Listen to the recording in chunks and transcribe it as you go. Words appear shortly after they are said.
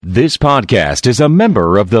This podcast is a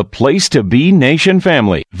member of the Place to Be Nation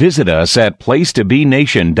family. Visit us at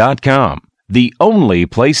placetobenation.com, the only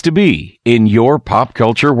place to be in your pop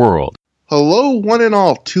culture world. Hello, one and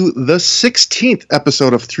all, to the 16th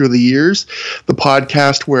episode of Through the Years, the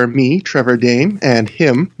podcast where me, Trevor Dame, and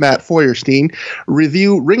him, Matt Feuerstein,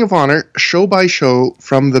 review Ring of Honor show by show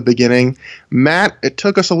from the beginning. Matt, it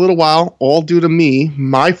took us a little while, all due to me,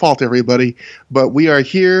 my fault, everybody, but we are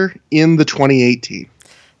here in the 2018.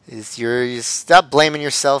 You stop blaming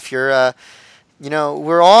yourself. We're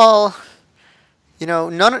all,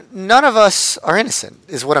 none of us are innocent,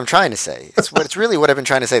 is what I'm trying to say. It's really what I've been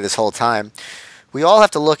trying to say this whole time. We all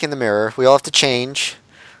have to look in the mirror. We all have to change.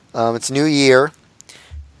 It's a new year,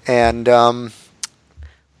 and we're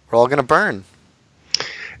all going to burn.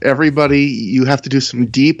 Everybody, you have to do some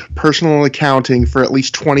deep personal accounting for at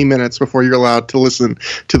least 20 minutes before you're allowed to listen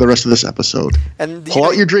to the rest of this episode. And pull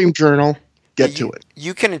out your dream journal. Get to it.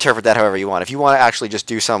 You can interpret that however you want. If you want to actually just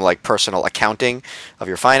do some personal accounting of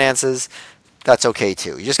your finances, that's okay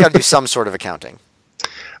too. You just got to do some sort of accounting.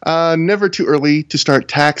 Never too early to start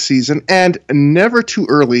tax season, and never too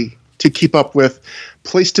early to keep up with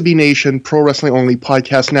Place to Be Nation, Pro Wrestling Only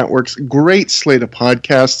Podcast Network's great slate of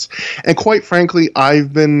podcasts. And quite frankly,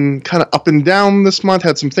 I've been kind of up and down this month,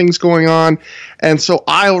 had some things going on. And so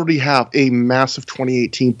I already have a massive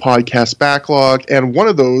 2018 podcast backlog. And one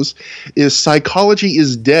of those is Psychology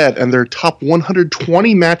is Dead and their top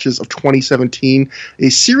 120 matches of 2017, a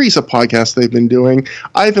series of podcasts they've been doing.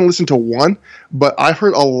 I haven't listened to one, but I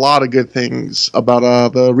heard a lot of good things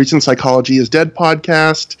about the recent Psychology is Dead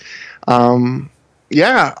podcast.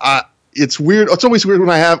 It's weird. It's always weird when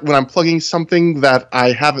I'm plugging something that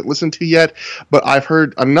I haven't listened to yet, but I've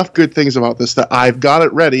heard enough good things about this that I've got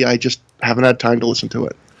it ready. I just haven't had time to listen to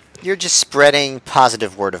it. You're just spreading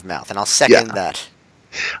positive word of mouth, and I'll second that.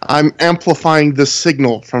 I'm amplifying the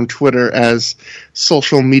signal from Twitter, as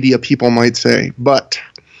social media people might say. But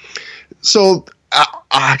so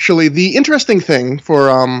actually, the interesting thing for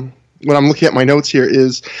when I'm looking at my notes here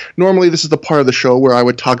is normally this is the part of the show where I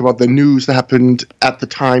would talk about the news that happened at the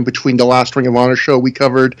time between the last Ring of Honor show we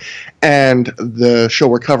covered and the show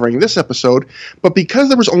we're covering this episode. But because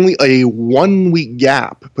there was only a 1 week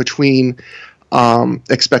gap between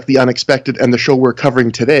Expect the Unexpected and the show we're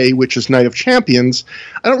covering today, which is Night of Champions,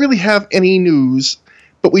 I don't really have any news,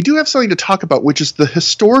 but we do have something to talk about, which is the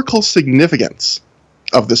historical significance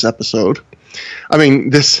of this episode. I mean,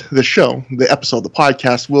 the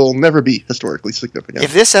podcast will never be historically significant.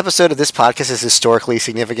 If this episode of this podcast is historically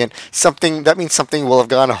significant, that means something will have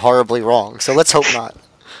gone horribly wrong. So let's hope not.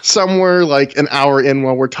 Somewhere like an hour in,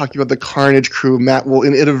 while we're talking about the Carnage crew, Matt will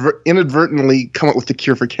inadvertently come up with the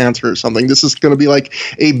cure for cancer or something. This is going to be like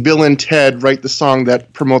a Bill and Ted write the song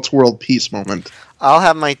that promotes world peace moment. I'll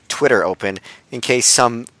have my Twitter open in case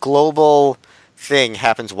some global thing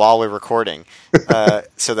happens while we're recording,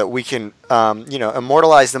 so that we can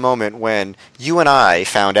immortalize the moment when you and I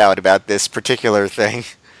found out about this particular thing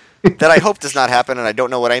that I hope does not happen, and I don't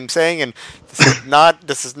know what I'm saying, and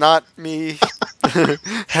this is not me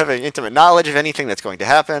having intimate knowledge of anything that's going to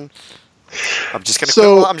happen. I'm just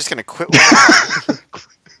gonna quit.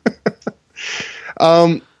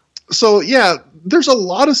 There's a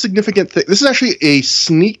lot of significant things. This is actually a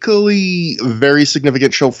sneakily very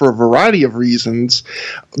significant show for a variety of reasons,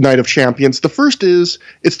 Night of Champions. The first is,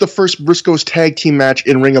 it's the first Briscoes tag team match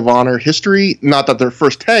in Ring of Honor history. Not that their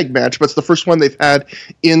first tag match, but it's the first one they've had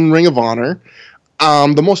in Ring of Honor.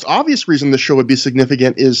 The most obvious reason this show would be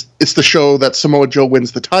significant is it's the show that Samoa Joe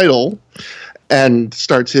wins the title and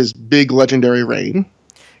starts his big legendary reign.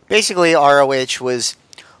 Basically, ROH was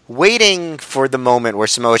waiting for the moment where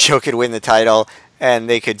Samoa Joe could win the title and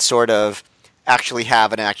they could sort of actually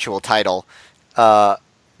have an actual title that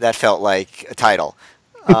felt like a title.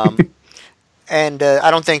 And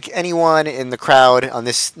I don't think anyone in the crowd on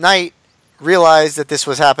this night realized that this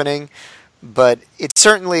was happening, but it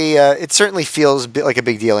certainly feels like a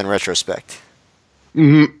big deal in retrospect.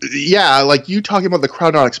 Mm-hmm. Yeah, like you talking about the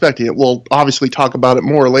crowd not expecting it. We'll obviously talk about it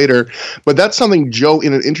more later, but that's something Joe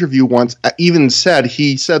in an interview once even said.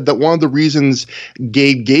 He said that one of the reasons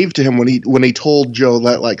Gabe gave to him when he told Joe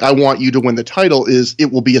that, like, I want you to win the title, is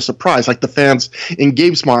it will be a surprise. Like, the fans, in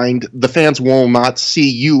Gabe's mind, the fans will not see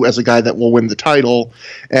you as a guy that will win the title.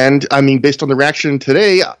 And I mean, based on the reaction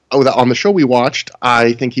today on the show we watched,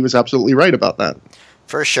 I think he was absolutely right about that.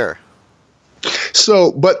 For sure.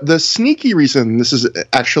 So, but the sneaky reason this is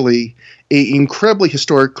actually an incredibly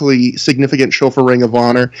historically significant show for Ring of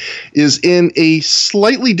Honor is in a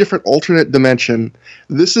slightly different alternate dimension.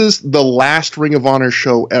 This is the last Ring of Honor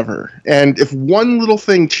show ever. And if one little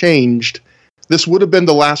thing changed, this would have been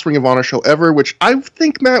the last Ring of Honor show ever, which I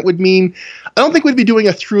think, Matt, would mean I don't think we'd be doing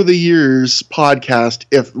a Through the Years podcast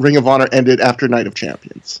if Ring of Honor ended after Night of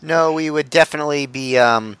Champions. No, we would definitely be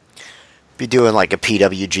doing like a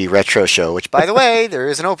PWG retro show, which, by the way, there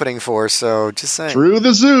is an opening for, so just saying. Through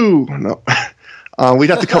the Zoo. No. We'd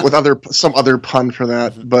have to come up with some other pun for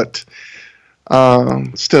that, but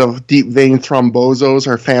instead of Deep Vein Thrombozos,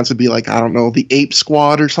 our fans would be like, I don't know, the Ape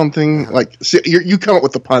Squad or something. Like, see, you come up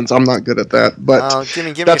with the puns. I'm not good at that, but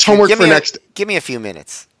that's homework for next. Give me a few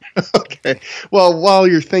minutes. Okay. Well, while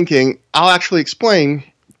you're thinking, I'll actually explain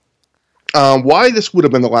why this would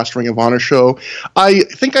have been the last Ring of Honor show. I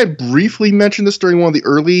think I briefly mentioned this during one of the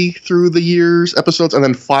early Through the Years episodes and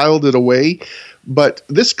then filed it away. But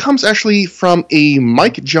this comes actually from a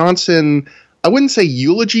Mike Johnson, I wouldn't say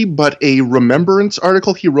eulogy, but a remembrance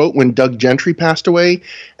article he wrote when Doug Gentry passed away.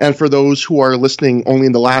 And for those who are listening only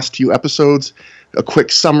in the last few episodes, a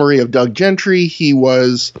quick summary of Doug Gentry. He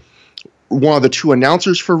was one of the two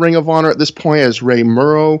announcers for Ring of Honor at this point as Ray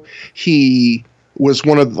Murrow. He was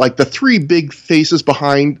one of like the three big faces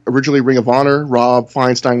behind originally Ring of Honor. Rob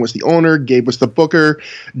Feinstein was the owner. Gabe was the booker.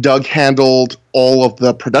 Doug handled all of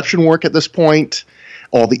the production work at this point,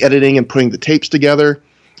 all the editing and putting the tapes together.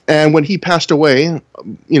 And when he passed away,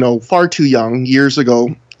 far too young, years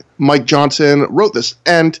ago, Mike Johnson wrote this.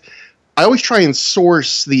 And I always try and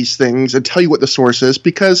source these things and tell you what the source is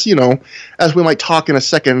because, as we might talk in a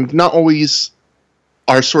second, not always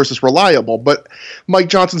our source is reliable. But Mike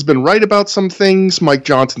Johnson's been right about some things. Mike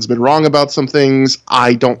Johnson's been wrong about some things.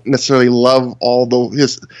 I don't necessarily love all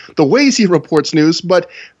the ways he reports news, but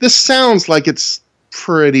this sounds like it's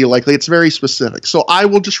pretty likely. It's very specific. So I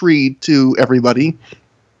will just read to everybody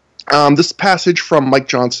this passage from Mike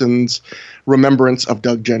Johnson's remembrance of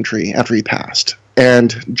Doug Gentry after he passed.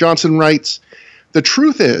 And Johnson writes, "The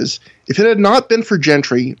truth is, if it had not been for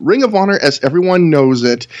Gentry, Ring of Honor as everyone knows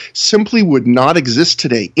it simply would not exist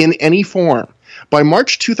today in any form. By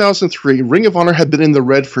March 2003, Ring of Honor had been in the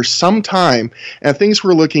red for some time, and things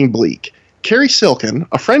were looking bleak. Kerry Silkin,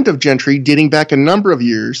 a friend of Gentry dating back a number of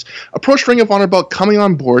years, approached Ring of Honor about coming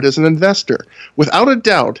on board as an investor. Without a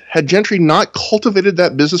doubt, had Gentry not cultivated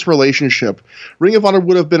that business relationship, Ring of Honor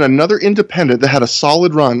would have been another independent that had a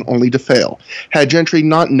solid run only to fail. Had Gentry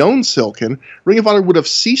not known Silkin, Ring of Honor would have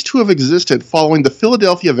ceased to have existed following the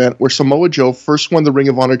Philadelphia event where Samoa Joe first won the Ring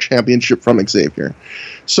of Honor championship from Xavier."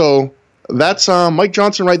 So that's Mike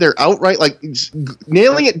Johnson right there, outright, like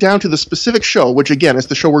nailing it down to the specific show, which again is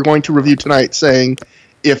the show we're going to review tonight, saying,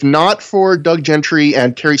 if not for Doug Gentry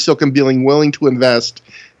and Kerry Silkin being willing to invest,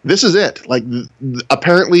 this is it. Like,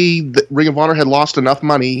 apparently the Ring of Honor had lost enough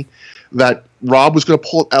money that Rob was going to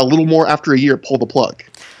pull a little more after a year, pull the plug.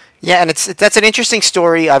 Yeah, and that's an interesting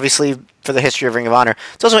story, obviously, for the history of Ring of Honor.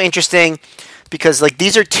 It's also interesting because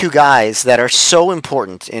these are two guys that are so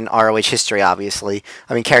important in ROH history, obviously.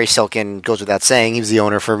 I mean, Kerry Silkin goes without saying. He was the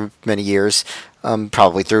owner for many years,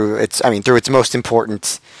 probably through its most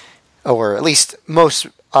important, or at least most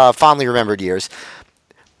fondly remembered years.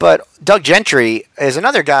 But Doug Gentry is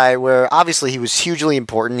another guy where obviously he was hugely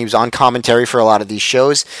important. He was on commentary for a lot of these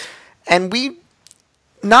shows. And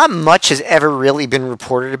not much has ever really been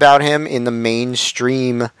reported about him in the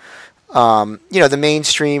mainstream the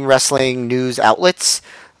mainstream wrestling news outlets.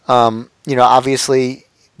 Obviously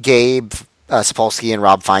Gabe Sapolsky and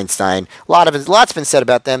Rob Feinstein. Lots been said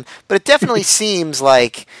about them, but it definitely seems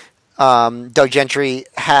like Doug Gentry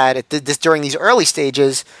had during these early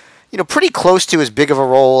stages, pretty close to as big of a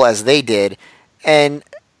role as they did, and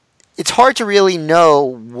it's hard to really know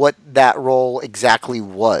what that role exactly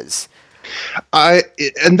was. I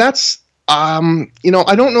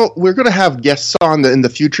don't know. We're going to have guests on in the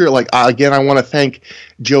future. Again, I want to thank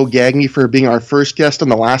Joe Gagne for being our first guest on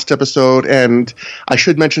the last episode. And I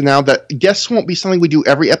should mention now that guests won't be something we do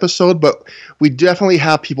every episode, but we definitely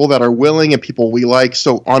have people that are willing and people we like.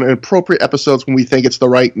 So on appropriate episodes, when we think it's the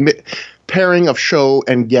right pairing of show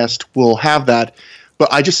and guest, we'll have that.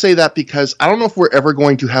 But I just say that because I don't know if we're ever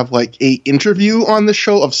going to have a interview on the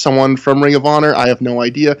show of someone from Ring of Honor. I have no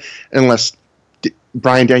idea, unless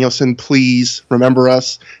Bryan Danielson, please remember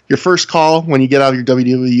us. Your first call when you get out of your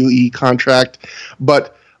WWE contract.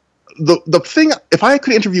 But the thing, if I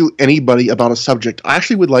could interview anybody about a subject, I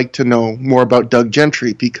actually would like to know more about Doug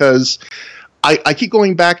Gentry, because I keep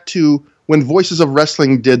going back to when Voices of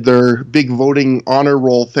Wrestling did their big voting honor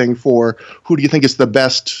roll thing for who do you think is the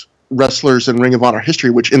best wrestlers in Ring of Honor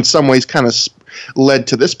history, which in some ways kind of led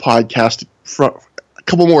to this podcast, from a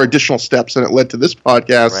couple more additional steps, and it led to this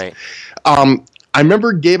podcast. Right. I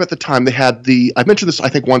remember Gabe at the time, they had I mentioned this I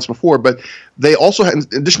think once before, but they also had, in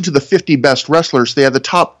addition to the 50 best wrestlers, they had the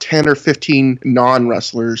top 10 or 15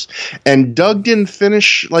 non-wrestlers. And Doug didn't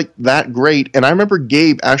finish like that great. And I remember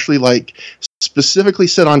Gabe actually like specifically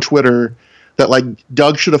said on Twitter that like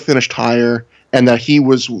Doug should have finished higher and that he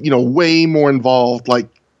was, way more involved like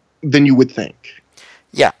than you would think.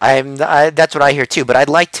 Yeah, that's what I hear too, but I'd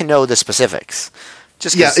like to know the specifics.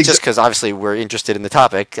 Just because obviously we're interested in the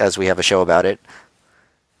topic as we have a show about it.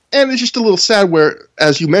 And it's just a little sad where,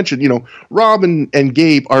 as you mentioned, Rob and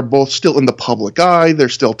Gabe are both still in the public eye. They're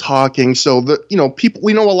still talking. So, people,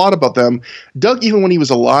 we know a lot about them. Doug, even when he was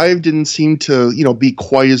alive, didn't seem to, be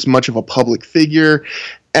quite as much of a public figure.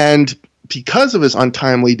 And because of his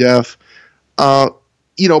untimely death,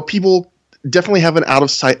 people definitely have an out of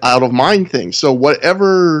sight, out of mind thing. So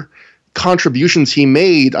whatever contributions he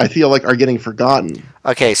made, I feel like are getting forgotten.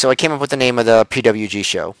 Okay, so I came up with the name of the PWG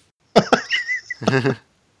show.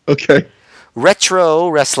 Okay. Retro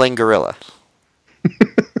Wrestling Gorilla.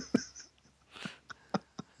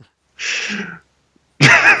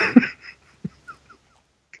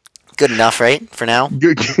 Good enough, right? For now?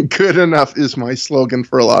 Good enough is my slogan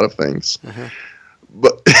for a lot of things. Mm-hmm.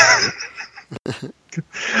 But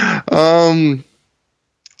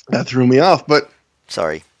that threw me off, but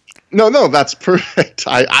sorry. No, that's perfect.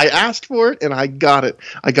 I asked for it and I got it.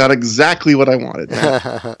 I got exactly what I wanted,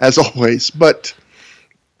 as always. But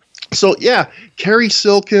so yeah, Kerry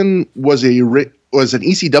Silken was an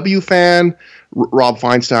ECW fan. Rob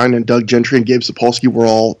Feinstein and Doug Gentry and Gabe Sapolsky were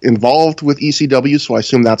all involved with ECW, so I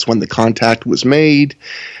assume that's when the contact was made.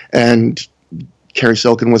 And Kerry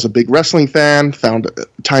Silken was a big wrestling fan, found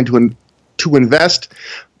time to invest.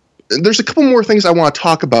 There's a couple more things I want to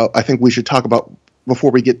talk about. I think we should talk about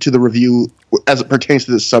before we get to the review as it pertains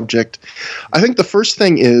to this subject. I think the first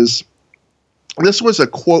thing is, this was a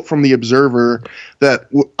quote from The Observer that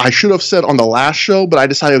I should have said on the last show, but I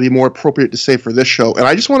decided it would be more appropriate to say for this show. And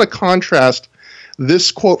I just want to contrast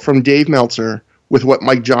this quote from Dave Meltzer with what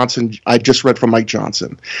I just read from Mike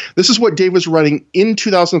Johnson. This is what Dave was writing in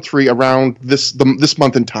 2003 around this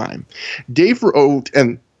month in time. Dave wrote,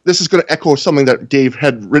 and this is going to echo something that Dave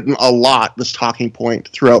had written a lot, this talking point,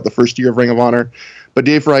 throughout the first year of Ring of Honor. But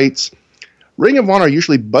Dave writes, Ring of Honor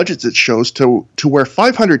usually budgets its shows to where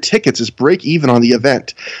 500 tickets is break even on the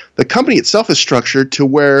event. The company itself is structured to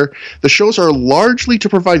where the shows are largely to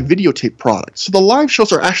provide videotape products. So the live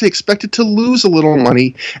shows are actually expected to lose a little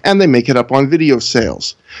money, and they make it up on video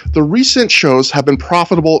sales. The recent shows have been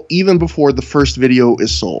profitable even before the first video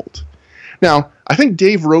is sold. Now, I think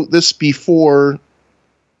Dave wrote this before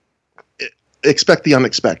Expect the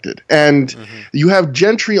Unexpected. And you have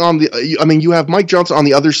Gentry you have Mike Johnson on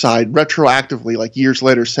the other side, retroactively, like years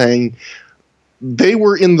later, saying they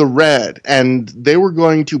were in the red and they were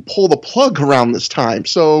going to pull the plug around this time.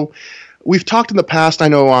 So we've talked in the past, I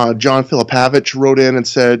know John Filipavich wrote in and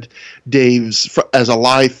said as a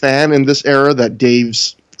live fan in this era, that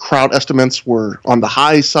Dave's crowd estimates were on the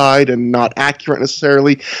high side and not accurate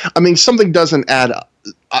necessarily. I mean, something doesn't add up.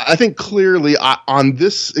 I think clearly on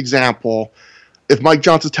this example, if Mike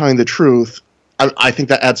Johnson's telling the truth, I think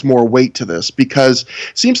that adds more weight to this, because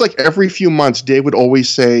it seems like every few months Dave would always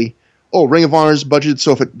say, oh, Ring of Honor's budget,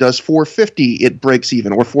 so if it does 450, it breaks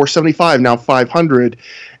even, or 475, now 500.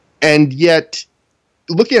 And yet,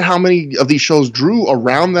 looking at how many of these shows drew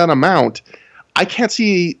around that amount, I can't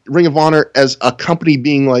see Ring of Honor as a company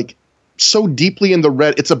being like so deeply in the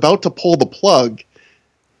red, it's about to pull the plug,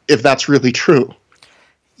 if that's really true.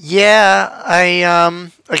 Yeah,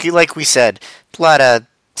 like we said, a lot of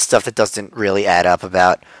stuff that doesn't really add up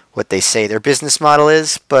about what they say their business model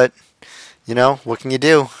is, but, what can you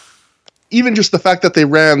do? Even just the fact that they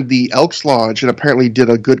ran the Elks Lodge and apparently did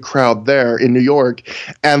a good crowd there in New York,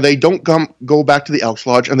 and they don't go back to the Elks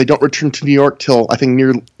Lodge, and they don't return to New York till, I think,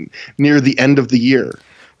 near the end of the year.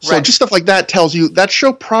 So Just stuff like that tells you that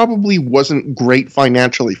show probably wasn't great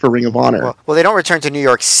financially for Ring of Honor. Well, they don't return to New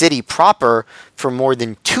York City proper for more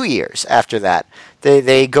than 2 years after that.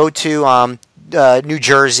 They go to New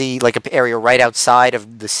Jersey, like an area right outside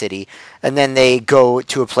of the city, and then they go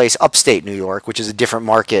to a place upstate New York, which is a different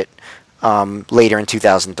market, later in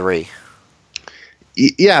 2003.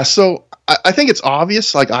 Yeah, so I think it's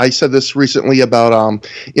obvious. Like I said this recently about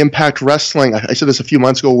Impact Wrestling. I said this a few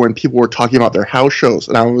months ago when people were talking about their house shows,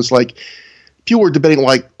 and I was like, people were debating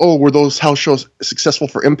like, oh, were those house shows successful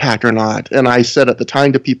for Impact or not? And I said at the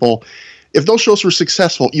time to people, if those shows were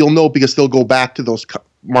successful, you'll know because they'll go back to those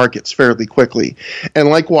markets fairly quickly. And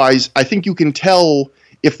likewise, I think you can tell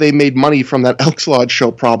if they made money from that Elks Lodge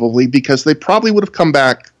show probably, because they probably would have come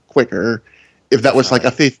back quicker if that was like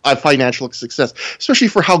a financial success, especially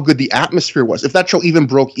for how good the atmosphere was. If that show even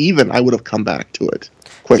broke even, I would have come back to it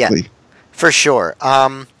quickly. Yeah, for sure.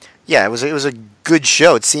 It was a good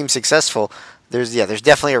show. It seemed successful. There's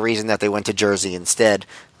definitely a reason that they went to Jersey instead.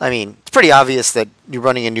 I mean, it's pretty obvious that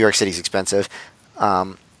running in New York City is expensive,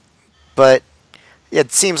 but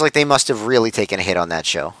it seems like they must have really taken a hit on that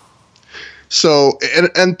show. So,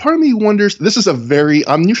 and part of me wonders,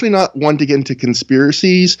 I'm usually not one to get into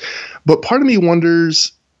conspiracies, but part of me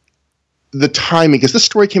wonders the timing, because this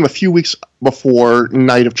story came a few weeks before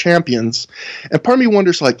Night of Champions, and part of me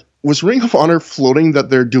wonders, like, was Ring of Honor floating that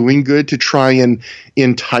they're doing good to try and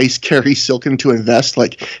entice Kerry Silkin to invest?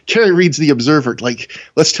 Like, Kerry reads The Observer, like,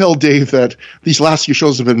 let's tell Dave that these last few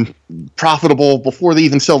shows have been profitable before they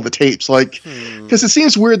even sell the tapes. Like, because it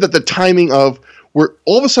seems weird that the timing of where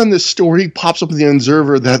all of a sudden this story pops up in the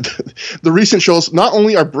Observer that the recent shows not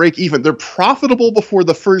only are break even, they're profitable before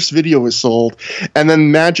the first video is sold, and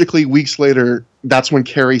then magically weeks later, that's when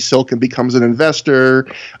Kerry Silkin becomes an investor,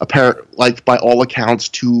 like by all accounts,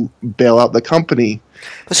 to bail out the company.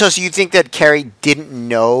 So you think that Kerry didn't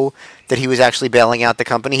know that he was actually bailing out the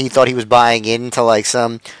company? He thought he was buying into like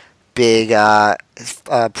some big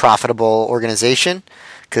profitable organization?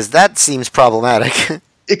 Because that seems problematic.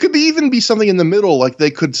 It could even be something in the middle, like they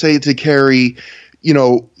could say to Kerry,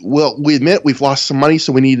 well, we admit we've lost some money,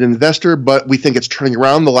 so we need an investor, but we think it's turning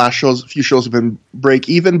around. The last few shows have been break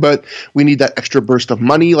even, but we need that extra burst of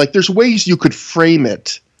money. Like, there's ways you could frame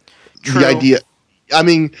it. True. The idea. I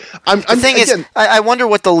mean, I wonder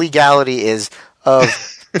what the legality is of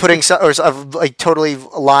putting of like totally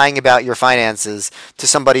lying about your finances to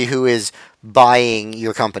somebody who is buying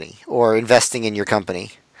your company or investing in your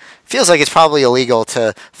company. Feels like it's probably illegal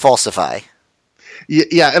to falsify.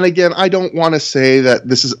 Yeah, and again, I don't want to say that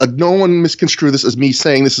this is no one misconstrue this as me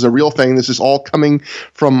saying this is a real thing. This is all coming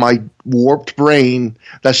from my warped brain.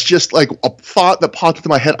 That's just like a thought that popped into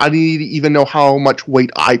my head. I didn't even know how much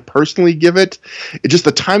weight I personally give it. It just,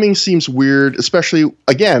 the timing seems weird, especially,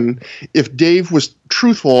 again, if Dave was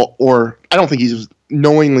truthful, or I don't think he's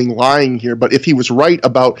knowingly lying here, but if he was right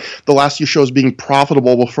about the last few shows being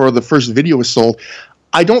profitable before the first video was sold,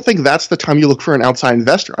 I don't think that's the time you look for an outside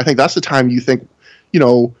investor. I think that's the time you think,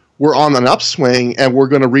 we're on an upswing and we're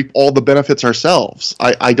going to reap all the benefits ourselves.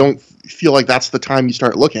 I don't feel like that's the time you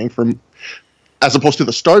start looking for, as opposed to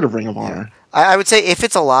the start of Ring of Honor. I would say if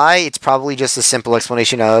it's a lie, it's probably just a simple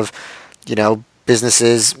explanation of,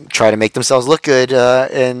 businesses try to make themselves look good.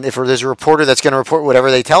 And if there's a reporter that's going to report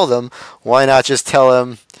whatever they tell them, why not just tell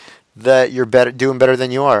them that you're doing better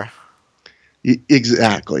than you are?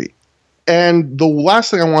 Exactly. And the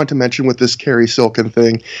last thing I wanted to mention with this Kerry Silkin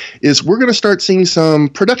thing is we're going to start seeing some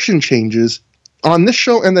production changes on this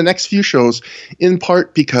show and the next few shows, in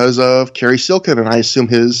part because of Kerry Silkin and I assume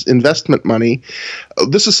his investment money.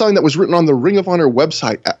 This is something that was written on the Ring of Honor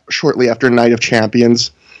website shortly after Night of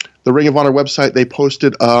Champions. The Ring of Honor website, they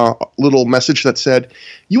posted a little message that said,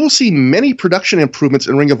 "You will see many production improvements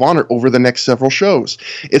in Ring of Honor over the next several shows.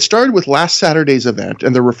 It started with last Saturday's event,"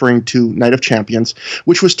 and they're referring to Night of Champions,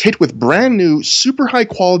 "which was taped with brand new, super high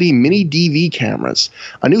quality mini DV cameras.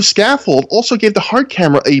 A new scaffold also gave the hard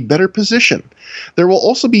camera a better position. There will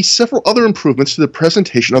also be several other improvements to the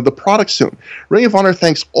presentation of the product soon. Ring of Honor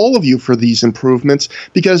thanks all of you for these improvements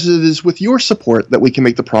because it is with your support that we can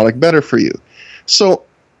make the product better for you." So,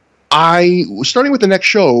 starting with the next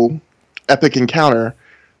show, Epic Encounter,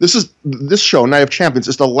 this show, Night of Champions,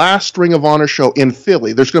 is the last Ring of Honor show in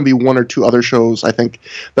Philly. There's going to be one or two other shows, I think,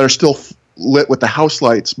 that are still lit with the house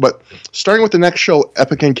lights. But starting with the next show,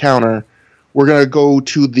 Epic Encounter, we're going to go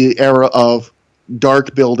to the era of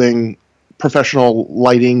dark building, professional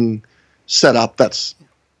lighting setup.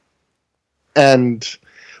 And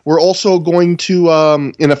we're also going to,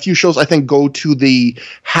 in a few shows, I think, go to the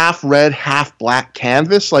half red, half black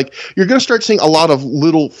canvas. Like, you're going to start seeing a lot of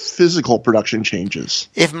little physical production changes.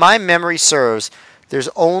 If my memory serves, there's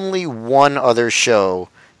only one other show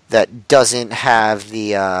that doesn't have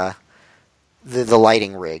the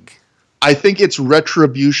lighting rig. I think it's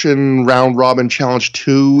Retribution Round Robin Challenge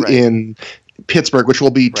 2 in Pittsburgh, which will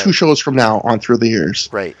be 2 shows from now on through the years.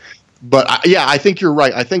 Right. But I think you're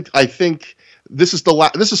right. I think this is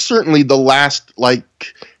this is certainly the last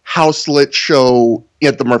house lit show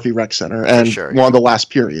at the Murphy Rec Center, and one of the last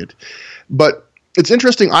period. But it's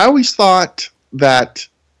interesting. I always thought that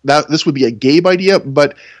this would be a Gabe idea,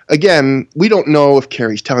 but again, we don't know if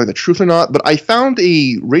Kerry's telling the truth or not. But I found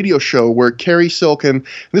a radio show where Kerry Silkin,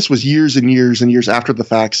 this was years and years and years after the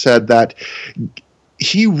fact, said that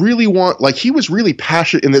he was really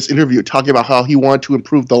passionate in this interview talking about how he wanted to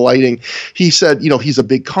improve the lighting. He said, he's a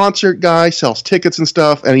big concert guy, sells tickets and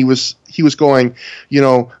stuff, and he was going,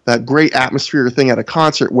 that great atmosphere thing at a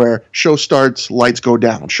concert where show starts, lights go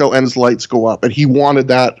down, show ends, lights go up, and he wanted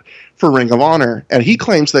that for Ring of Honor. And he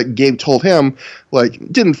claims that Gabe told him,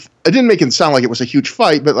 it didn't make it sound like it was a huge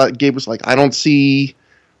fight, but Gabe was like, I don't see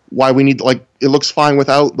why we need, it looks fine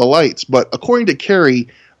without the lights. But according to Kerry,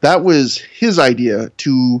 that was his idea,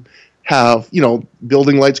 to have,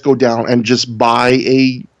 building lights go down and just buy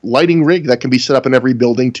a lighting rig that can be set up in every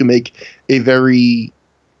building to make a very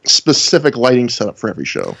specific lighting setup for every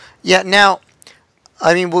show. Yeah, now,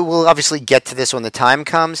 I mean, we'll obviously get to this when the time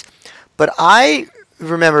comes, but I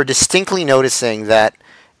remember distinctly noticing that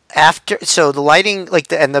so the lighting,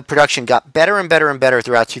 and the production got better and better and better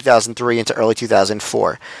throughout 2003 into early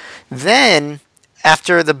 2004. Then,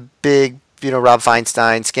 after the big Rob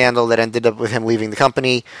Feinstein scandal that ended up with him leaving the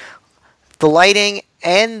company, the lighting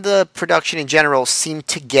and the production in general seemed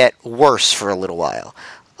to get worse for a little while.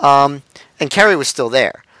 And Kerry was still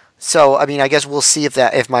there. So, I mean, I guess we'll see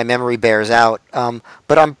if my memory bears out.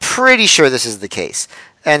 But I'm pretty sure this is the case.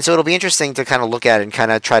 And so it'll be interesting to kind of look at it and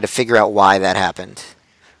kind of try to figure out why that happened.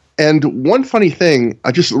 And one funny thing,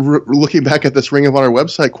 I just looking back at this Ring of Honor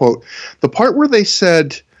website quote, the part where they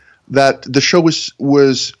said that the show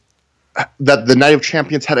was that the Night of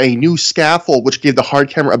Champions had a new scaffold which gave the hard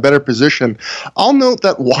camera a better position. I'll note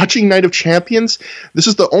that watching Night of Champions, this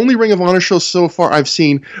is the only Ring of Honor show so far I've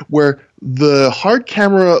seen where the hard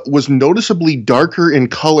camera was noticeably darker in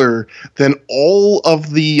color than all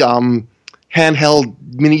of the handheld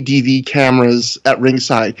mini DV cameras at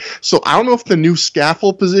ringside. So I don't know if the new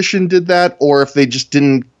scaffold position did that or if they just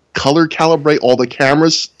didn't color calibrate all the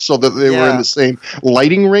cameras so that they were in the same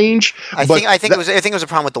lighting range. I think it was a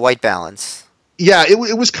problem with the white balance. Yeah,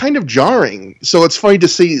 it was kind of jarring. So it's funny to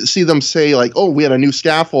see them say we had a new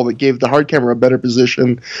scaffold that gave the hard camera a better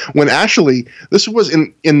position, when actually this was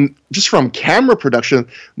in just from camera production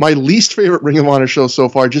my least favorite Ring of Honor show so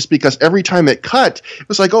far, just because every time it cut it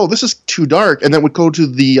was this is too dark, and then it would go to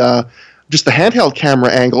the just the handheld camera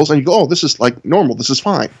angles, and you go, this is normal, this is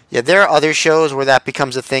fine. Yeah, there are other shows where that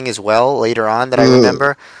becomes a thing as well later on that I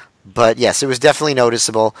remember. But yes, it was definitely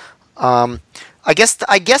noticeable. I guess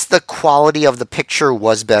the quality of the picture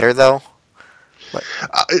was better, though.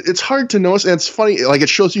 It's hard to notice, and it's funny. It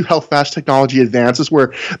shows you how fast technology advances,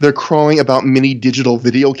 where they're crowing about mini digital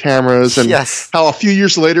video cameras, and how a few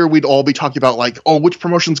years later we'd all be talking about which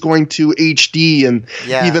promotion's going to HD, and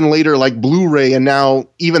even later Blu-ray, and now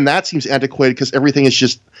even that seems antiquated because everything is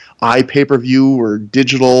just pay-per-view or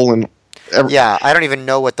digital, and I don't even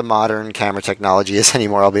know what the modern camera technology is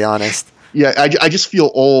anymore. I'll be honest. Yeah, I just feel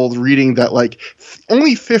old reading that,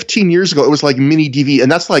 only 15 years ago it was mini DV, and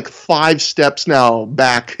that's 5 steps now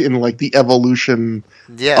back in the evolution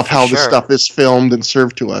of how this stuff is filmed and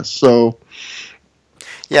served to us. So,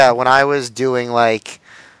 yeah, when I was doing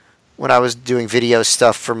video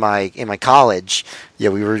stuff for in my college, we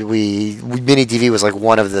mini DV was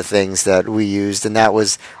one of the things that we used, and that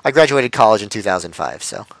was, I graduated college in 2005.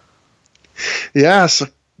 So, yeah, so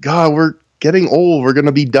God, we're getting old. We're going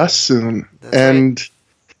to be dust soon. That's and right.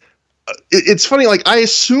 It's funny, I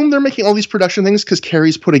assume they're making all these production things because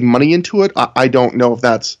Kerry's putting money into it. I don't know if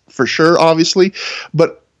that's for sure, obviously,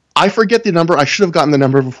 but I forget the number. I should have gotten the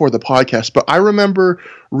number before the podcast, but I remember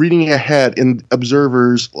reading ahead in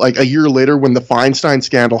Observers a year later when the Feinstein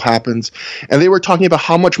scandal happens, and they were talking about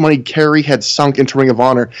how much money Kerry had sunk into Ring of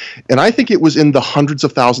Honor, and I think it was in the hundreds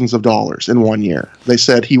of thousands of dollars in 1 year. They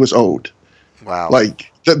said he was owed. Wow.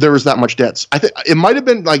 There was that much debts. I think it might have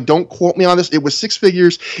been don't quote me on this. It was 6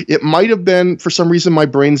 figures. It might have been, for some reason, my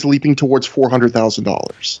brain's leaping towards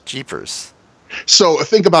 $400,000. Jeepers. So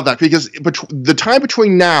think about that, because the time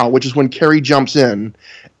between now, which is when Kerry jumps in,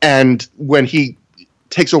 and when he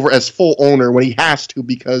takes over as full owner, when he has to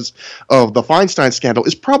because of the Feinstein scandal,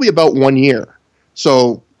 is probably about 1 year.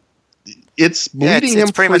 So it's bleeding him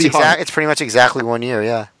pretty hard. It's pretty much exactly 1 year.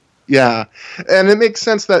 Yeah. Yeah, and it makes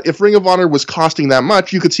sense that if Ring of Honor was costing that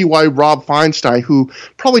much, you could see why Rob Feinstein, who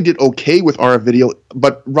probably did okay with RF Video,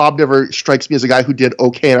 but Rob never strikes me as a guy who did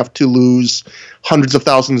okay enough to lose hundreds of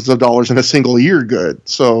thousands of dollars in a single year good.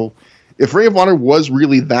 So if Ring of Honor was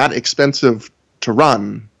really that expensive to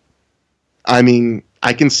run, I mean,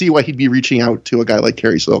 I can see why he'd be reaching out to a guy like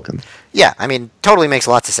Kerry Silken. Yeah, I mean, totally makes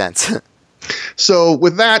lots of sense. So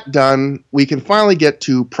with that done, we can finally get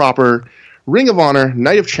to proper Ring of Honor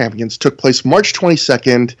Night of Champions. Took place March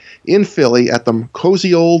 22nd in Philly at the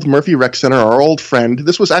cozy old Murphy Rec Center, our old friend.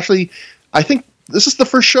 This was actually, I think, this is the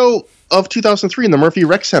first show of 2003 in the Murphy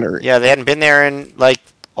Rec Center. Yeah, they hadn't been there in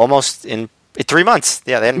almost in 3 months.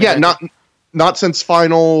 Yeah, they hadn't Yeah, not since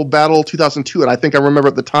Final Battle 2002. And I think I remember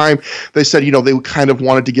at the time they said, they kind of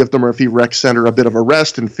wanted to give the Murphy Rec Center a bit of a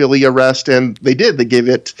rest and Philly a rest, and they did. They gave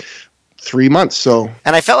it 3 months. So,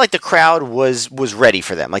 and I felt like the crowd was ready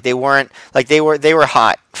for them. Like they weren't like they were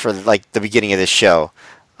hot for like the beginning of this show.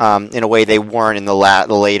 In a way they weren't in the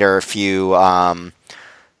later few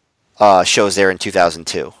shows there in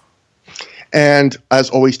 2002. And as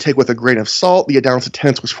always, take with a grain of salt. The announced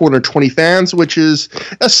attendance was 420 fans, which is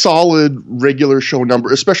a solid regular show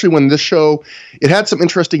number, especially when this show, it had some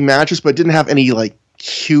interesting matches, but didn't have any like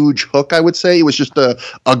huge hook, I would say. It was just a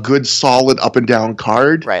good, solid up and down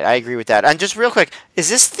card. Right, I agree with that. And just real quick, is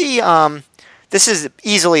this this is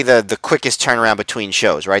easily the quickest turnaround between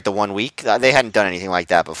shows, right? The 1 week? They hadn't done anything like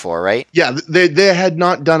that before, right? Yeah, they had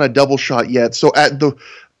not done a double shot yet. So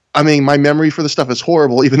my memory for the stuff is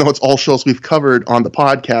horrible, even though it's all shows we've covered on the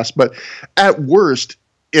podcast. But at worst,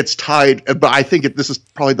 it's tied. But I think this is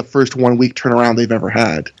probably the first 1 week turnaround they've ever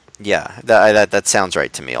had. Yeah, that sounds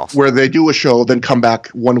right to me also. Where they do a show, then come back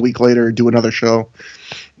 1 week later, do another show.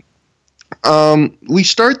 We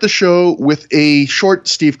start the show with a short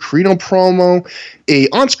Steve Corino promo. A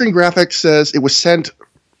on-screen graphic says it was sent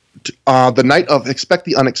the night of Expect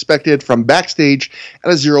the Unexpected from backstage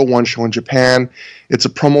at a 01 show in Japan. It's a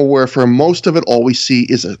promo where for most of it, all we see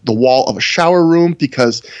is the wall of a shower room,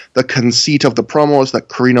 because the conceit of the promo is that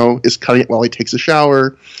Corino is cutting it while he takes a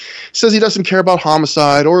shower. Says he doesn't care about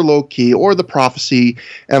Homicide or Low-Key or The Prophecy,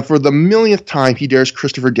 and for the millionth time, he dares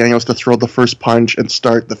Christopher Daniels to throw the first punch and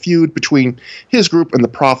start the feud between his group and The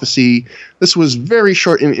Prophecy. This was very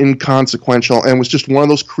short and inconsequential, and was just one of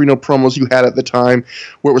those Corino promos you had at the time,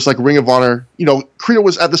 where it was like Ring of Honor. Corino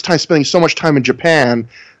was at this time spending so much time in Japan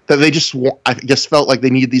that they just, I guess, felt like they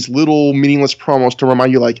needed these little meaningless promos to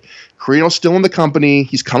remind you, like, Corino's still in the company,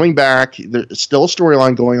 he's coming back, there's still a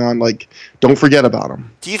storyline going on, like, don't forget about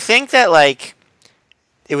him. Do you think that, like,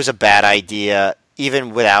 it was a bad idea,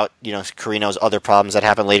 even without, Corino's other problems that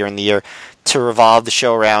happened later in the year, to revolve the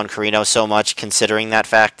show around Corino so much, considering that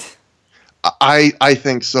fact? I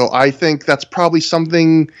think so. I think that's probably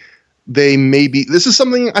something this is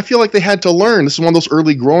something I feel like they had to learn. This is one of those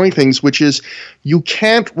early growing things, which is you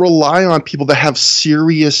can't rely on people that have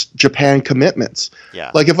serious Japan commitments.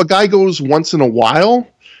 Yeah. Like if a guy goes once in a while,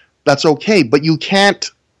 that's okay, but you can't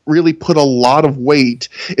really put a lot of weight.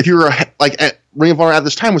 If you were like at Ring of Honor at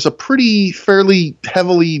this time was a fairly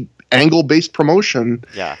heavily angle-based promotion.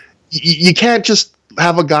 Yeah. You can't just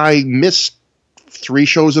have a guy miss 3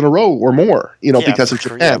 shows in a row or more, because of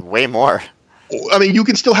Japan. Yeah, way more. I mean, you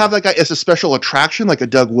can still have that guy as a special attraction, like a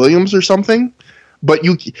Doug Williams or something. But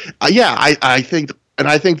I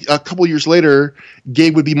think a couple years later,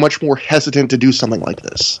 Gabe would be much more hesitant to do something like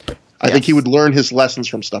this. I think he would learn his lessons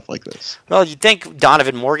from stuff like this. Well, you'd think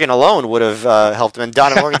Donovan Morgan alone would have helped him. And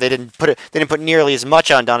Donovan Morgan, they didn't put nearly as much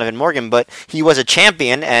on Donovan Morgan, but he was a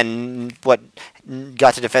champion and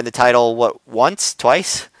got to defend the title once,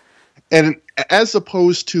 twice. And as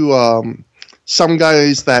opposed to some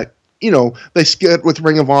guys that, they skid with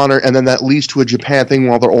Ring of Honor and then that leads to a Japan thing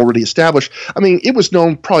while they're already established. I mean, it was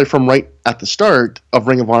known probably from right at the start of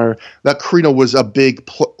Ring of Honor that Corino was a big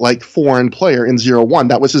foreign player in 01.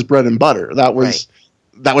 That was his bread and butter. That was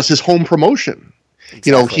his home promotion.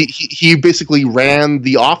 Exactly. He basically ran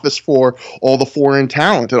the office for all the foreign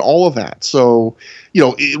talent and all of that. So,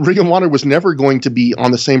 Ring of Honor was never going to be on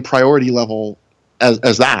the same priority level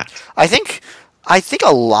as that. I think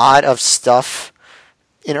a lot of stuff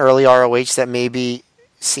in early ROH that maybe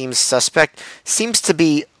seems suspect seems to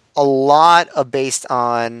be a lot based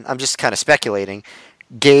on, I'm just kind of speculating,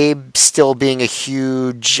 Gabe still being a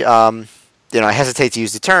huge, I hesitate to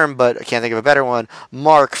use the term, but I can't think of a better one,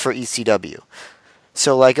 mark for ECW.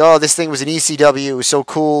 So like, oh, this thing was an ECW, it was so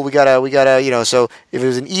cool, we gotta, so if it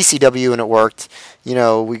was an ECW and it worked,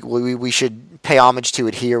 we should pay homage to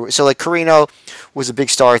it here. So like Corino was a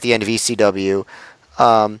big star at the end of ECW.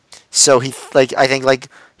 So he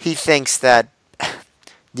he thinks that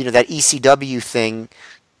that ECW thing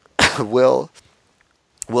will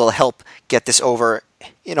help get this over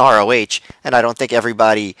in ROH, and I don't think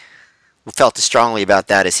everybody felt as strongly about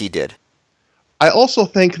that as he did. I also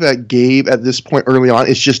think that Gabe at this point early on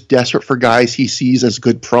is just desperate for guys he sees as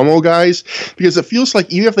good promo guys, because it feels like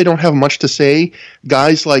even if they don't have much to say,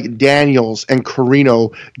 guys like Daniels and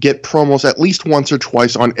Corino get promos at least once or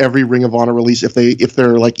twice on every Ring of Honor release if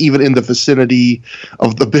they're like even in the vicinity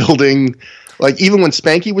of the building. Like even when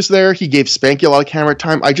Spanky was there, he gave Spanky a lot of camera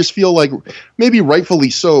time. I just feel like maybe rightfully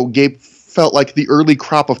so, Gabe felt like the early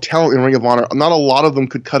crop of talent in Ring of Honor, not a lot of them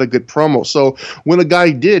could cut a good promo. So when a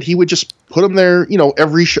guy did, he would just put him there,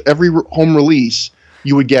 every home release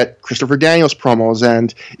you would get Christopher Daniels promos,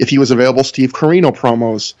 and if he was available, Steve Corino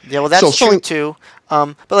promos. Yeah, well, that's true too.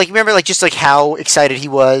 But like, remember, like just like how excited he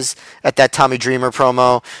was at that Tommy Dreamer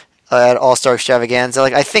promo at All Star Extravaganza.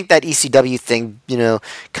 Like, I think that ECW thing,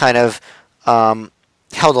 kind of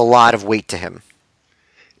held a lot of weight to him.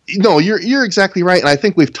 No, you're exactly right, and I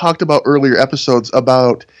think we've talked about earlier episodes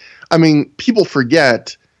about. I mean, people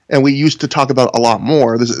forget, and we used to talk about a lot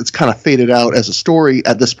more. It's kind of faded out as a story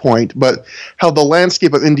at this point, but how the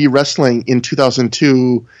landscape of indie wrestling in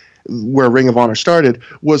 2002, where Ring of Honor started,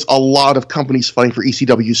 was a lot of companies fighting for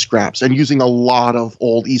ECW scraps and using a lot of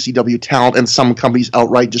old ECW talent, and some companies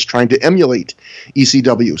outright just trying to emulate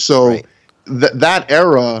ECW. So right. That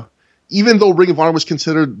era, even though Ring of Honor was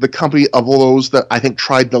considered the company of those that I think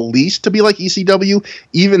tried the least to be like ECW,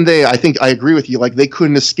 even they, I think I agree with you, like they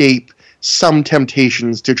couldn't escape some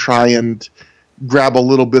temptations to try and grab a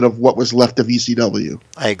little bit of what was left of ECW.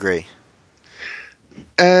 I agree.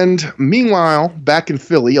 And meanwhile, back in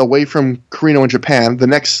Philly, away from Corino in Japan, the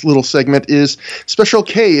next little segment is Special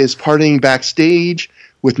K is partying backstage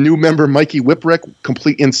with new member Mikey Whipwreck,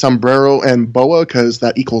 complete in sombrero and boa, because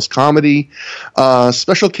that equals comedy.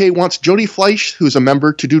 Special K wants Jody Fleisch, who's a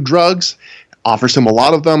member, to do drugs, offers him a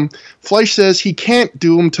lot of them. Fleisch says he can't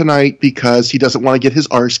do them tonight because he doesn't want to get his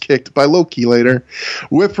arse kicked by Loki later.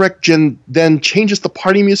 Whipwreck then changes the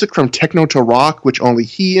party music from techno to rock, which only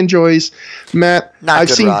he enjoys. Matt,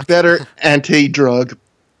 I've seen rock. better anti-drug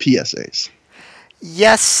PSAs.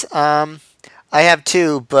 Yes, I have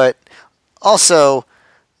too, but also,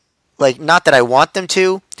 like, not that I want them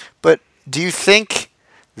to, but do you think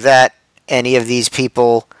that any of these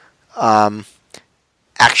people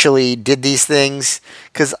actually did these things?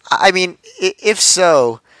 Because, I mean, if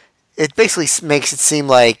so, it basically makes it seem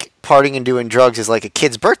like partying and doing drugs is like a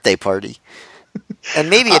kid's birthday party. And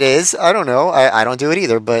maybe it is. I don't know. I don't do it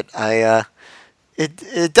either, but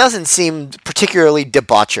it doesn't seem particularly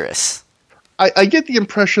debaucherous. I get the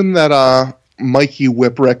impression that Mikey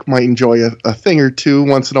Whipwreck might enjoy a thing or two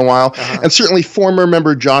once in a while. And certainly former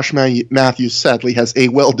member Josh Matthews sadly has a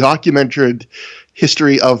well-documented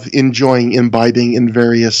history of enjoying imbibing in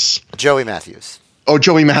various... Joey Matthews. Oh,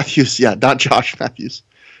 Joey Matthews, yeah, not Josh Matthews.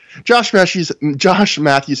 Josh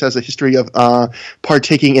Matthews has a history of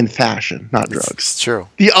partaking in fashion, not drugs. It's true.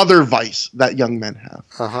 The other vice that young men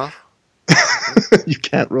have. You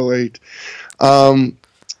can't relate.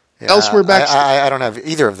 Elsewhere back... I don't have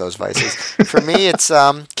either of those vices. For me, it's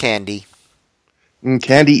candy.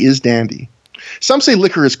 Candy is dandy. Some say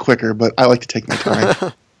liquor is quicker, but I like to take my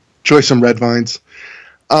time. Enjoy some red vines.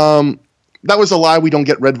 That was a lie. We don't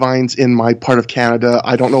get red vines in my part of Canada.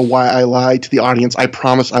 I don't know why I lied to the audience. I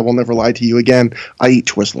promise I will never lie to you again. I eat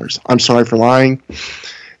Twizzlers. I'm sorry for lying.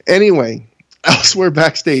 Anyway, elsewhere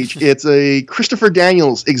backstage, it's a Christopher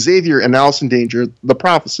Daniels, Xavier, and Allison Danger, The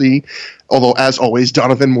Prophecy, although, as always,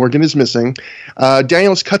 Donovan Morgan is missing.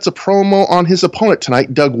 Daniels cuts a promo on his opponent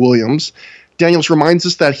tonight, Doug Williams. Daniels reminds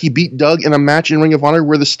us that he beat Doug in a match in Ring of Honor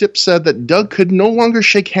where the Stip said that Doug could no longer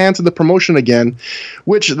shake hands in the promotion again,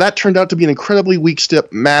 which that turned out to be an incredibly weak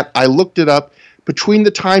Stip. Matt, I looked it up. Between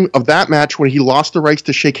the time of that match when he lost the rights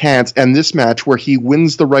to shake hands and this match where he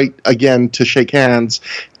wins the right again to shake hands,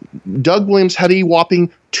 Doug Williams had a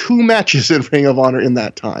whopping 2 matches in Ring of Honor in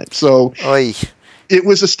that time. So it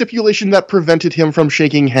was a stipulation that prevented him from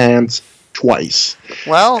shaking hands twice.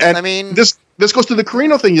 Well, and I mean... This goes to the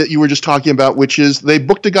Corino thing that you were just talking about, which is they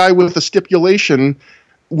booked a guy with a stipulation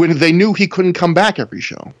when they knew he couldn't come back every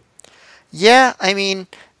show. Yeah, I mean,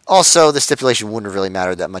 also the stipulation wouldn't have really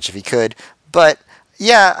mattered that much if he could. But,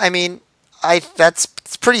 yeah, I mean, it's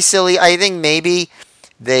pretty silly. I think maybe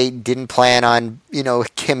they didn't plan on,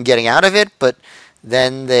 him getting out of it, but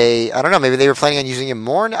then I don't know, maybe they were planning on using him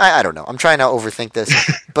more. I don't know. I'm trying to overthink this.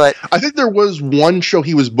 But I think there was one show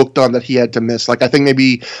he was booked on that he had to miss. Like, I think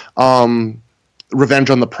maybe Revenge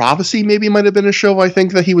on the Prophecy maybe might have been a show I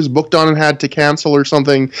think that he was booked on and had to cancel or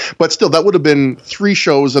something. But still, that would have been 3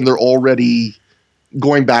 shows and they're already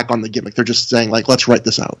going back on the gimmick. They're just saying, like, let's write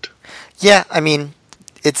this out. Yeah, I mean,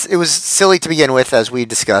 it was silly to begin with, as we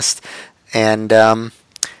discussed. And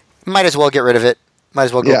might as well get rid of it. Might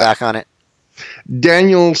as well go back on it.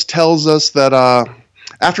 Daniels tells us that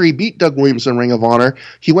after he beat Doug Williams in Ring of Honor,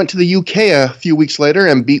 he went to the UK a few weeks later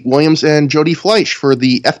and beat Williams and Jody Fleisch for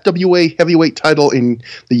the FWA heavyweight title in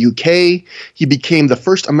the UK. He became the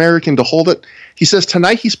first American to hold it. He says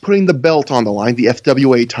tonight he's putting the belt on the line, the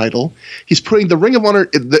FWA title. He's putting the Ring of Honor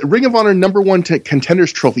 #1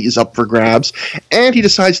 contenders trophy is up for grabs, and he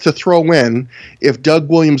decides to throw in, if Doug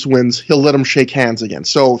Williams wins, he'll let him shake hands again.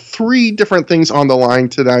 So 3 different things on the line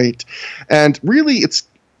tonight, and really it's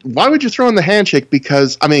why would you throw in the handshake?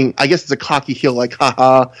 Because, I mean, I guess it's a cocky heel, like,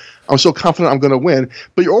 haha, I'm so confident I'm going to win.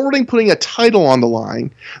 But you're already putting a title on the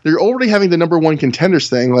line. They're already having the number one contenders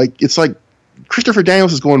thing. Like, it's like Christopher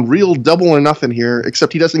Daniels is going real double or nothing here,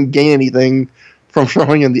 except he doesn't gain anything from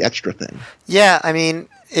throwing in the extra thing. Yeah, I mean,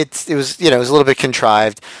 it was a little bit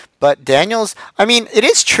contrived. But Daniels, I mean, it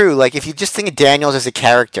is true. Like, if you just think of Daniels as a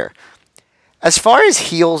character, as far as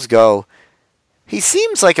heels go, he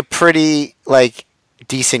seems like a pretty, like,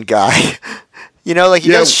 decent guy. He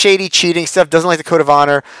does shady cheating stuff, doesn't like the Code of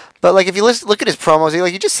Honor. But, like, if you look at his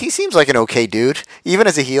promos, he seems like an okay dude, even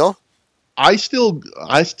as a heel. I still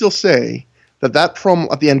say that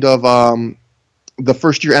promo at the end of the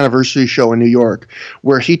first year anniversary show in New York,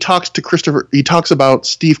 where he talks about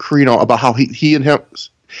Steve Corino, about how he and him,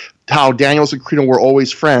 how Daniels and Corino were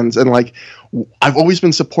always friends, and like, I've always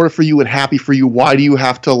been supportive for you and happy for you. Why do you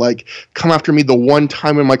have to like come after me the one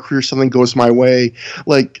time in my career something goes my way?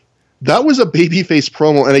 Like, that was a babyface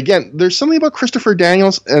promo. And again, there's something about Christopher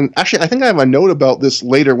Daniels, and actually I think I have a note about this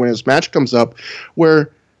later when his match comes up,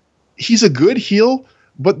 where he's a good heel,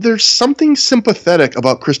 but there's something sympathetic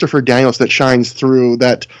about Christopher Daniels that shines through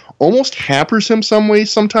that almost hampers him some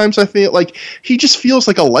ways. Sometimes I feel like he just feels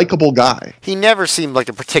like a likable guy. He never seemed like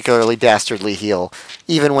a particularly dastardly heel,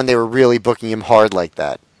 even when they were really booking him hard like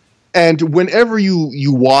that. And whenever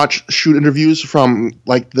you watch shoot interviews from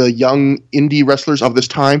like the young indie wrestlers of this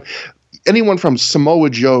time, anyone from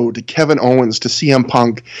Samoa Joe to Kevin Owens to CM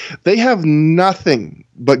Punk, they have nothing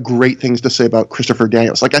but great things to say about Christopher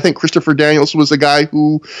Daniels. Like, I think Christopher Daniels was a guy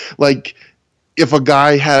who, like, if a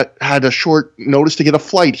guy had a short notice to get a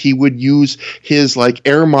flight, he would use his like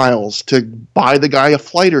air miles to buy the guy a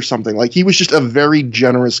flight or something. Like, he was just a very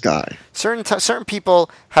generous guy. Certain people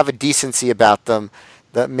have a decency about them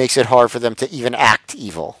that makes it hard for them to even act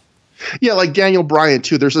evil. Yeah, like Daniel Bryan,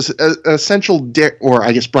 too. There's this essential, or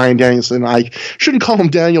I guess Bryan Danielson. I shouldn't call him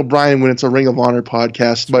Daniel Bryan when it's a Ring of Honor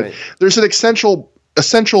podcast, but there's an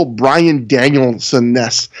essential Bryan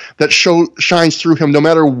Danielson-ness that shines through him no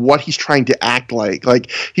matter what he's trying to act like.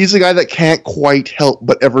 Like, he's a guy that can't quite help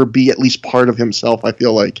but ever be at least part of himself, I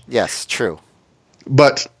feel like. Yes, true.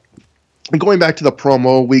 But going back to the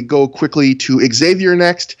promo, we go quickly to Xavier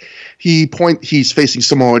next. He's facing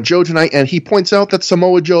Samoa Joe tonight, and he points out that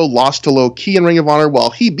Samoa Joe lost to Low Ki in Ring of Honor while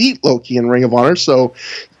he beat Low Ki in Ring of Honor. So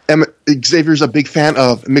Xavier's a big fan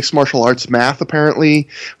of mixed martial arts math, apparently.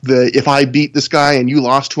 If I beat this guy and you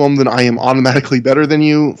lost to him, then I am automatically better than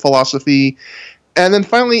you philosophy. And then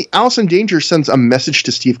finally, Allison Danger sends a message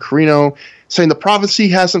to Steve Corino saying the prophecy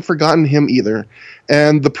hasn't forgotten him either.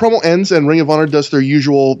 And the promo ends and Ring of Honor does their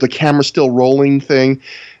usual, the camera still rolling thing.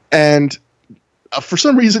 And for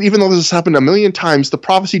some reason, even though this has happened a million times, the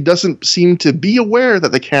prophecy doesn't seem to be aware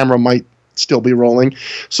that the camera might still be rolling.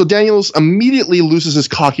 So Daniels immediately loses his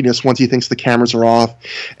cockiness once he thinks the cameras are off.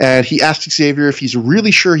 And he asks Xavier if he's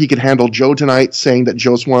really sure he can handle Joe tonight, saying that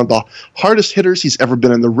Joe's one of the hardest hitters he's ever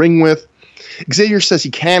been in the ring with. Xavier says he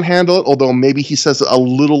can handle it, although maybe he says it a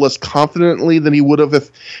little less confidently than he would have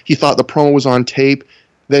if he thought the promo was on tape.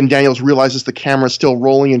 Then Daniels realizes the camera's still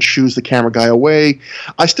rolling and shoos the camera guy away.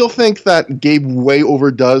 I still think that Gabe way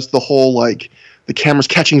overdoes the whole, like, the camera's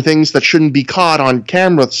catching things that shouldn't be caught on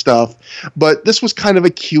camera stuff, but this was kind of a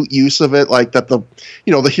cute use of it, like that the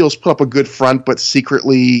heels put up a good front, but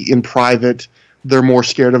secretly in private they're more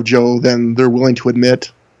scared of Joe than they're willing to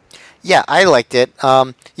admit. Yeah, I liked it.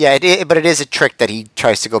 But it is a trick that he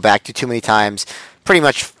tries to go back to too many times, pretty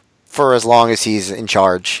much for as long as he's in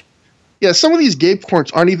charge. Yeah, some of these Gabe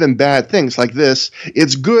corners aren't even bad things like this.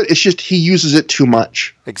 It's good. It's just he uses it too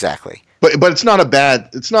much. Exactly. But it's not a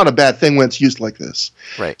bad thing when it's used like this.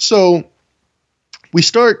 Right. So we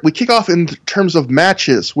kick off in terms of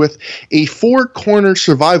matches with a 4-corner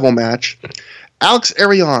survival match. Alex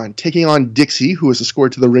Arion taking on Dixie, who is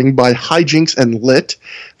escorted to the ring by Hijinks and Lit,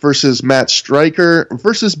 versus Matt Striker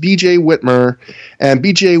versus BJ Whitmer. And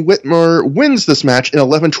BJ Whitmer wins this match in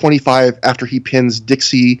 11:25 after he pins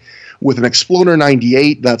Dixie with an Exploder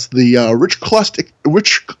 98. That's the wrist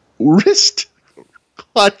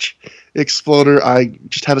clutch exploder. I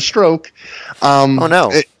just had a stroke. Oh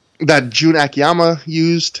no! That Jun Akiyama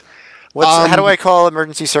used. How do I call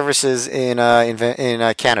emergency services in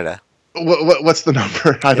Canada? What's the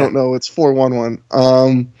number? I don't know. It's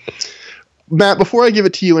 411. Matt, before I give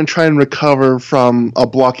it to you and try and recover from a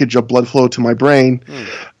blockage of blood flow to my brain,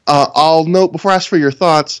 I'll note before I ask for your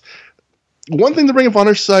thoughts. One thing the Ring of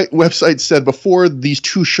Honor website said before these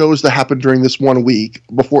 2 shows that happened during this 1 week,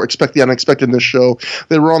 before Expect the Unexpected in this show,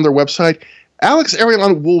 they were on their website. Alex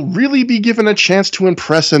Arion will really be given a chance to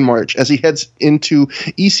impress in March as he heads into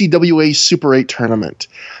ECWA's Super 8 tournament.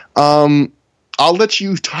 I'll let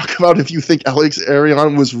you talk about if you think Alex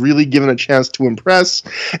Arion was really given a chance to impress.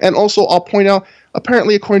 And also, I'll point out,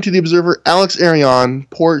 apparently, according to The Observer, Alex Arion,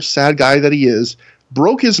 poor sad guy that he is,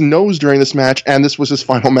 broke his nose during this match, and this was his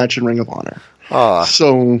final match in Ring of Honor.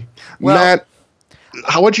 So, well, Matt,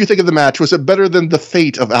 what do you think of the match? Was it better than the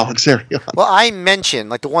fate of Alex Arion? Well, I mentioned,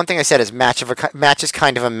 like, the one thing I said is match is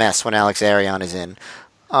kind of a mess when Alex Arion is in.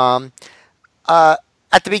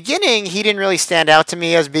 At the beginning, he didn't really stand out to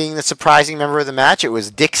me as being the surprising member of the match. It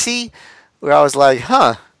was Dixie, where I was like,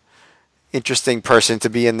 interesting person to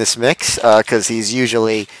be in this mix, because he's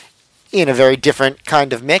usually in a very different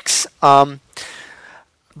kind of mix. But,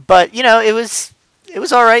 it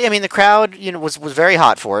was all right. I mean, the crowd, was very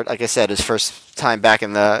hot for it. Like I said, his first time back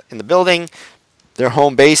in the building, their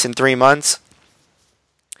home base in 3 months.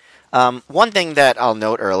 One thing that I'll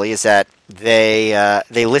note early is that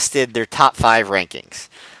they listed their top 5 rankings,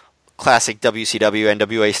 classic WCW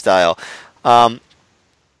NWA style.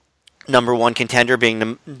 Number 1 contender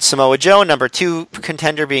being Samoa Joe, number 2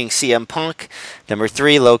 contender being CM Punk, number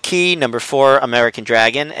 3 Low Ki, number 4 American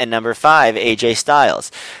Dragon, and number 5 AJ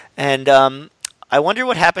Styles. And I wonder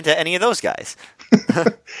what happened to any of those guys.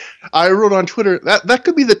 I wrote on Twitter that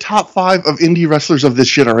could be the top 5 of indie wrestlers of this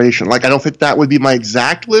generation. Like, I don't think that would be my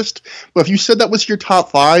exact list, but if you said that was your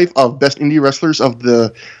top 5 of best indie wrestlers of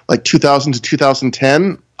the 2000 to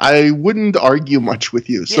 2010, I wouldn't argue much with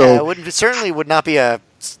you. So it certainly would not be a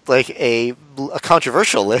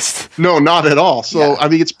controversial list. No, not at all. So I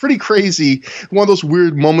mean, it's pretty crazy. One of those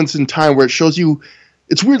weird moments in time where it shows you.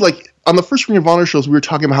 It's weird, like, on the first Ring of Honor shows, we were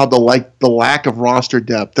talking about how the lack of roster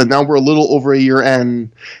depth, and now we're a little over a year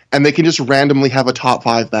in, and they can just randomly have a top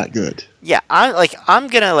 5 that good. Yeah, I'm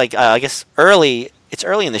gonna I guess it's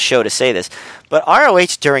early in the show to say this, but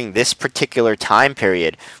ROH during this particular time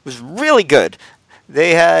period was really good.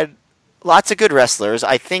 They had lots of good wrestlers.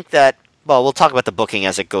 I think that, well, we'll talk about the booking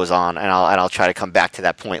as it goes on, and I'll try to come back to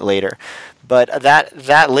that point later. But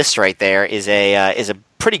that list right there is a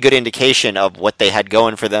pretty good indication of what they had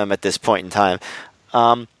going for them at this point in time.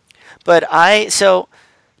 So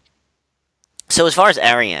as far as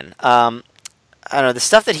Arion, I don't know, the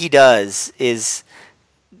stuff that he does it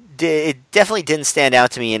definitely didn't stand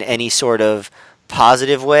out to me in any sort of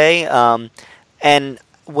positive way. And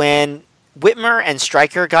when Whitmer and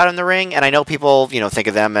Stryker got in the ring, and I know people, think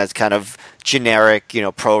of them as kind of generic,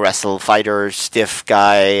 pro wrestle fighter, stiff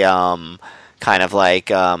guy, kind of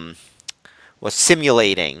like was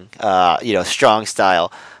simulating, strong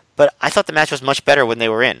style. But I thought the match was much better when they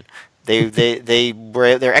were in.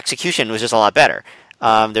 Their execution was just a lot better.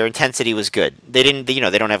 Their intensity was good. They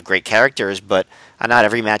don't have great characters, but not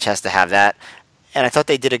every match has to have that. And I thought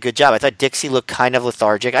they did a good job. I thought Dixie looked kind of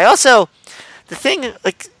lethargic.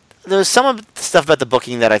 There's some of the stuff about the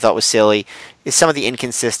booking that I thought was silly is some of the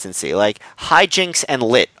inconsistency. Like, Hijinks and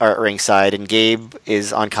Lit are at ringside, and Gabe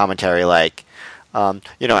is on commentary like, I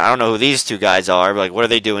don't know who these two guys are. Like, what are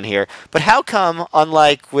they doing here? But how come,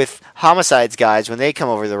 unlike with Homicide's guys, when they come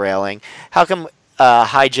over the railing, how come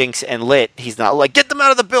Hijinks and Lit, he's not like, get them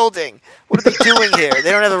out of the building? What are they doing here?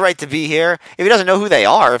 They don't have the right to be here. If he doesn't know who they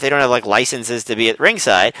are, if they don't have, licenses to be at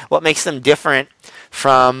ringside, what makes them different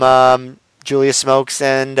from Julius Smokes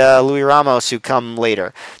and Louis Ramos, who come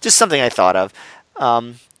later? Just something I thought of.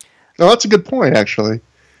 No, that's a good point, actually.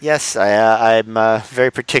 Yes, I'm very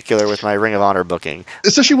particular with my Ring of Honor booking.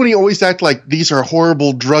 Especially when you always act like these are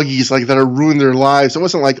horrible druggies, that are ruining their lives. It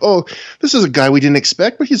wasn't like, oh, this is a guy we didn't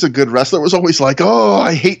expect, but he's a good wrestler. It was always like, oh,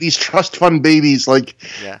 I hate these trust fund babies.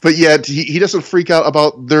 But yet he doesn't freak out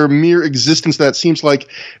about their mere existence. That seems like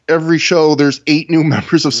every show there's 8 new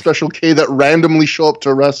members of Special K that randomly show up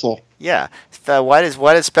to wrestle. Yeah. Why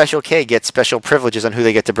does Special K get special privileges on who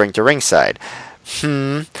they get to bring to ringside?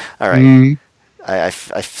 All right. I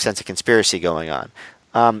sense a conspiracy going on.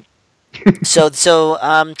 So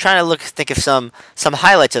I'm trying to think of some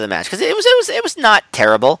highlights of the match, because it was not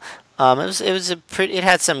terrible. It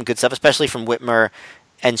had some good stuff, especially from Whitmer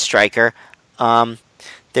and Stryker.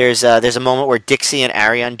 There's a moment where Dixie and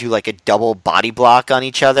Arion do a double body block on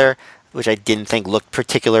each other, which I didn't think looked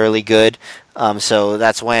particularly good. So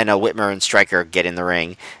that's when Whitmer and Stryker get in the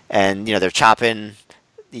ring, and they're chopping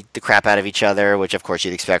the crap out of each other, which of course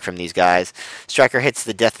you'd expect from these guys. Stryker hits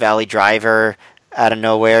the Death Valley Driver out of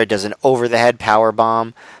nowhere, does an over-the-head power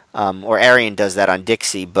bomb, or Arion does that on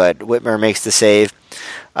Dixie, but Whitmer makes the save.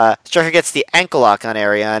 Stryker gets the ankle lock on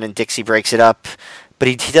Arion, and Dixie breaks it up, but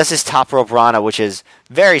he does his top rope Rana, which is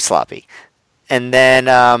very sloppy. And then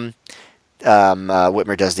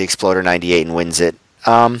Whitmer does the Exploder 98 and wins it.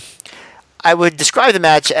 I would describe the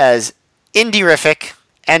match as indie-rific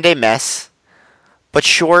and a mess, but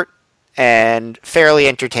short and fairly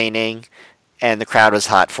entertaining, and the crowd was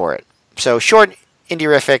hot for it. So short,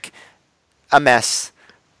 indie-rific, a mess,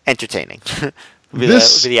 entertaining. would be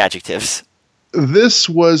the adjectives. This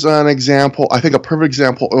was an example, I think a perfect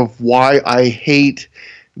example of why I hate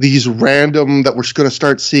these random, that we're going to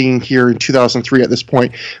start seeing here in 2003 at this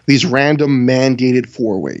point, these random mandated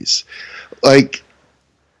four-ways. Like,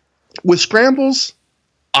 with scrambles,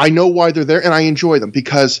 I know why they're there, and I enjoy them,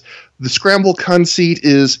 because the scramble conceit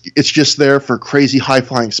it's just there for crazy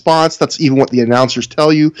high-flying spots. That's even what the announcers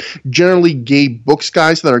tell you. Generally, Gabe books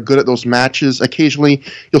guys that are good at those matches. Occasionally,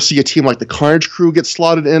 you'll see a team like the Carnage Crew get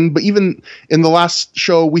slotted in, but even in the last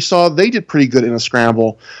show, we saw they did pretty good in a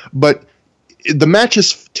scramble. But the match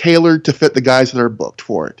is tailored to fit the guys that are booked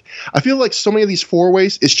for it. I feel like so many of these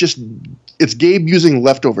four-ways, it's Gabe using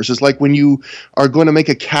leftovers. It's like when you are going to make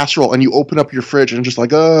a casserole and you open up your fridge and just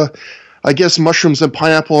like, I guess mushrooms and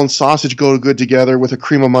pineapple and sausage go good together with a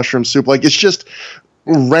cream of mushroom soup. Like, it's just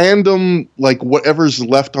random, like, whatever's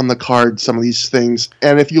left on the card, some of these things.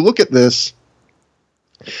 And if you look at this,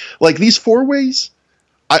 like, these four-ways,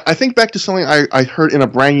 I think back to something I heard in a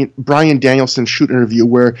Bryan Danielson shoot interview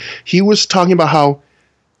where he was talking about how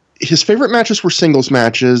his favorite matches were singles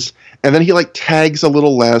matches, and then he liked tags a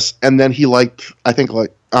little less, and then he liked, I think,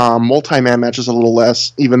 like multi-man matches a little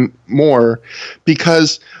less, even more,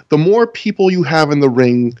 because the more people you have in the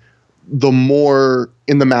ring, the more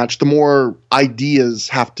in the match, the more ideas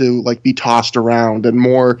have to like be tossed around, and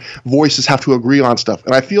more voices have to agree on stuff.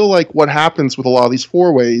 And I feel like what happens with a lot of these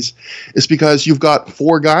four-ways is because you've got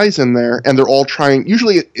four guys in there, and they're all trying,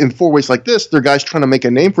 usually in four-ways like this, they're guys trying to make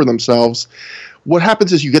a name for themselves. What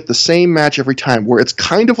happens is you get the same match every time, where it's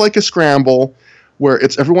kind of like a scramble, where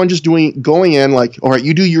it's everyone just going in like, all right,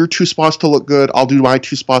 you do your two spots to look good, I'll do my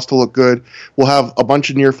two spots to look good. We'll have a bunch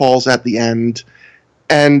of near falls at the end.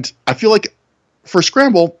 And I feel like for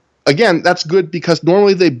scramble, again, that's good because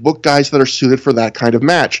normally they book guys that are suited for that kind of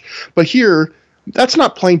match. But here, that's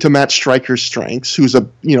not playing to Matt Stryker's strengths, who's a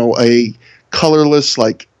colorless,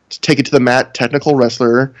 like, take it to the mat technical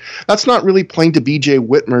wrestler. That's not really playing to BJ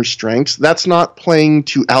Whitmer's strengths. That's not playing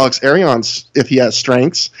to Alex Arion's, if he has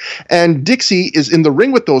strengths. And Dixie is in the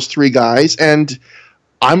ring with those three guys, and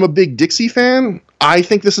I'm a big Dixie fan. I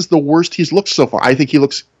think this is the worst he's looked so far. I think he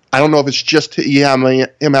looks, I don't know if it's just him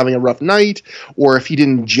having a rough night, or if he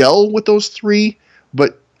didn't gel with those three,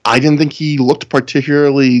 but I didn't think he looked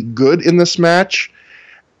particularly good in this match.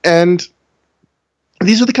 And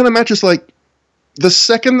these are the kind of matches, like, the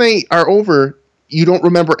second they are over, you don't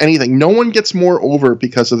remember anything. No one gets more over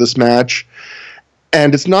because of this match.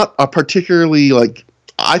 And it's not a particularly, like,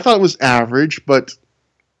 I thought it was average, but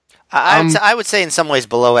I would say in some ways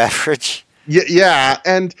below average. Yeah,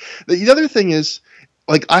 and the other thing is,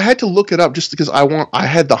 like, I had to look it up just because I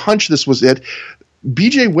had the hunch this was it.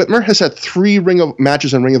 BJ Whitmer has had 3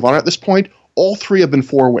 matches in Ring of Honor at this point. All 3 have been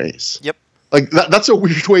 4-ways. Yep. Like, that's a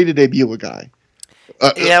weird way to debut a guy.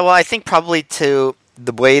 Yeah, well, I think probably to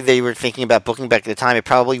the way they were thinking about booking back at the time, it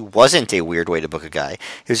probably wasn't a weird way to book a guy.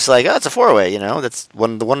 It was just like, oh, it's a 4-way, that's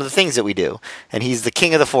one of the things that we do. And he's the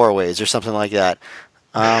king of the 4-ways or something like that.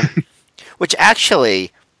 Which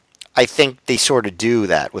actually, I think they sort of do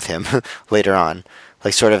that with him later on.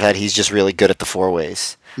 Like, sort of that he's just really good at the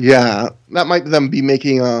 4-ways. Yeah, that might them be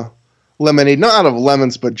making a lemonade, not out of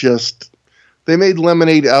lemons, but just... They made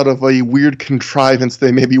lemonade out of a weird contrivance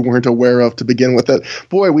they maybe weren't aware of to begin with. That,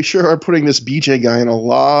 boy, we sure are putting this BJ guy in a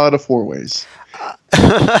lot of 4-ways.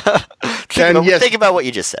 Think about what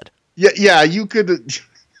you just said. Yeah, you could...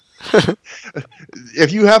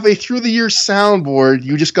 if you have a through-the-year soundboard,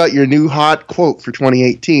 you just got your new hot quote for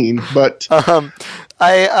 2018. But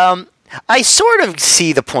I sort of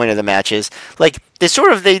see the point of the matches. Like, they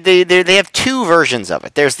have 2 versions of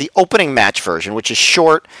it. There's the opening match version, which is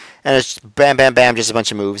short, and it's bam, bam, bam, just a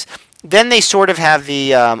bunch of moves. Then they sort of have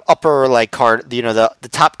the upper, like, card, the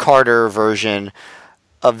top Carter version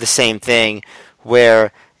of the same thing,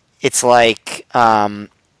 where it's like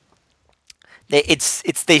they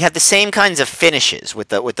have the same kinds of finishes with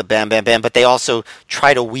the bam, bam, bam, but they also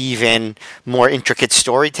try to weave in more intricate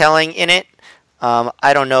storytelling in it.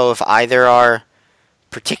 I don't know if either are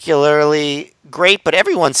particularly great, but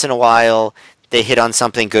every once in a while they hit on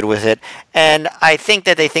something good with it. And I think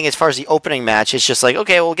that they think as far as the opening match, it's just like,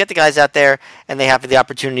 okay, we'll get the guys out there and they have the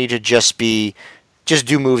opportunity to just do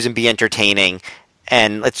moves and be entertaining.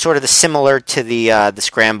 And it's sort of similar to the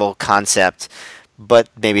scramble concept, but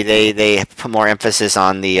maybe they put more emphasis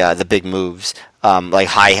on the big moves. Like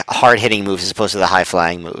hard hitting moves as opposed to the high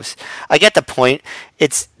flying moves. I get the point.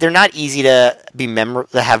 They're not easy to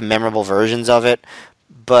have memorable versions of it,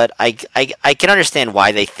 but I can understand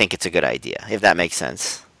why they think it's a good idea, if that makes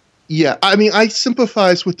sense. Yeah, I mean, I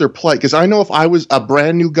sympathize with their plight because I know if I was a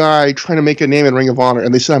brand new guy trying to make a name in Ring of Honor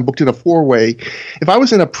and they said I'm booked in a 4-way, if I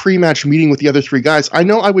was in a pre-match meeting with the other 3 guys, I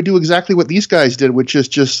know I would do exactly what these guys did, which is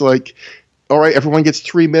just like, all right, everyone gets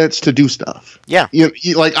 3 minutes to do stuff. Yeah.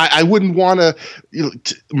 Like I wouldn't want to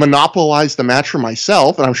monopolize the match for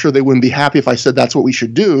myself, and I'm sure they wouldn't be happy if I said that's what we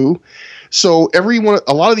should do. So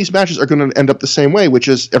a lot of these matches are going to end up the same way, which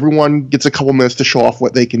is everyone gets a couple minutes to show off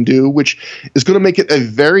what they can do, which is going to make it a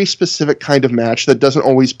very specific kind of match that doesn't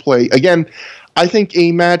always play. Again, I think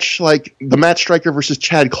a match like the Matt Striker versus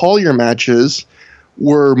Chad Collier matches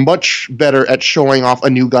were much better at showing off a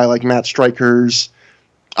new guy like Matt Striker's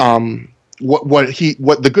what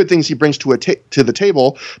the good things he brings to the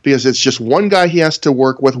table, because it's just one guy he has to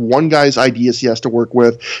work with, one guy's ideas he has to work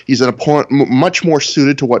with. He's an opponent much more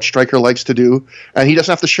suited to what Striker likes to do, and he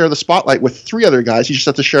doesn't have to share the spotlight with 3 other guys. He just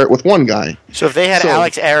has to share it with one guy. So if they had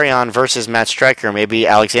Alex Arion versus Matt Striker, maybe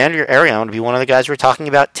Alexander Arion would be one of the guys we're talking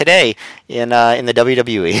about today in the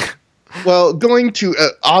WWE. Well, going to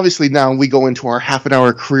obviously now we go into our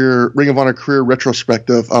half-an-hour Ring of Honor career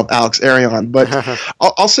retrospective of Alex Arion, but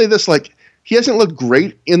I'll say this, like, he hasn't looked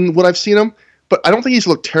great in what I've seen him, but I don't think he's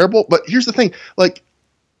looked terrible. But here's the thing, like,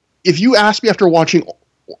 if you ask me after watching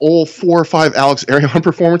all 4 or 5 Alex Arion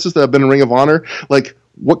performances that have been in Ring of Honor, like,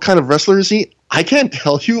 what kind of wrestler is he? I can't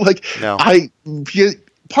tell you. Like, no.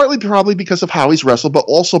 Partly probably because of how he's wrestled, but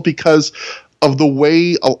also because of the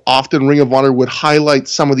way often Ring of Honor would highlight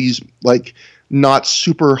some of these, like, not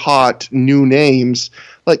super hot new names.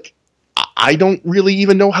 Like, I don't really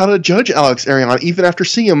even know how to judge Alex Arion, even after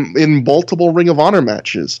seeing him in multiple Ring of Honor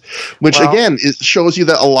matches, which, again, it shows you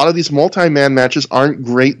that a lot of these multi-man matches aren't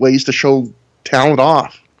great ways to show talent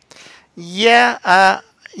off. Yeah,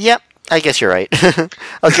 I guess you're right. I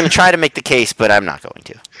was going to try to make the case, but I'm not going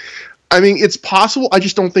to. I mean, it's possible. I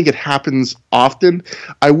just don't think it happens often.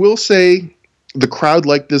 I will say the crowd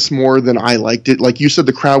liked this more than I liked it. Like you said,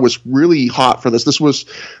 the crowd was really hot for this. This was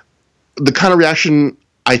the kind of reaction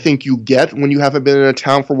I think you get when you haven't been in a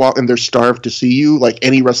town for a while and they're starved to see you, like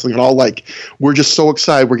any wrestling at all. Like, we're just so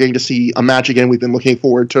excited we're getting to see a match again. We've been looking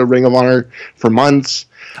forward to Ring of Honor for months.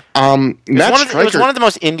 It was one of the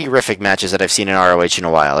most indie-rific matches that I've seen in ROH in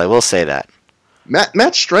a while. I will say that.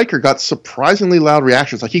 Matt Striker got surprisingly loud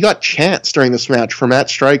reactions. Like, he got chants during this match for Matt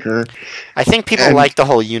Striker. I think people like the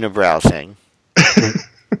whole unibrow thing.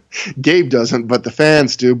 Gabe doesn't, but the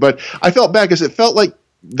fans do. But I felt bad because it felt like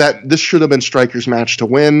that this should have been Striker's match to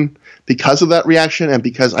win because of that reaction and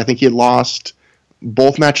because I think he had lost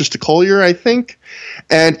both matches to Collier, I think.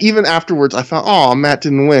 And even afterwards, I thought, oh, Matt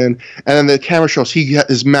didn't win. And then the camera shows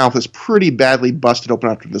his mouth is pretty badly busted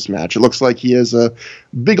open after this match. It looks like he has a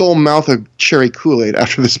big old mouth of cherry Kool-Aid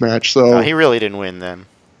after this match. So he really didn't win then.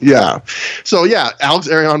 Yeah. So, yeah, Alex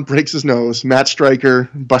Arion breaks his nose, Matt Striker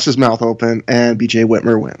busts his mouth open, and BJ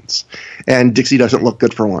Whitmer wins. And Dixie doesn't look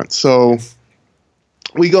good for once. So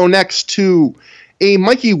we go next to a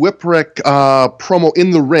Mikey Whipwreck promo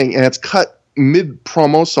in the ring, and it's cut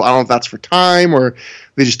mid-promo, so I don't know if that's for time or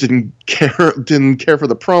they just didn't care for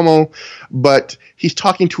the promo, but he's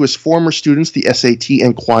talking to his former students, the SAT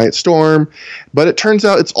and Quiet Storm, but it turns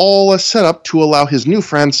out it's all a setup to allow his new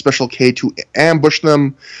friend, Special K, to ambush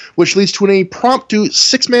them, which leads to an impromptu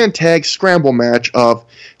 6-man tag scramble match of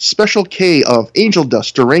Special K of Angel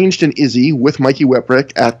Dust, Deranged, and Izzy with Mikey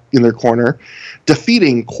Whipwreck in their corner,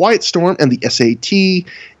 defeating Quiet Storm and the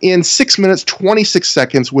SAT in 6 minutes 26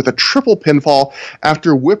 seconds with a triple pinfall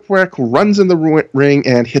after Whipwreck runs in the ring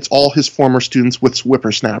and hits all his former students with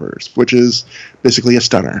whippersnappers, which is basically a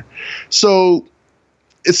stunner. So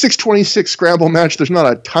it's 626 scramble match. There's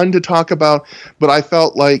not a ton to talk about, but I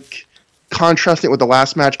felt like contrasting it with the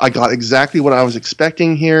last match, I got exactly what I was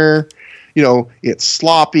expecting here. You know, it's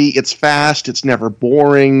sloppy, it's fast, it's never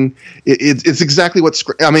boring. It's exactly what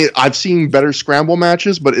I've seen better scramble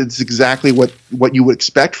matches, but it's exactly what you would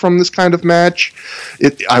expect from this kind of match.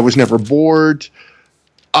 I was never bored.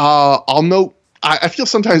 I'll note, I feel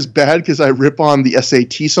sometimes bad because I rip on the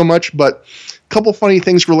SAT so much, but a couple funny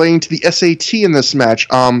things relating to the SAT in this match.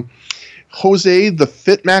 Jose, the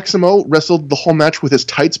fit Maximo, wrestled the whole match with his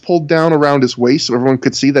tights pulled down around his waist so everyone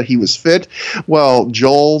could see that he was fit. Well,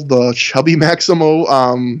 Joel, the chubby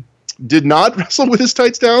Maximo, did not wrestle with his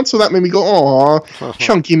tights down, so that made me go, aw,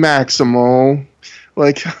 chunky Maximo.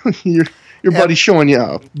 Like, your buddy's showing you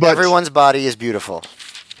up. But everyone's body is beautiful.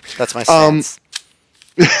 That's my stance.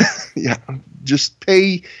 Yeah, just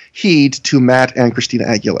pay heed to Matt and Christina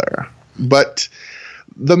Aguilera. But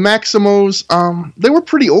the Maximos, they were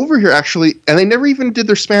pretty over here, actually, and they never even did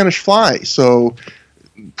their Spanish Fly, so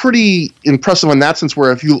pretty impressive in that sense,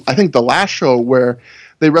 where I think the last show where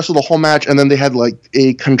they wrestled the whole match, and then they had like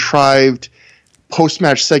a contrived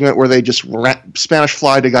post-match segment where they just Spanish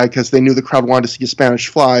flied a guy because they knew the crowd wanted to see a Spanish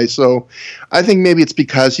fly. So I think maybe it's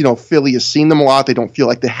because, Philly has seen them a lot. They don't feel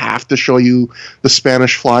like they have to show you the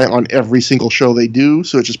Spanish fly on every single show they do.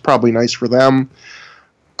 So it's just probably nice for them.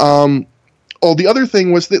 The other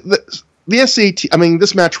thing was that the SAT, I mean,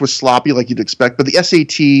 this match was sloppy like you'd expect, but the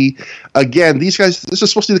SAT, again, these guys, this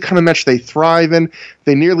is supposed to be the kind of match they thrive in.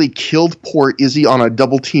 They nearly killed poor Izzy on a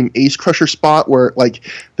double team ace crusher spot where, like,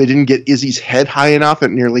 they didn't get Izzy's head high enough.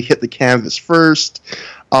 It nearly hit the canvas first.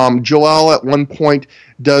 Joel at one point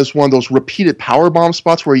does one of those repeated power bomb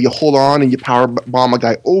spots where you hold on and you power bomb a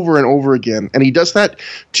guy over and over again. And he does that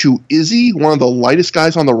to Izzy, one of the lightest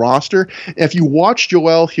guys on the roster. And if you watch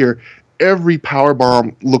Joel here, every power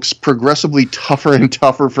bomb looks progressively tougher and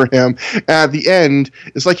tougher for him. And at the end,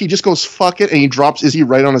 it's like he just goes, fuck it, and he drops Izzy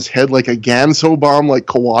right on his head like a Ganso bomb like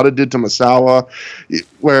Kawada did to Misawa.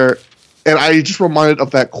 And I just reminded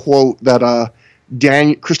of that quote that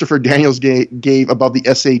Christopher Daniels gave about the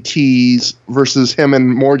SATs versus him and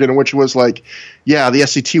Morgan, which was like, yeah, the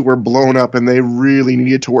SAT were blown up and they really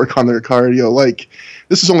needed to work on their cardio. Like,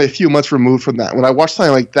 this is only a few months removed from that. When I watch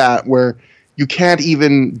something like that where you can't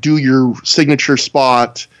even do your signature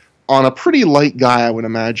spot on a pretty light guy, I would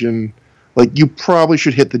imagine, like, you probably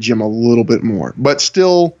should hit the gym a little bit more. But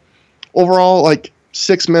still, overall, like,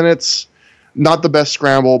 6 minutes, not the best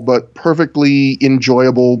scramble, but perfectly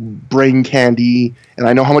enjoyable brain candy. And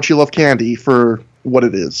I know how much you love candy for what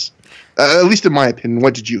it is. At least in my opinion.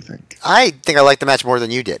 What did you think? I think I liked the match more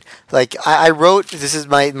than you did. Like, I wrote, this is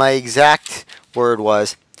my exact word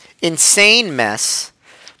was, insane mess,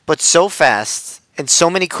 but so fast and so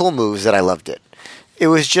many cool moves that I loved it. It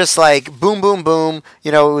was just like boom, boom, boom.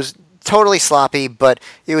 It was totally sloppy, but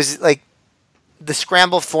it was like the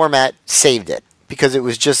scramble format saved it because it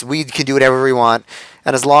was just we can do whatever we want,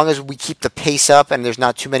 and as long as we keep the pace up and there's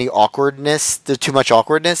not too much awkwardness,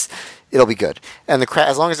 it'll be good. And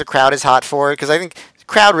as long as the crowd is hot for it, because I think the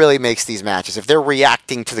crowd really makes these matches. If they're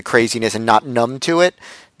reacting to the craziness and not numb to it,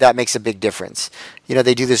 that makes a big difference.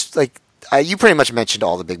 They do this like. You pretty much mentioned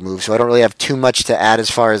all the big moves, so I don't really have too much to add as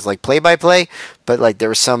far as like play-by-play. But like there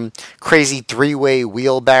was some crazy three-way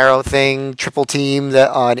wheelbarrow thing, triple team that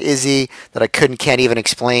on Izzy that I can't even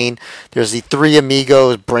explain. There's the Three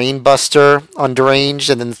Amigos brainbuster on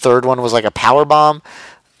Deranged, and then the third one was like a power bomb.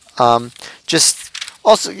 Just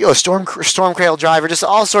also storm cradle driver, just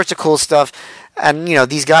all sorts of cool stuff. And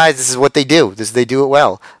these guys, this is what they do. They do it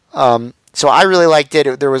well. So I really liked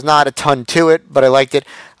it. There was not a ton to it, but I liked it.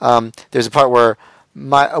 There's a part where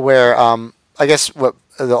I guess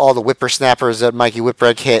all the whippersnappers that Mikey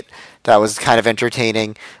Whipwreck hit, that was kind of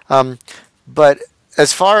entertaining. But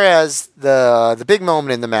as far as the big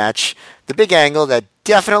moment in the match, the big angle that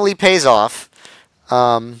definitely pays off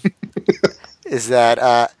is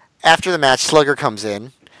that after the match, Slugger comes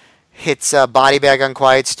in, hits a body bag on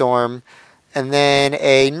Quiet Storm, and then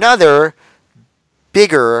another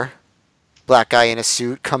bigger black guy in a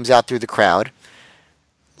suit comes out through the crowd.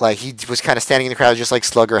 Like, he was kind of standing in the crowd just like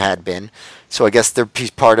Slugger had been. So I guess he's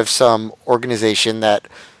part of some organization that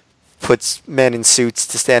puts men in suits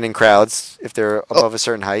to stand in crowds if they're above a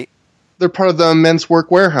certain height. They're part of the Men's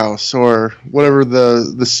Work Warehouse or whatever,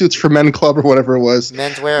 the Suits for Men Club or whatever it was.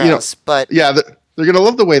 Men's Warehouse, but... Yeah, they're going to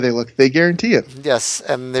love the way they look. They guarantee it. Yes,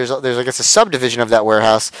 and there's I guess a subdivision of that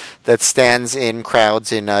warehouse that stands in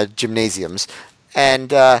crowds in gymnasiums.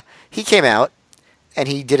 And he came out, and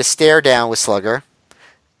he did a stare down with Slugger.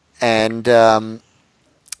 And I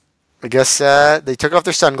guess they took off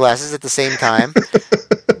their sunglasses at the same time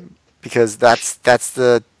because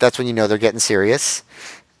that's when you know they're getting serious.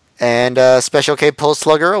 And Special K pulls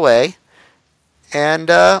Slugger away, and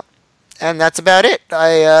that's about it.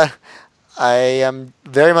 I am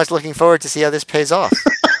very much looking forward to see how this pays off.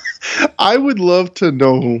 I would love to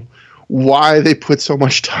know why they put so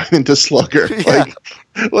much time into Slugger. Yeah.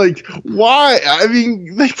 Like why? I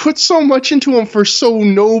mean, they put so much into him for so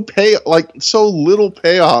little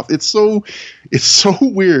payoff. It's so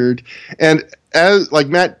weird. And as like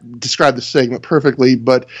Matt described the segment perfectly,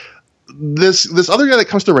 but this other guy that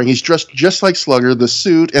comes to the ring, he's dressed just like Slugger, the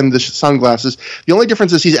suit and the sunglasses. The only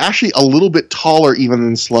difference is he's actually a little bit taller even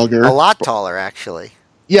than Slugger. A lot taller, actually.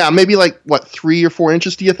 Yeah, maybe like 3 or 4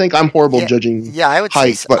 inches. Do you think? I'm horrible judging. Yeah, I would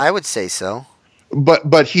height, say so. I would say so.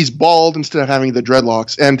 But he's bald instead of having the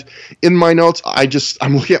dreadlocks. And in my notes,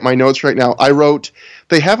 I'm looking at my notes right now. I wrote,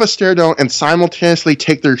 they have a stare down and simultaneously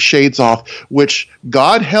take their shades off, which,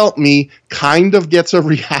 God help me, kind of gets a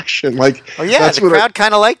reaction. Like, oh yeah, the crowd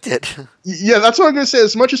kind of liked it. Yeah, that's what I'm going to say.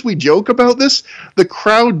 As much as we joke about this, the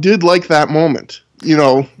crowd did like that moment. you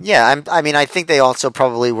know. Yeah, I mean, I think they also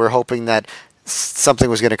probably were hoping that something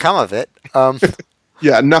was going to come of it.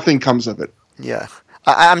 Yeah, nothing comes of it. Yeah.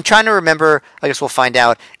 I'm trying to remember, I guess we'll find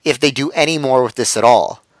out, if they do any more with this at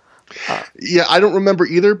all. Yeah, I don't remember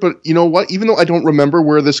either, but you know what? Even though I don't remember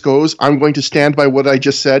where this goes, I'm going to stand by what I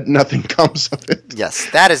just said. Nothing comes of it. Yes,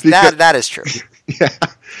 that is that is true. Yeah.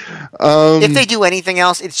 If they do anything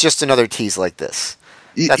else, it's just another tease like this.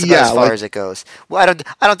 That's about as far as it goes. Well,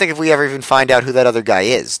 I don't think if we ever even find out who that other guy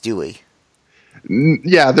is, do we?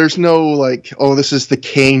 Yeah, there's no like, oh, this is the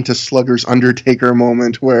Kane to Slugger's Undertaker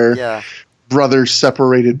moment where brothers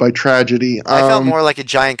separated by tragedy. I felt more like a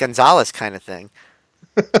Giant Gonzalez kind of thing.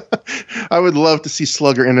 I would love to see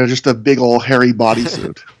Slugger in just a big old hairy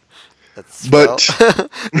bodysuit.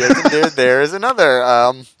 There is another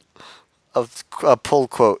a pull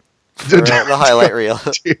quote for the highlight reel.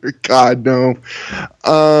 Dear God, no.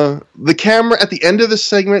 The camera at the end of this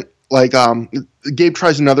segment, like Gabe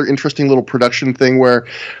tries another interesting little production thing where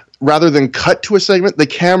rather than cut to a segment, the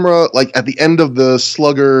camera, like at the end of the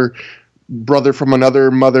Slugger brother from another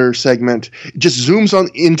mother segment, just zooms on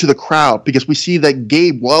into the crowd because we see that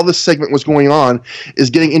Gabe, while this segment was going on, is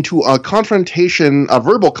getting into a confrontation, a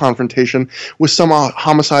verbal confrontation with some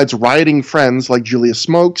Homicide's rioting friends like Julius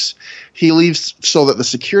Smokes. He leaves so that the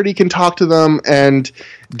security can talk to them, and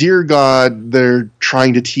dear God, they're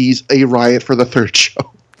trying to tease a riot for the third show.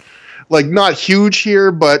 Like, not huge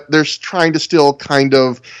here, but they're trying to still kind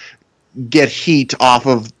of get heat off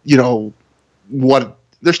of, you know, what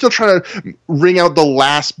they're still trying to wring out the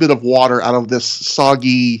last bit of water out of this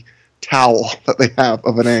soggy towel that they have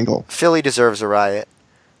of an angle. Philly deserves a riot.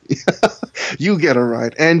 You get a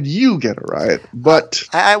riot, and you get a riot. But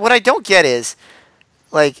what I don't get is,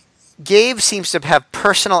 like, Gabe seems to have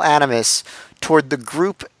personal animus toward the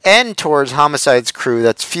group and towards Homicide's crew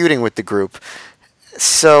that's feuding with the group.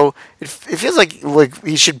 So it feels like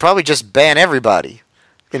he should probably just ban everybody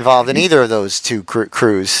involved in either of those two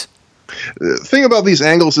crews. The thing about these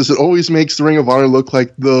angles is it always makes the Ring of Honor look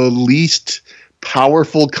like the least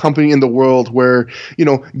powerful company in the world where, you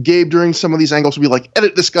know, Gabe during some of these angles will be like,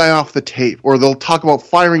 edit this guy off the tape, or they'll talk about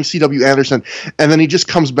firing C.W. Anderson, and then he just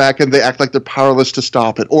comes back and they act like they're powerless to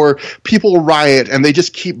stop it, or people riot and they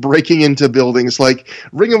just keep breaking into buildings. Like,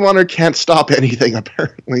 Ring of Honor can't stop anything,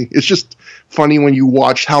 apparently. It's just funny when you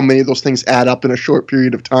watch how many of those things add up in a short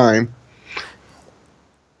period of time.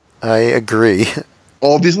 I agree.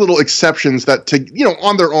 All these little exceptions that,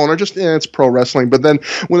 on their own are just, it's pro wrestling. But then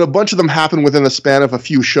when a bunch of them happen within the span of a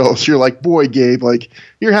few shows, you're like, boy, Gabe, like,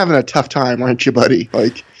 you're having a tough time, aren't you, buddy?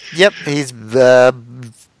 Like, yep, he's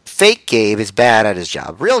fake Gabe is bad at his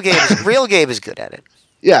job. Real Gabe is good at it.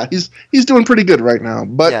 Yeah, he's doing pretty good right now.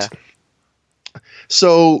 But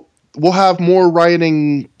so we'll have more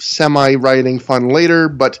rioting, semi-rioting fun later,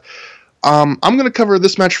 but I'm going to cover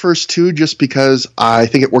this match first, too, just because I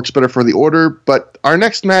think it works better for the order. But our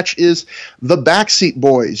next match is the Backseat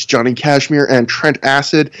Boys, Johnny Kashmere and Trent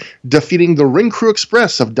Acid, defeating the Ring Crew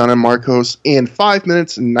Express of Dunn and Marcos in 5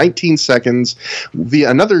 minutes and 19 seconds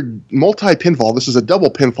via another multi-pinfall. This is a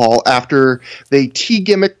double pinfall after they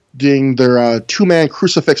T-gimmicked their two-man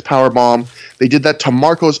crucifix powerbomb. They did that to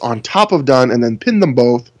Marcos on top of Dunn and then pinned them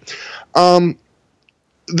both.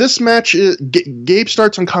 This match, Gabe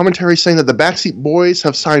starts on commentary saying that the Backseat Boys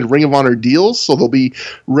have signed Ring of Honor deals, so they'll be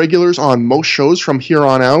regulars on most shows from here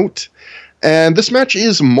on out. And this match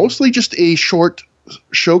is mostly just a short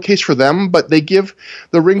showcase for them, but they give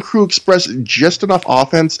the Ring Crew Express just enough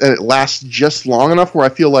offense, and it lasts just long enough where I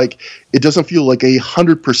feel like it doesn't feel like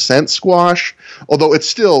 100% squash, although it's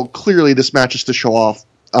still clearly this match is to show off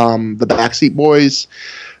the Backseat Boys.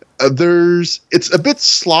 It's a bit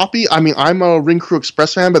sloppy. I mean, I'm a Ring Crew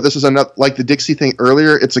Express fan, but this is another, like the Dixie thing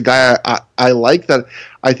earlier. It's a guy I like that.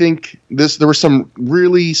 I think there were some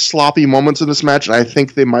really sloppy moments in this match, and I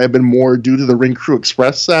think they might have been more due to the Ring Crew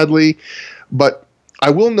Express, sadly. But I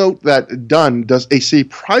will note that Dunn does a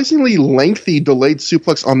surprisingly lengthy delayed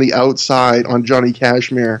suplex on the outside on Johnny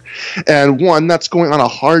Kashmere. And one, that's going on a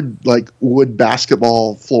hard, wood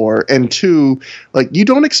basketball floor. And two, you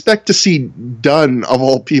don't expect to see Dunn, of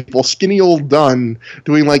all people, skinny old Dunn,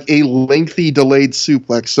 doing, a lengthy delayed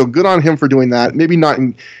suplex. So good on him for doing that. Maybe not,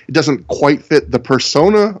 it doesn't quite fit the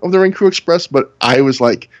persona of the Ring Crew Express, but I was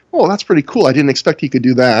like, oh, that's pretty cool. I didn't expect he could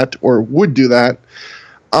do that, or would do that.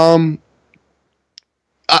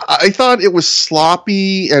 I thought it was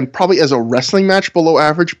sloppy and probably as a wrestling match below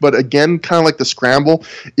average, but again, kind of like the Scramble,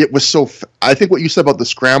 it was so... I think what you said about the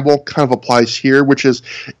Scramble kind of applies here, which is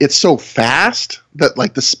it's so fast that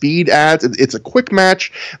the speed adds. It's a quick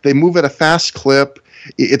match. They move at a fast clip.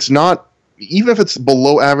 It's not... Even if it's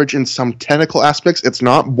below average in some technical aspects, it's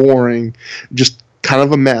not boring. Just kind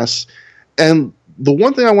of a mess. And the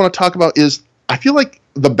one thing I want to talk about is I feel like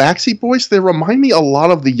the Backseat Boys, they remind me a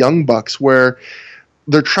lot of the Young Bucks, where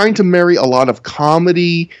they're trying to marry a lot of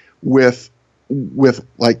comedy with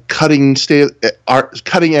like cutting edge, state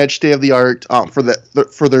of the art for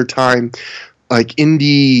their time, like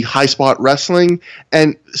indie high spot wrestling,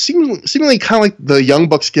 and seemingly kind of like the Young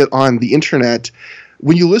Bucks get on the internet.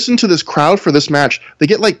 When you listen to this crowd for this match, they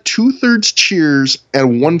get like 2/3 cheers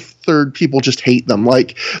and 1/3 people just hate them.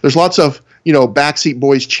 Like there's lots of Backseat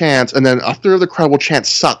Boys chants, and then a third of the crowd will chant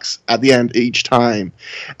 "sucks" at the end each time.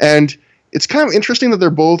 And it's kind of interesting that they're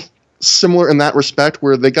both similar in that respect,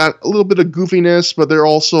 where they got a little bit of goofiness, but they're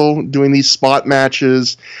also doing these spot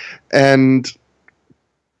matches and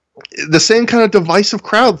the same kind of divisive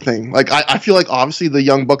crowd thing. Like I feel like obviously the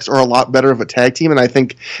Young Bucks are a lot better of a tag team, and I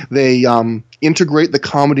think they integrate the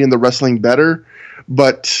comedy and the wrestling better.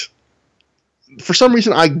 But for some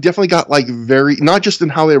reason, I definitely got like very, not just in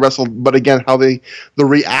how they wrestled, but again the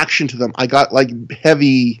reaction to them. I got like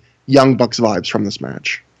heavy Young Bucks vibes from this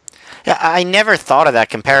match. Yeah, I never thought of that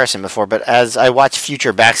comparison before, but as I watch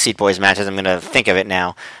future Backseat Boys matches, I'm going to think of it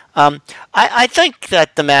now. I think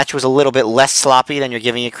that the match was a little bit less sloppy than you're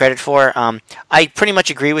giving it credit for. I pretty much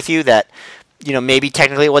agree with you that maybe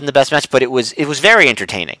technically it wasn't the best match, but it was very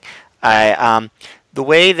entertaining. The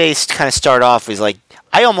way they kind of start off is like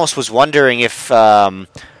I almost was wondering if the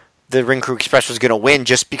Ring Crew Express was going to win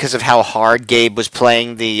just because of how hard Gabe was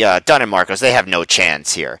playing the Dunn and Marcos. They have no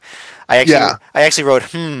chance here. I actually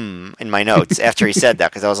wrote in my notes after he said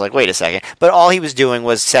that because I was like, wait a second. But all he was doing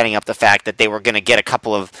was setting up the fact that they were going to get a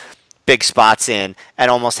couple of big spots in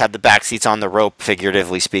and almost have the backseats on the rope,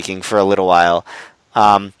 figuratively speaking, for a little while.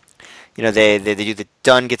 They do the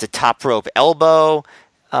Dunn gets a top rope elbow,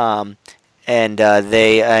 besides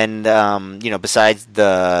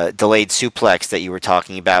the delayed suplex that you were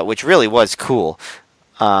talking about, which really was cool.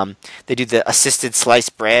 They do the assisted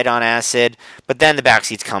sliced bread on acid, but then the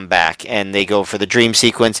backseats come back and they go for the dream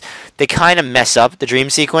sequence. They kind of mess up the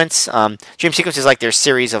dream sequence. Dream sequence is like their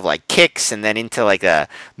series of like kicks and then into like a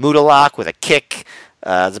Muda lock with a kick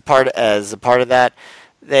as a part of that.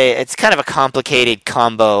 It's kind of a complicated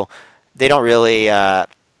combo. They don't really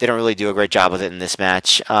do a great job with it in this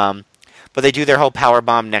match. But they do their whole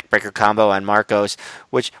powerbomb neckbreaker combo on Marcos,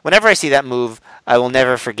 which whenever I see that move, I will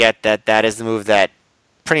never forget that is the move that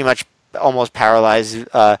pretty much almost paralyzed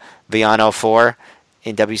Villano 4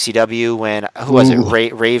 in WCW when, who was it,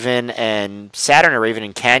 Raven and Saturn, or Raven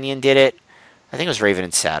and Canyon did it? I think it was Raven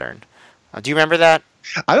and Saturn. Do you remember that?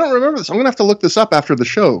 I don't remember this. I'm going to have to look this up after the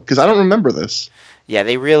show because I don't remember this. Yeah,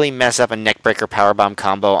 they really mess up a neckbreaker powerbomb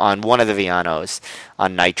combo on one of the Villanos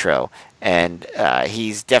on Nitro, and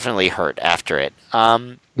he's definitely hurt after it.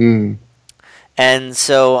 And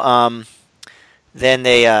so then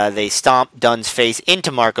they stomp Dunn's face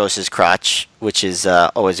into Marcos's crotch, which is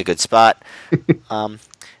always a good spot.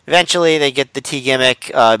 Eventually, they get the T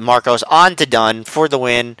gimmick, Marcos onto Dunn for the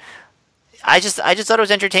win. I just thought it was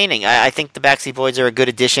entertaining. I think the Backseat Boys are a good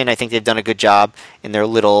addition. I think they've done a good job in their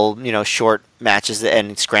little, short matches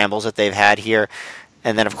and scrambles that they've had here.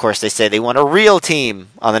 And then, of course, they say they want a real team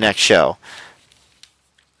on the next show.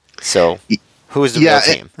 So, who is the real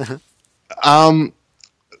team?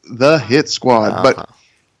 The Hit Squad. But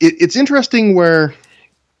it's interesting where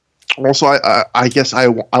also I guess I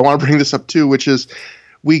want to bring this up too, which is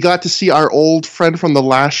we got to see our old friend from the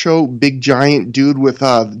last show, big giant dude with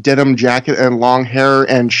denim jacket and long hair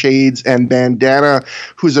and shades and bandana,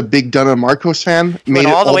 who's a big Dunn and Marcos fan. Made it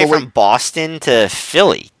all the way from Boston to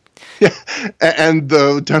Philly. Yeah, and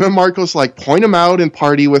the Dunn and Marcos point him out and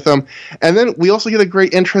party with him. And then we also get a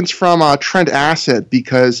great entrance from Trent Acid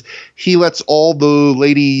because he lets all the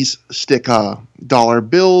ladies stick dollar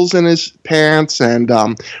bills in his pants and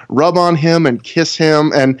rub on him and kiss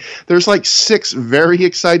him. And there's 6 very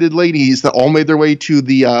excited ladies that all made their way to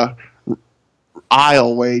the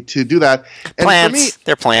aisle way to do that. And plants. For me,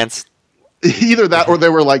 they're plants. Either that or they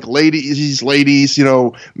were ladies,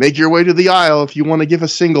 make your way to the aisle if you want to give a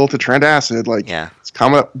single to Trent Acid. It's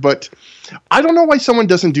coming up. But I don't know why someone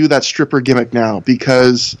doesn't do that stripper gimmick now,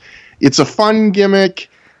 because it's a fun gimmick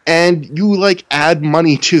and you add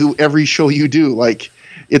money to every show you do.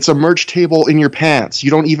 It's a merch table in your pants. You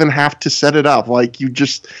don't even have to set it up. You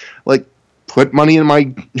just put money in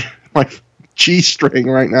my G-string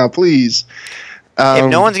right now, please. If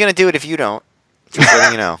no one's going to do it if you don't, just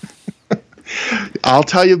letting you know. I'll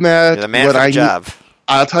tell you, Matt. You're the man for the job.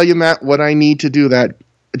 I'll tell you, Matt, what I need to do that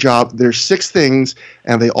job. There's 6 things,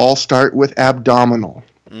 and they all start with abdominal.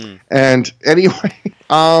 And anyway,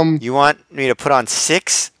 you want me to put on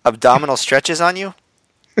 6 abdominal stretches on you?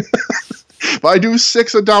 If I do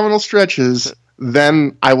 6 abdominal stretches,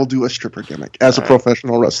 then I will do a stripper gimmick as a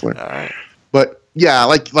professional wrestler. All right. But yeah,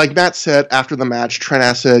 like Matt said after the match, Trent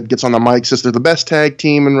Acid gets on the mic, says they're the best tag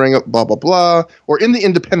team in Ring of blah blah blah, or in the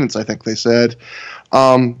Independents, I think they said.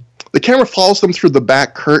 The camera follows them through the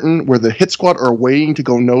back curtain where the Hit Squad are waiting to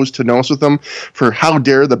go nose to nose with them for how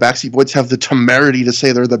dare the Backstreet Boys have the temerity to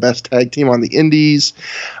say they're the best tag team on the indies.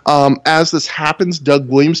 As this happens, Doug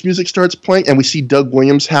Williams' music starts playing, and we see Doug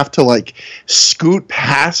Williams have to like scoot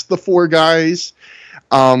past the four guys.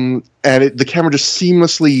 And the camera just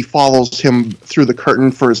seamlessly follows him through the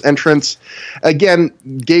curtain for his entrance. Again,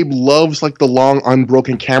 Gabe loves like the long,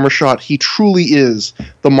 unbroken camera shot. He truly is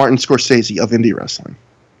the Martin Scorsese of indie wrestling.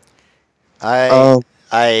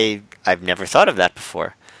 I've never thought of that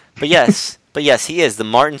before, but yes, he is the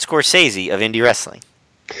Martin Scorsese of indie wrestling.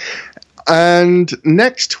 And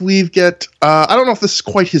next we get, I don't know if this is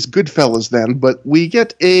quite his Goodfellas then, but we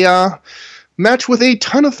get a match with a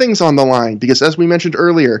ton of things on the line, because as we mentioned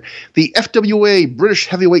earlier, the FWA British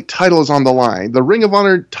Heavyweight title is on the line, the Ring of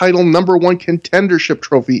Honor title #1 contendership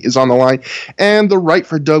trophy is on the line, and the right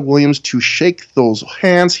for Doug Williams to shake those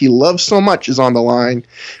hands he loves so much is on the line.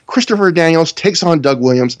 Christopher Daniels takes on Doug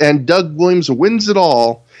Williams, and Doug Williams wins it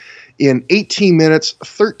all in 18 minutes,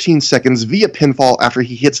 13 seconds via pinfall after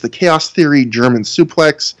he hits the Chaos Theory German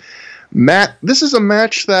suplex. Matt, this is a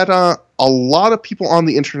match that a lot of people on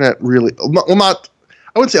the internet really, well, not,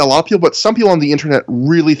 I wouldn't say a lot of people, but some people on the internet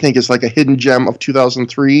really think is like a hidden gem of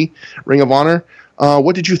 2003 Ring of Honor.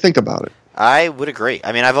 What did you think about it? I would agree.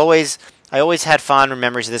 I mean, I always had fond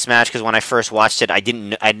memories of this match because when I first watched it,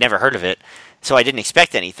 I'd never heard of it, so I didn't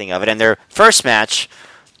expect anything of it. And their first match,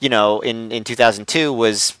 in 2002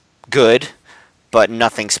 was good, but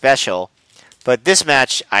nothing special. But this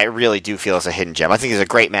match, I really do feel is a hidden gem. I think it's a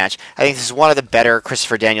great match. I think this is one of the better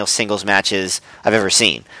Christopher Daniels singles matches I've ever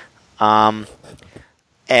seen. And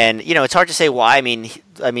it's hard to say why. I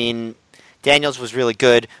mean, Daniels was really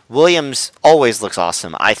good. Williams always looks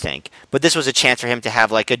awesome, I think. But this was a chance for him to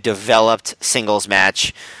have like a developed singles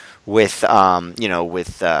match with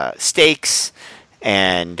stakes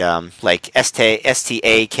and like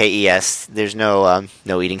STAKES. There's no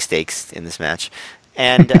eating steaks in this match,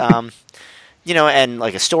 and and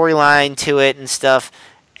like a storyline to it and stuff.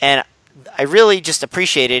 And I really just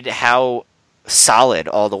appreciated how solid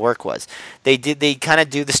all the work was. They kind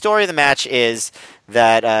of do, the story of the match is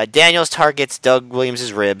that Daniels targets Doug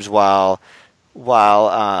Williams' ribs while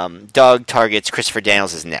Doug targets Christopher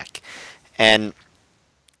Daniels' neck. And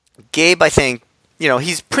Gabe, I think,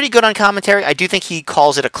 he's pretty good on commentary. I do think he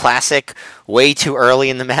calls it a classic way too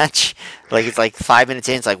early in the match. Like, it's like 5 minutes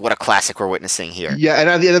in, it's like, what a classic we're witnessing here. Yeah, and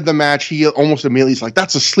at the end of the match, he almost immediately is like,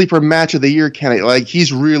 that's a sleeper match of the year candidate. Like,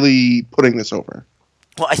 he's really putting this over.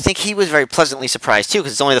 Well, I think he was very pleasantly surprised, too,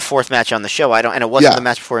 because it's only the fourth match on the show. And it wasn't the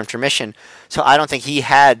match before intermission, so I don't think he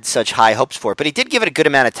had such high hopes for it. But he did give it a good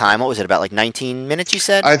amount of time. What was it, about like 19 minutes, you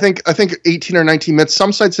said? I think 18 or 19 minutes.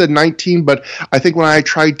 Some sites said 19, but I think when I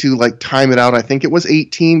tried to like time it out, I think it was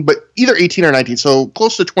 18, but either 18 or 19, so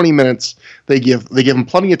close to 20 minutes they give him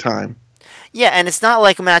plenty of time. Yeah, and it's not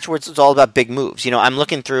like a match where it's all about big moves. I'm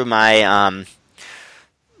looking through my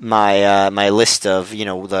my list of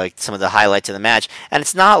some of the highlights of the match, and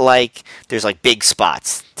it's not like there's like big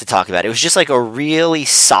spots to talk about. It was just like a really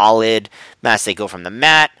solid match. They go from the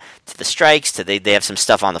mat to the strikes to they have some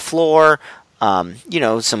stuff on the floor.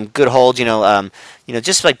 Some good holds.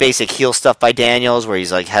 Just like basic heel stuff by Daniels, where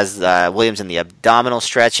he's like has Williams in the abdominal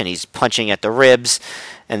stretch and he's punching at the ribs,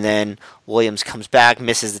 and then Williams comes back,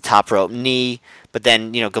 misses the top rope knee, but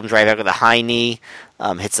then comes right back with a high knee,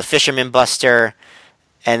 hits the Fisherman Buster.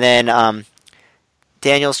 And then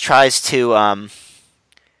Daniels tries to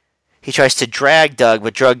drag Doug,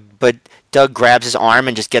 but Doug grabs his arm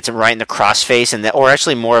and just gets him right in the crossface, or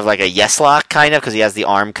actually more of like a yes lock kind of, because he has the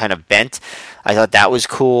arm kind of bent. I thought that was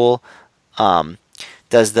cool.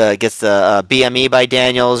 Gets the BME by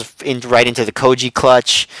Daniels right into the Koji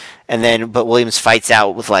clutch, but Williams fights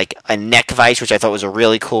out with like a neck vice, which I thought was a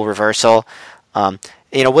really cool reversal.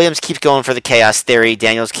 Williams keeps going for the Chaos Theory.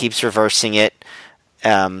 Daniels keeps reversing it.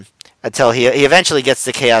 Until he eventually gets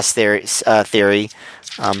the Chaos Theory.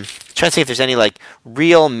 Trying to see if there's any like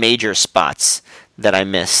real major spots that I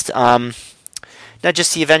missed.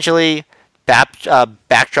 He eventually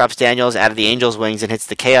backdrops Daniels out of the Angel's Wings and hits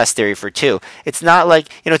the Chaos Theory for 2. It's not like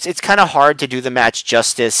it's kind of hard to do the match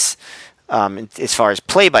justice as far as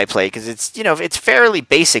play by play, because it's fairly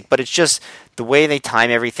basic, but it's just the way they time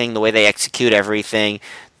everything, the way they execute everything,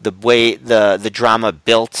 the way the drama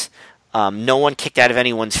built. No one kicked out of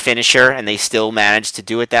anyone's finisher, and they still managed to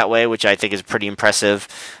do it that way, which I think is pretty impressive,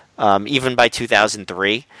 even by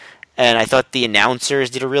 2003. And I thought the announcers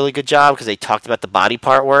did a really good job because they talked about the body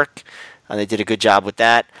part work, and they did a good job with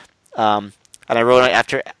that. And I wrote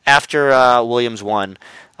after Williams won,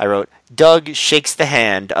 I wrote, Doug shakes the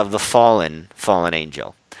hand of the fallen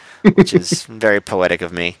angel, which is very poetic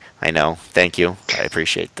of me. I know. Thank you. I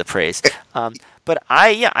appreciate the praise. But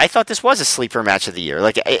I thought this was a sleeper match of the year.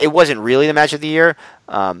 Like, it wasn't really the match of the year.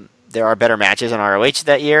 There are better matches on ROH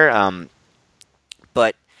that year.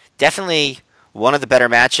 But definitely one of the better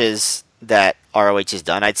matches that ROH has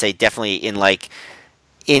done. I'd say definitely in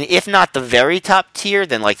if not the very top tier,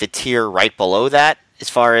 then like the tier right below that as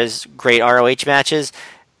far as great ROH matches.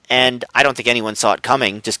 And I don't think anyone saw it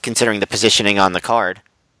coming, just considering the positioning on the card.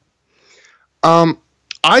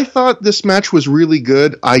 I thought this match was really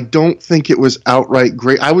good. I don't think it was outright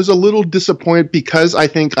great. I was a little disappointed because I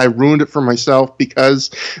think I ruined it for myself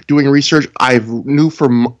because doing research, I knew for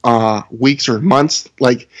weeks or months,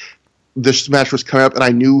 like, this match was coming up, and I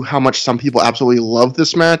knew how much some people absolutely love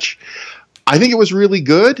this match. I think it was really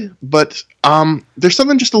good, but there's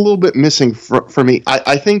something just a little bit missing for me.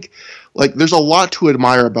 I think, like, there's a lot to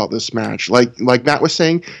admire about this match. Like Matt was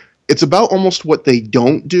saying, it's about almost what they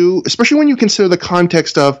don't do, especially when you consider the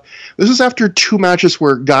context of this is after two matches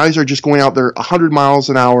where guys are just going out there 100 miles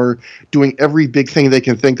an hour, doing every big thing they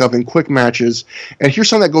can think of in quick matches. And here's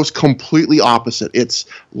something that goes completely opposite. It's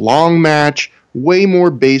long match, way more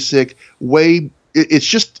basic, it's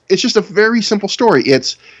just a very simple story.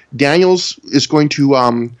 It's Daniels is going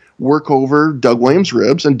to work over Doug Williams'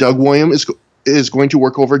 ribs, and Doug Williams is going to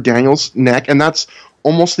work over Daniels' neck, and that's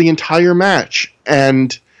almost the entire match.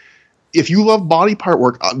 And if you love body part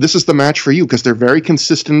work, this is the match for you because they're very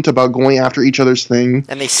consistent about going after each other's thing.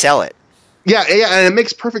 And they sell it. Yeah, and it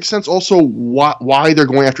makes perfect sense also why they're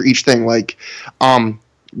going after each thing. Like,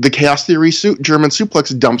 the Chaos Theory German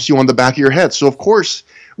suplex dumps you on the back of your head. So, of course,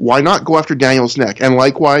 why not go after Daniel's neck? And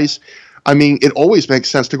likewise, I mean, it always makes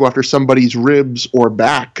sense to go after somebody's ribs or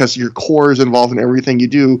back because your core is involved in everything you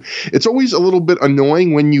do. It's always a little bit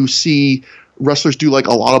annoying when you see wrestlers do, like,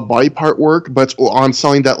 a lot of body part work, but it's on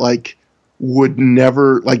something that, like, would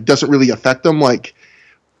never, like, doesn't really affect them. Like,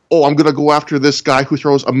 oh, I'm going to go after this guy who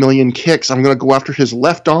throws a million kicks. I'm going to go after his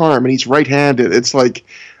left arm and he's right-handed. It's like,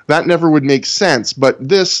 that never would make sense. But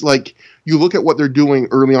this, like, you look at what they're doing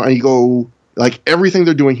early on and you go, like, everything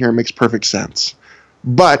they're doing here makes perfect sense.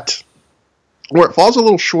 But where it falls a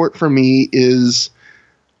little short for me is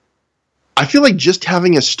I feel like just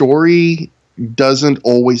having a story doesn't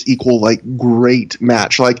always equal, like, great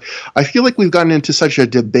match. Like, I feel like we've gotten into such a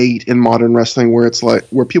debate in modern wrestling where it's like,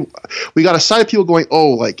 where we got a side of people going, oh,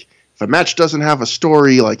 like, if a match doesn't have a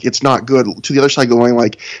story, like, it's not good. To the other side going,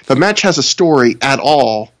 like, if a match has a story at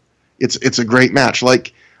all, it's a great match.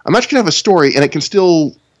 Like, a match can have a story and it can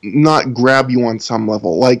still not grab you on some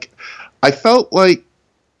level. Like, I felt like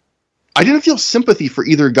I didn't feel sympathy for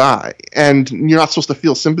either guy, and you're not supposed to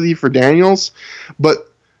feel sympathy for Daniels, but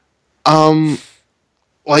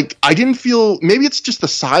like, I didn't feel, maybe it's just the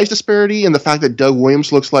size disparity and the fact that Doug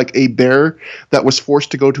Williams looks like a bear that was forced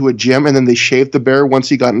to go to a gym and then they shaved the bear once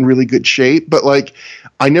he got in really good shape. But, like,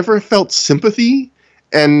 I never felt sympathy.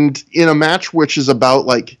 And in a match which is about,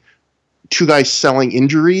 like, two guys selling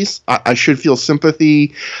injuries, I should feel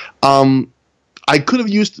sympathy. I could have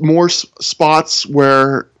used more spots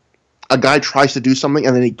where a guy tries to do something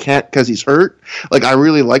and then he can't because he's hurt. Like, I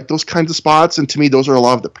really like those kinds of spots, and to me, those are a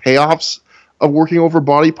lot of the payoffs of working over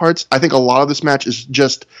body parts. I think a lot of this match is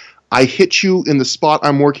just, I hit you in the spot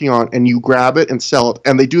I'm working on, and you grab it and sell it,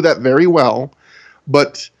 and they do that very well.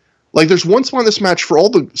 But, like, there's one spot in this match, for all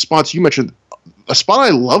the spots you mentioned, a spot I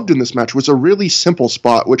loved in this match was a really simple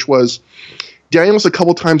spot, which was Daniels a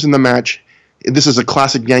couple times in the match. This is a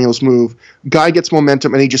classic Daniels move. Guy gets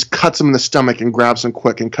momentum, and he just cuts him in the stomach and grabs him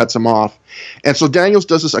quick and cuts him off. And so Daniels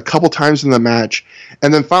does this a couple times in the match.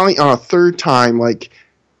 And then finally, on a third time, like,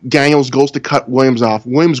 Daniels goes to cut Williams off.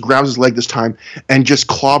 Williams grabs his leg this time and just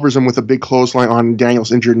clobbers him with a big clothesline on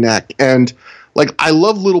Daniels' injured neck. And, like, I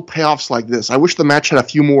love little payoffs like this. I wish the match had a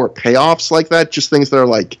few more payoffs like that. Just things that are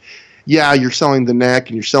like, yeah, you're selling the neck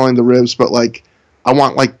and you're selling the ribs, but, like, I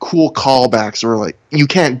want, like, cool callbacks, or, like, you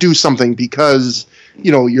can't do something because,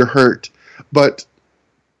 you know, you're hurt. But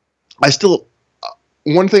I still,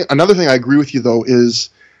 another thing I agree with you, though,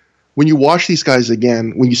 is when you watch these guys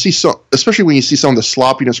again, when you see especially when you see some of the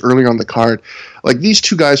sloppiness earlier on the card, like, these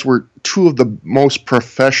two guys were two of the most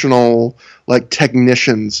professional, like,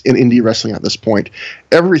 technicians in indie wrestling at this point.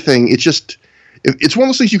 Everything, it's one of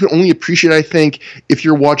those things you can only appreciate, I think, if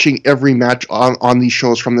you're watching every match on these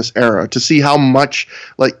shows from this era, to see how much,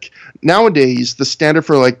 like, nowadays the standard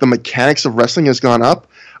for, like, the mechanics of wrestling has gone up.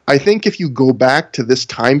 I think if you go back to this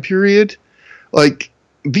time period, like,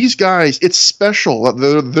 these guys, it's special that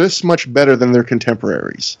they're this much better than their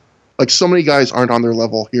contemporaries. Like, so many guys aren't on their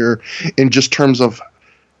level here in just terms of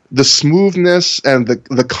the smoothness and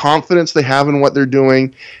the confidence they have in what they're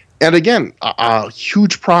doing. And again,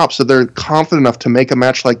 huge props that they're confident enough to make a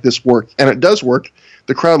match like this work. And it does work.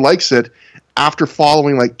 The crowd likes it after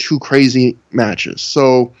following like 2 crazy matches.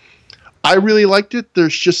 So I really liked it.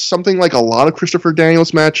 There's just something like a lot of Christopher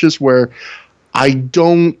Daniels matches where I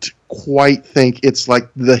don't quite think it's like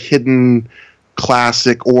the hidden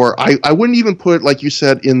classic, or I wouldn't even put it, like you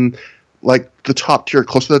said, in like the top tier,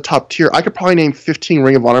 close to the top tier. I could probably name 15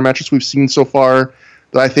 Ring of Honor matches we've seen so far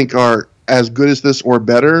that I think are as good as this or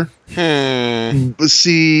better.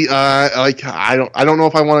 See, like I don't know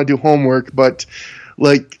if I want to do homework, but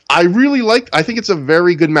like I think it's a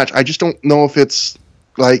very good match. I just don't know if it's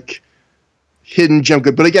like hidden gem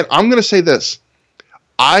good. But again, I'm going to say this.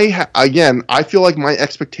 I feel like my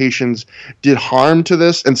expectations did harm to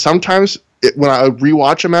this, and sometimes when I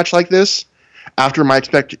rewatch a match like this, after my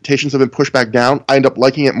expectations have been pushed back down, I end up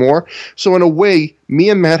liking it more. So in a way, me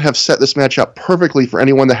and Matt have set this match up perfectly for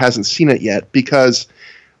anyone that hasn't seen it yet, because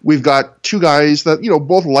we've got 2 guys that,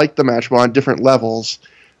 both like the match but on different levels.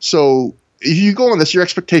 So if you go on this, your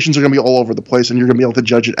expectations are going to be all over the place, and you're going to be able to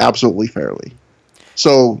judge it absolutely fairly.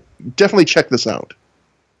 So definitely check this out.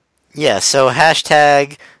 Yeah, so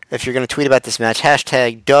hashtag, if you're going to tweet about this match,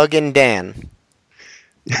 hashtag Doug and Dan.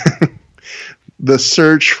 The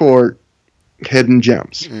search for hidden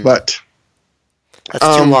gems. But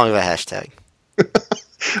that's too long of a hashtag.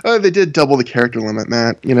 They did double the character limit,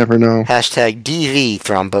 Matt. You never know. Hashtag DV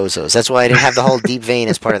Thrombozos. That's why I didn't have the whole deep vein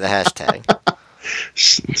as part of the hashtag.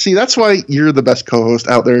 See, that's why you're the best co-host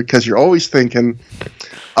out there, because you're always thinking.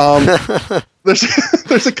 There's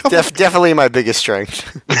a couple. Definitely my biggest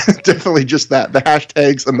strength. Definitely just that, the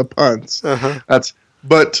hashtags and the puns.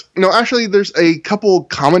 But no, actually, there's a couple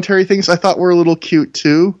commentary things I thought were a little cute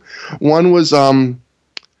too. One was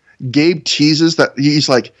Gabe teases that he's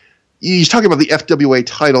talking about the FWA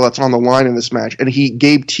title that's on the line in this match, and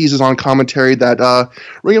Gabe teases on commentary that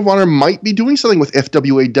Ring of Honor might be doing something with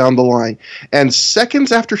FWA down the line. And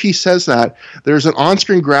seconds after he says that, there's an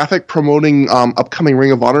on-screen graphic promoting upcoming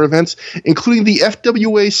Ring of Honor events, including the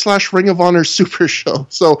FWA/Ring of Honor Super Show.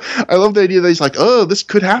 So I love the idea that he's like, oh, this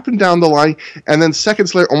could happen down the line, and then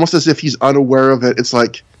seconds later, almost as if he's unaware of it, it's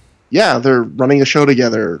like, yeah, they're running a show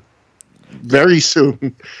together very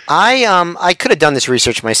soon. I could have done this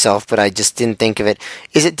research myself, but I just didn't think of it.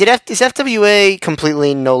 Is FWA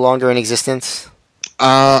completely no longer in existence?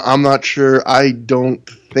 I'm not sure. I don't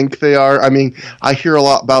think they are. I mean, I hear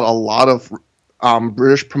about a lot of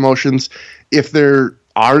British promotions. If they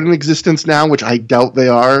are in existence now, which I doubt they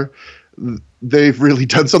are, they've really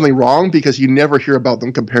done something wrong, because you never hear about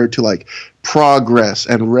them compared to like Progress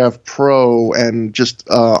and Rev Pro and just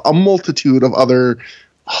a multitude of other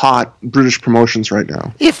hot British promotions right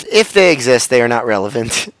now. If they exist, they are not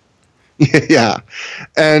relevant. Yeah.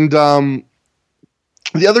 And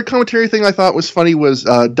the other commentary thing I thought was funny was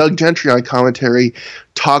Doug Gentry on commentary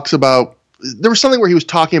talks about, there was something where he was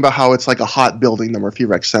talking about how it's like a hot building, the Murphy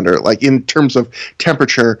Rec Center, like in terms of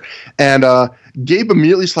temperature. And Gabe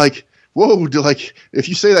immediately is like, whoa, like, if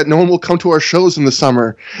you say that, no one will come to our shows in the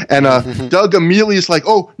summer. And Doug immediately is like,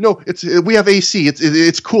 oh, no, we have AC.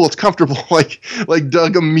 It's cool. It's comfortable. Like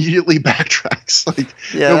Doug immediately backtracks. Like,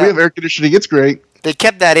 yeah, we have air conditioning. It's great. They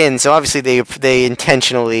kept that in, so obviously they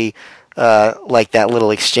intentionally like that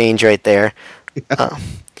little exchange right there.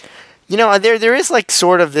 Yeah. There is like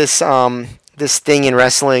sort of this this thing in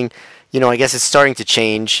wrestling. I guess it's starting to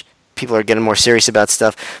change. People are getting more serious about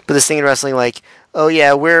stuff. But this thing in wrestling, like, oh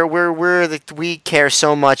yeah, we care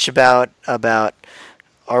so much about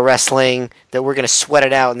our wrestling that we're gonna sweat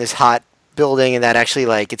it out in this hot building, and that actually,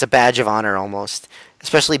 like, it's a badge of honor almost.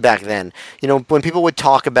 Especially back then, when people would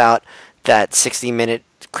talk about that 60-minute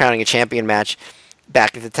crowning a champion match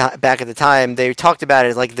back at the time, they talked about it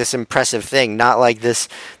as like this impressive thing, not like this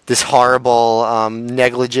horrible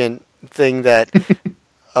negligent thing that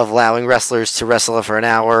of allowing wrestlers to wrestle for an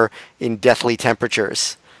hour in deathly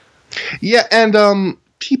temperatures. Yeah, and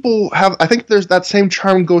people have, I think there's that same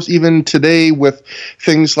charm goes even today with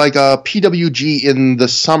things like PWG in the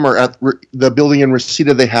summer at the building in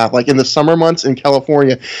Reseda they have. Like in the summer months in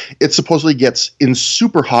California, it supposedly gets in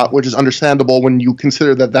super hot, which is understandable when you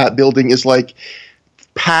consider that building is like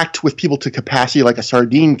packed with people to capacity like a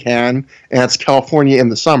sardine can, and it's California in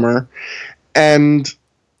the summer.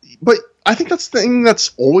 But I think that's the thing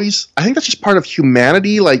that's always, I think that's just part of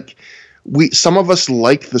humanity. Like, some of us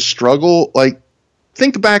like the struggle. Like,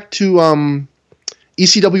 think back to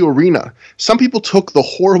ECW Arena. Some people took the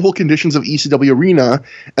horrible conditions of ECW Arena,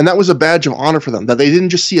 and that was a badge of honor for them, that they didn't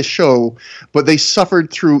just see a show, but they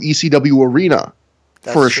suffered through ECW Arena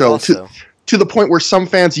for a show. To the point where some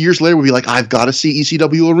fans years later would be like, I've got to see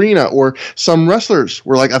ECW Arena. Or some wrestlers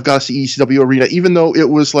were like, I've got to see ECW Arena, even though it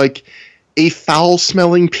was like a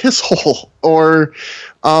foul-smelling piss hole. Or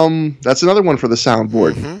that's another one for the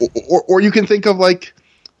soundboard. Mm-hmm. Or you can think of like,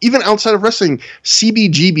 even outside of wrestling,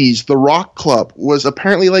 CBGB's, the Rock Club, was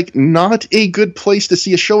apparently like not a good place to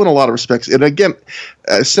see a show in a lot of respects. And again,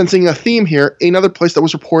 sensing a theme here, another place that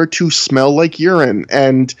was reported to smell like urine,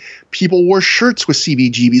 and people wore shirts with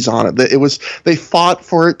CBGB's on it. They fought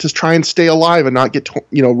for it to try and stay alive and not get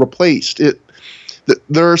replaced.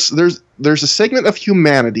 There's a segment of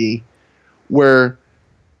humanity where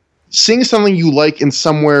seeing something you like in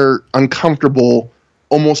somewhere uncomfortable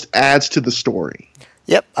almost adds to the story.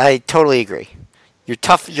 Yep, I totally agree. You're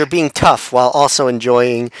tough. You're being tough while also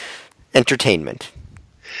enjoying entertainment.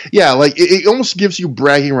 Yeah, like it almost gives you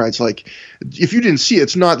bragging rights. Like if you didn't see it,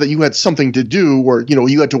 it's not that you had something to do or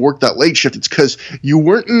you had to work that late shift. It's because you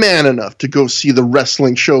weren't man enough to go see the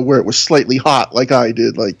wrestling show where it was slightly hot, like I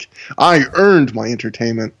did. Like I earned my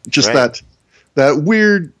entertainment. Just right. that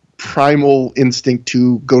weird primal instinct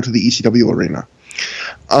to go to the ECW arena.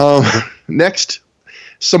 Next.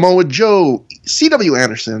 Samoa Joe, C.W.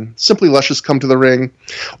 Anderson, Simply Luscious come to the ring.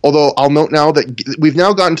 Although I'll note now that we've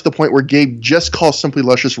now gotten to the point where Gabe just calls Simply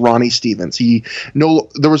Luscious Ronnie Stevens.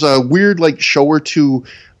 There was a weird show or two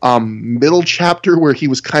middle chapter where he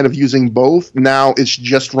was kind of using both. Now it's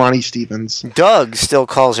just Ronnie Stevens. Doug still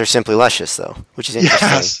calls her Simply Luscious though, which is interesting.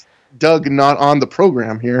 Yes, Doug not on the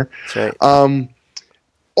program here. That's right.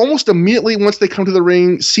 Almost immediately once they come to the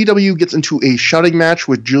ring, CW gets into a shouting match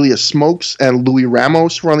with Julia Smokes and Louis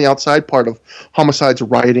Ramos, who are on the outside, part of Homicide's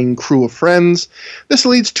rioting crew of friends. This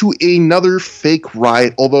leads to another fake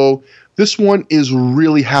riot, although this one is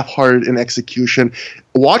really half-hearted in execution.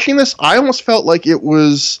 Watching this, I almost felt like it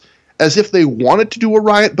was as if they wanted to do a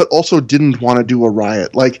riot, but also didn't want to do a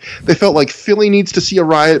riot. Like, they felt like Philly needs to see a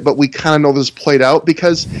riot, but we kind of know this played out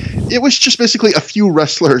because it was just basically a few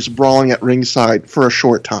wrestlers brawling at ringside for a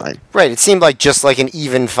short time. Right. It seemed like just like an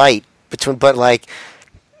even fight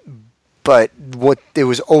but what it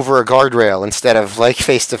was over a guardrail instead of like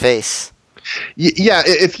face to face. Yeah.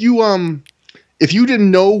 If you didn't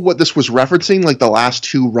know what this was referencing, like the last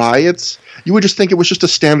two riots, you would just think it was just a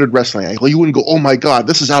standard wrestling angle. You wouldn't go, "Oh my God,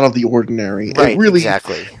 this is out of the ordinary." Right,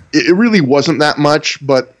 exactly. It really wasn't that much,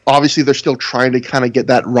 but obviously they're still trying to kind of get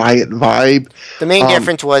that riot vibe. The main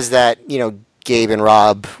difference was that Gabe and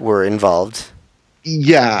Rob were involved.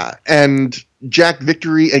 Yeah, and Jack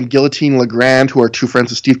Victory and Guillotine LeGrand, who are two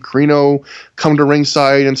friends of Steve Corino, come to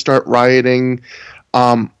ringside and start rioting.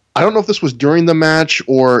 I don't know if this was during the match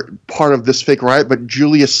or part of this fake riot, but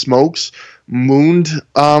Julia Smokes mooned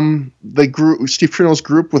the group, Steve Corino's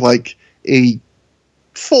group, with like a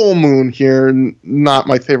full moon here. Not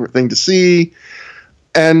my favorite thing to see.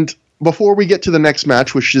 And before we get to the next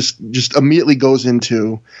match, which just immediately goes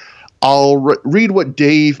into, I'll read what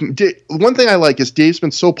Dave. One thing I like is Dave's been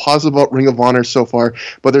so positive about Ring of Honor so far,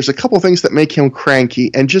 but there's a couple things that make him cranky.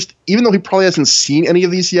 And just even though he probably hasn't seen any of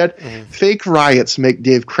these yet, fake riots make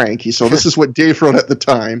Dave cranky. So this is what Dave wrote at the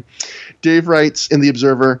time. Dave writes in The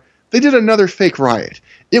Observer, "They did another fake riot.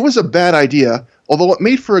 It was a bad idea, although it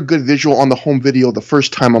made for a good visual on the home video the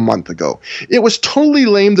first time a month ago. It was totally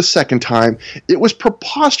lame the second time. It was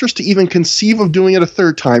preposterous to even conceive of doing it a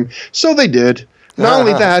third time, so they did. Not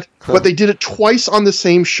only that, but they did it twice on the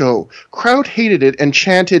same show. Crowd hated it and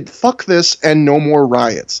chanted, 'Fuck this' and 'No more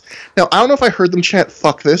riots.'" Now, I don't know if I heard them chant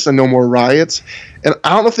 "Fuck this" and "No more riots," and I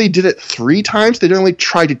don't know if they did it 3 times. They only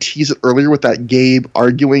tried to tease it earlier with that Gabe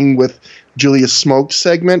arguing with Julia Smokes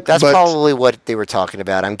segment. That's probably what they were talking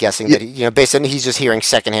about. I'm guessing that, based on he's just hearing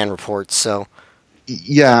secondhand reports, so.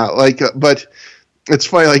 Yeah, but it's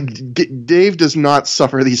funny, like, Dave does not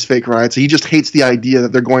suffer these fake riots. He just hates the idea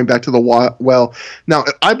that they're going back to the well. Now,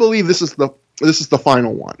 I believe this is the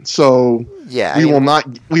final one. So yeah, we will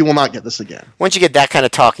not get this again. Once you get that kind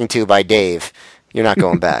of talking to by Dave, you're not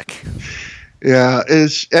going back. Yeah,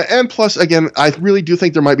 and plus, again, I really do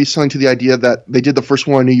think there might be something to the idea that they did the first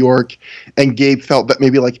one in New York, and Gabe felt that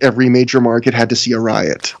maybe like every major market had to see a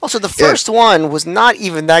riot. Also, the first one was not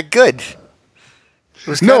even that good.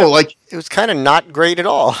 It was kind of not great at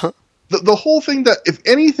all. The whole thing that, if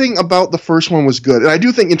anything about the first one was good, and I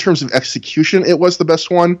do think in terms of execution it was the best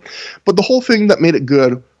one, but the whole thing that made it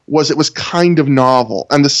good was it was kind of novel.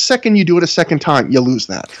 And the second you do it a second time, you lose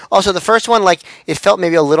that. Also, the first one, it felt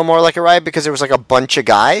maybe a little more like a riot because there was a bunch of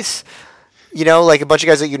guys, like a bunch of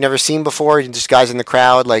guys that you'd never seen before, just guys in the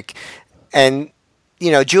crowd, and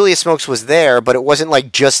Julius Smokes was there, but it wasn't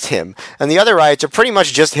like just him. And the other riots are pretty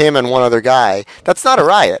much just him and one other guy. That's not a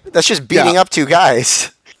riot. That's just beating up two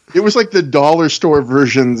guys. It was like the dollar store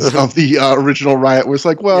versions of the original riot. It was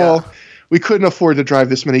like, we couldn't afford to drive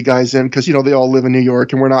this many guys in because, they all live in New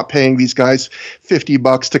York and we're not paying these guys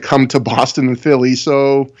 $50 to come to Boston and Philly.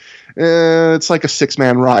 So it's like a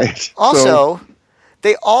 6-man riot. Also,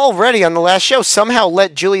 they already on the last show somehow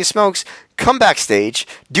let Julius Smokes come backstage,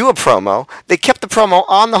 do a promo. They kept the promo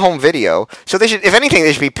on the home video. So they should, if anything,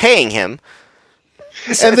 they should be paying him.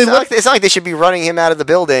 So and it's not like they should be running him out of the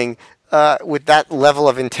building with that level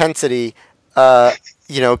of intensity,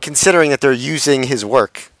 considering that they're using his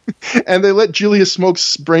work. And they let Julius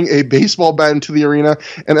Smokes bring a baseball bat into the arena,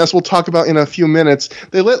 and as we'll talk about in a few minutes,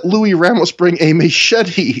 they let Louis Ramos bring a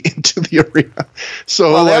machete into the arena.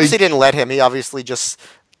 So they obviously didn't let him. He obviously just,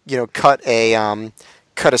 cut a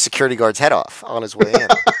security guard's head off on his way in.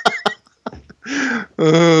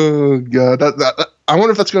 Oh god, I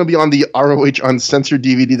wonder if that's going to be on the ROH Uncensored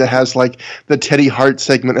DVD that has like the Teddy Hart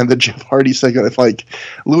segment and the Jeff Hardy segment. If like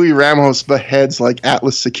Louis Ramos beheads like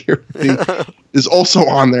Atlas Security is also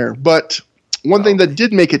on there. But one thing that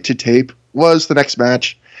did make it to tape was the next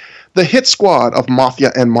match. The Hit Squad of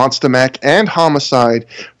Mafia and Monster Mac and Homicide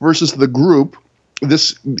versus the group,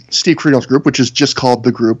 this Steve Corino's group, which is just called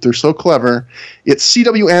The Group. They're so clever. It's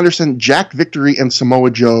C.W. Anderson, Jack Victory, and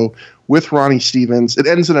Samoa Joe with Ronnie Stevens. It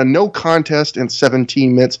ends in a no contest in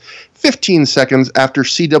 17 minutes, 15 seconds after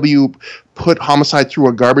CW put Homicide through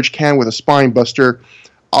a garbage can with a spine buster.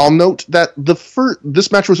 I'll note that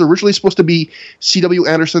this match was originally supposed to be C.W.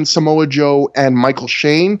 Anderson, Samoa Joe, and Michael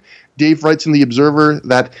Shane. Dave writes in The Observer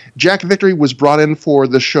that Jack Victory was brought in for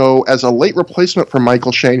the show as a late replacement for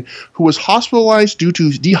Michael Shane, who was hospitalized due to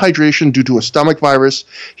dehydration due to a stomach virus.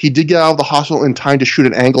 He did get out of the hospital in time to shoot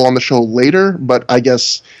an angle on the show later, but I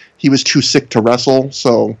guess he was too sick to wrestle,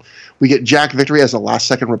 so we get Jack Victory as a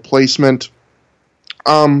last-second replacement.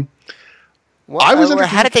 How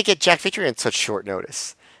did they get Jack Victory on such short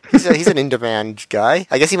notice? He's an in-demand guy.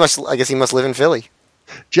 I guess he must live in Philly.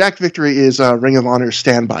 Jack Victory is a Ring of Honor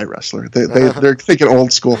standby wrestler. They're thinking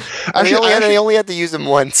old school. Actually, they only had to use him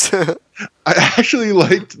once. I actually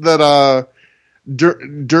liked that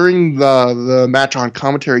during the match on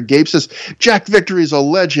commentary, Gabe says, Jack Victory is a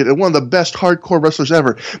legend and one of the best hardcore wrestlers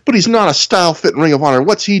ever, but he's not a style-fit Ring of Honor.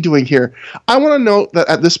 What's he doing here? I want to note that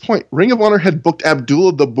at this point, Ring of Honor had booked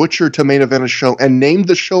Abdullah the Butcher to main event a show and named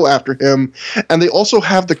the show after him, and they also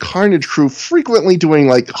have the Carnage crew frequently doing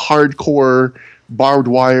like hardcore barbed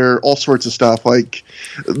wire, all sorts of stuff.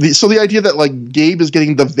 So the idea that like Gabe is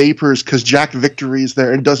getting the vapors because Jack Victory is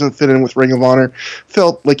there and doesn't fit in with Ring of Honor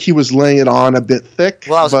felt like he was laying it on a bit thick.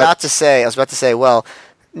 Well, I was about to say, well,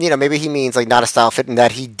 maybe he means like not a style fit in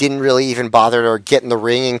that he didn't really even bother or get in the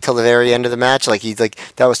ring until the very end of the match. Like he's like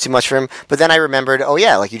that was too much for him. But then I remembered, oh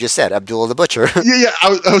yeah, like you just said, Abdullah the Butcher. Yeah. I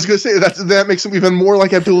was going to say that makes him even more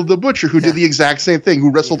like Abdullah the Butcher, who did the exact same thing,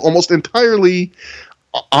 who wrestled almost entirely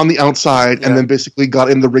on the outside and then basically got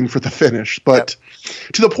in the ring for the finish. But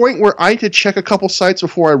to the point where I had to check a couple sites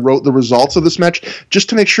before I wrote the results of this match just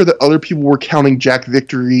to make sure that other people were counting Jack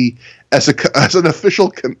Victory as an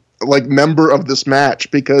official member of this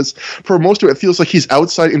match, because for most of it feels like he's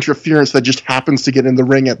outside interference that just happens to get in the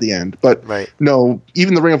ring at the end. But no,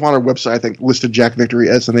 even the Ring of Honor website I think listed Jack Victory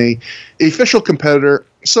as an official competitor.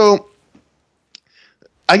 So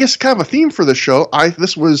I guess kind of a theme for the show.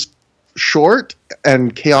 This was short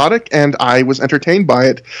and chaotic, and I was entertained by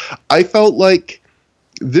it. I felt like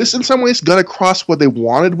this in some ways got across what they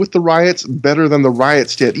wanted with the riots better than the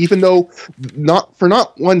riots did, even though not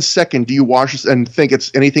 1 second do you watch this and think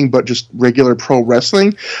it's anything but just regular pro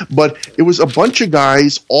wrestling. But it was a bunch of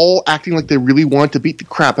guys all acting like they really wanted to beat the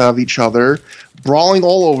crap out of each other, brawling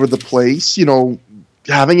all over the place,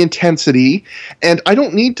 having intensity. And I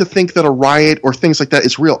don't need to think that a riot or things like that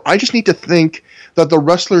is real. I just need to think that the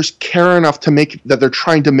wrestlers care enough that they're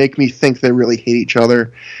trying to make me think they really hate each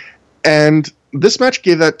other. And this match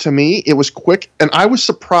gave that to me. It was quick, and I was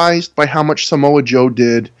surprised by how much Samoa Joe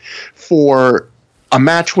did for a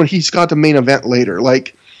match when he's got the main event later.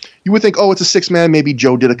 Like, you would think, oh, it's a 6-man, maybe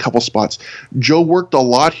Joe did a couple spots. Joe worked a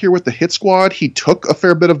lot here with the Hit Squad. He took a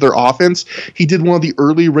fair bit of their offense. He did one of the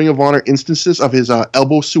early Ring of Honor instances of his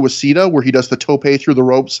elbow suicida, where he does the tope through the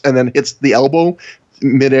ropes and then hits the elbow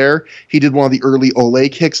midair. He did one of the early Ole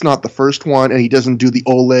kicks, not the first one, and he doesn't do the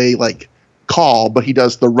Ole call, but he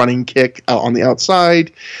does the running kick on the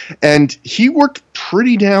outside. And he worked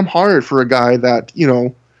pretty damn hard for a guy that,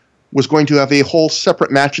 was going to have a whole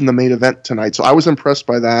separate match in the main event tonight. So I was impressed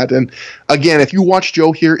by that. And again, if you watch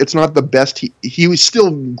Joe here, it's not the best. He was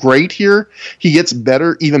still great here. He gets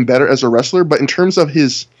better, even better as a wrestler. But in terms of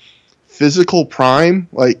his physical prime,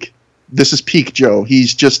 like, this is peak Joe.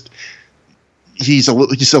 He's a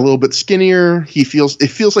little bit skinnier. It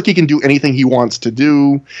feels like he can do anything he wants to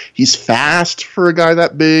do. He's fast for a guy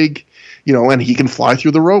that big, and he can fly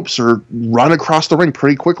through the ropes or run across the ring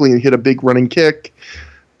pretty quickly and hit a big running kick.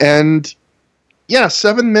 And yeah,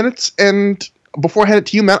 7 minutes. And before I hand it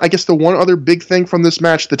to you, Matt, I guess the one other big thing from this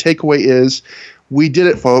match, the takeaway is we did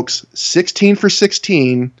it, folks. 16 for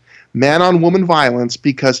 16, man-on-woman violence,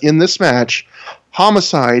 because in this match,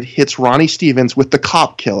 Homicide hits Ronnie Stevens with the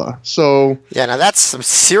cop killer. So yeah, now that's some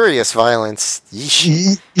serious violence.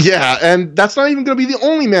 Yeesh. Yeah, and that's not even going to be the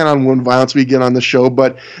only man-on-woman violence we get on the show,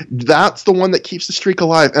 but that's the one that keeps the streak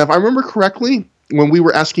alive. And if I remember correctly, when we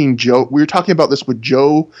were asking Joe, we were talking about this with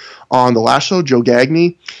Joe on the last show, Joe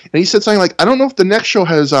Gagney, and he said something like, I don't know if the next show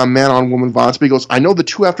has man-on-woman violence, but he goes, I know the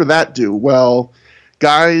two after that do. Well,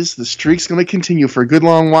 guys, the streak's going to continue for a good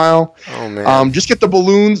long while. Oh, man. Just get the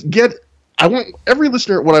balloons. I want every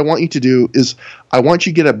listener, what I want you to do is I want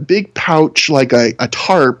you to get a big pouch like a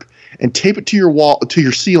tarp and tape it to your wall, to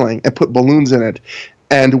your ceiling, and put balloons in it.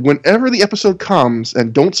 And whenever the episode comes,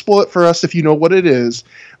 and don't spoil it for us if you know what it is,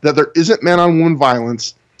 that there isn't man-on-woman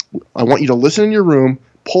violence, I want you to listen in your room,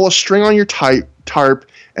 pull a string on your tarp,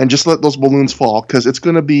 and just let those balloons fall, because it's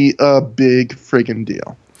going to be a big friggin'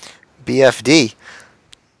 deal. BFD.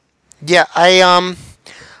 Yeah,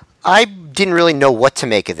 I didn't really know what to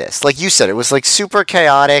make of this. Like you said, it was like super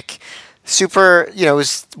chaotic, super,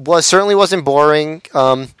 was certainly wasn't boring.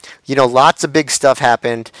 Lots of big stuff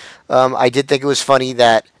happened. I did think it was funny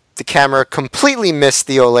that the camera completely missed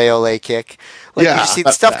the ole ole kick. Like, you just see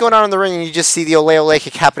the stuff going on in the ring, and you just see the ole ole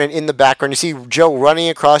kick happening in the background. You see Joe running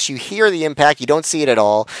across. You hear the impact. You don't see it at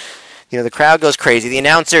all. The crowd goes crazy. The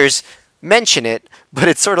announcers mention it, but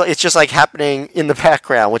it's just like happening in the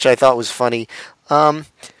background, which I thought was funny.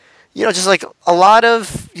 Just like a lot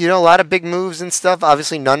of big moves and stuff.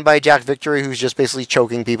 Obviously, none by Jack Victory, who's just basically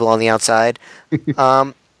choking people on the outside.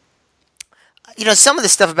 Some of the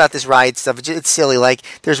stuff about this ride stuff, it's silly. Like,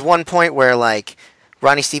 there's one point where, like,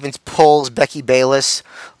 Ronnie Stevens pulls Becky Bayless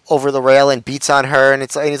over the rail and beats on her, and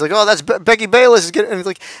he's like, oh, that's Becky Bayless. And it's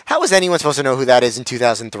like, how is anyone supposed to know who that is in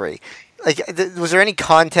 2003? Like, was there any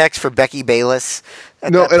context for Becky Bayless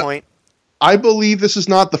at that point? I believe this is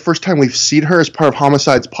not the first time we've seen her as part of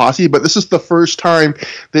Homicide's posse, but this is the first time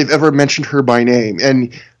they've ever mentioned her by name.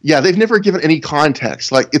 And yeah, they've never given any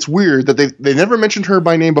context. Like, it's weird that they never mentioned her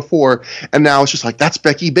by name before, and now it's just like, that's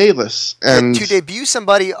Becky Bayless. And to debut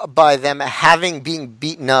somebody by them being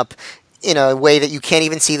beaten up in a way that you can't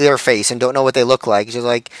even see their face and don't know what they look like, it's just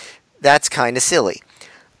like, that's kind of silly.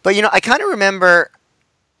 But I kind of remember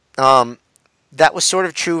that was sort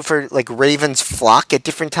of true for like Raven's Flock at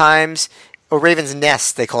different times. Or Raven's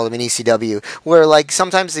Nest, they call them in ECW, where, like,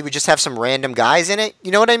 sometimes they would just have some random guys in it.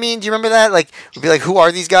 You know what I mean? Do you remember that? Like, it would be like, who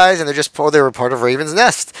are these guys? And they were part of Raven's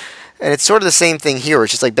Nest. And it's sort of the same thing here.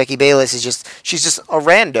 It's just like Becky Bayless she's just a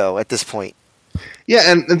rando at this point. Yeah,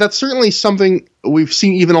 and that's certainly something we've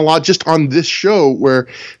seen even a lot just on this show, where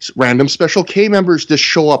random Special K members just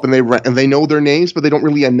show up and they know their names, but they don't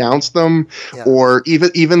really announce them. Yeah. Or even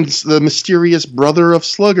the mysterious brother of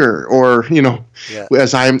Slugger, or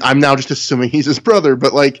as I'm now just assuming he's his brother,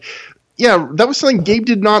 but like. Yeah, that was something Gabe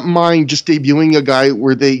did not mind, just debuting a guy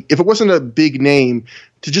where if it wasn't a big name,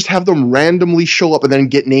 to just have them randomly show up and then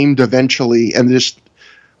get named eventually, and just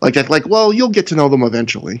like that, like, well, you'll get to know them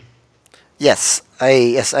eventually. Yes,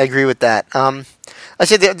 I agree with that. I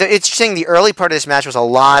said it's interesting. The early part of this match was a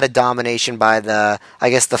lot of domination by the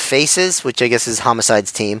Faces, which I guess is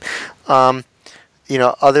Homicide's team. Other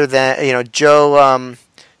than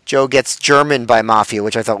Joe gets German by Mafia,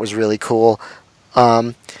 which I thought was really cool.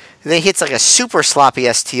 Then he hits like a super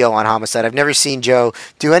sloppy STO on Homicide. I've never seen Joe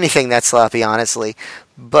do anything that sloppy, honestly.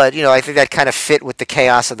 But I think that kind of fit with the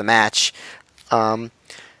chaos of the match.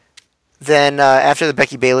 Then after the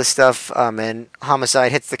Becky Bayless stuff, and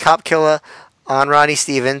Homicide hits the cop killer on Ronnie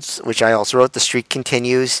Stevens, which I also wrote, the streak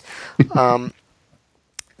continues. Then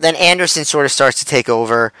Anderson sort of starts to take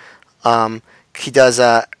over. He does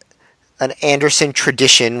an Anderson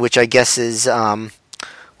tradition, which I guess is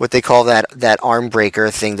what they call that arm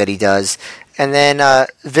breaker thing that he does. And then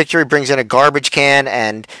Victory brings in a garbage can,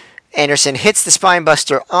 and Anderson hits the spine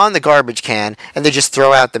buster on the garbage can, and they just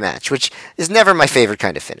throw out the match, which is never my favorite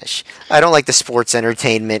kind of finish. I don't like the sports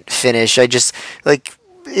entertainment finish. I just like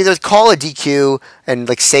either call a DQ and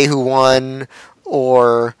like say who won,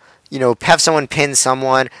 or have someone pin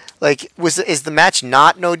someone. Like, is the match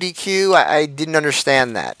not no DQ? I didn't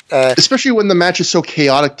understand that. Especially when the match is so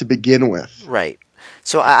chaotic to begin with. Right.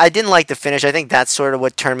 So I didn't like the finish. I think that's sort of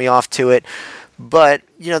what turned me off to it. But,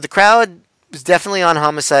 the crowd was definitely on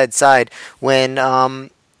Homicide's side when,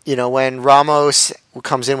 when Ramos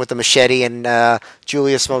comes in with the machete and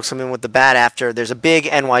Julius Smokes come in with the bat after. There's a big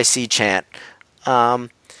NYC chant. And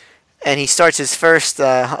he starts his first,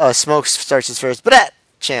 Smokes starts his first brat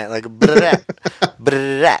chant, like brat,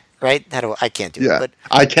 brat, right? I can't do it. But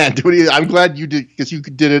I can't do it either. I'm glad you did, because you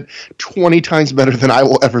did it 20 times better than I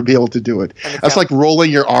will ever be able to do it. That's like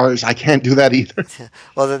rolling your R's. I can't do that either.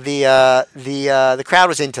 Well, the crowd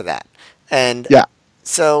was into that, and yeah.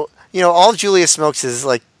 So all Julius Smokes'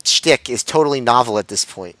 like shtick is totally novel at this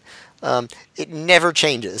point. It never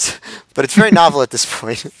changes, but it's very novel at this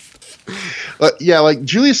point. Like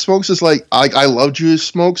Julius Smokes is like I love Julius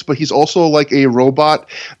Smokes, but he's also like a robot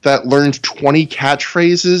that learned 20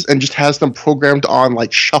 catchphrases and just has them programmed on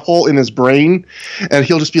like shuffle in his brain, and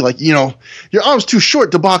he'll just be like, your arm's too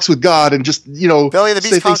short to box with God, and just Belly of the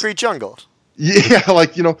Beast, Concrete Jungle. Yeah,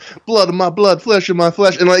 like blood of my blood, flesh of my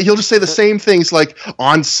flesh, and like he'll just say the same things like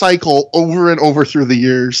on cycle over and over through the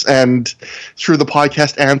years and through the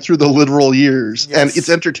podcast and through the literal years, yes. And it's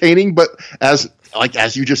entertaining, but as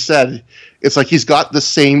you just said, it's like he's got the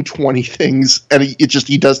same 20 things, and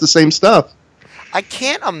he does the same stuff. I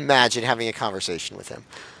can't imagine having a conversation with him,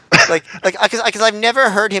 because I've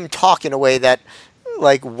never heard him talk in a way that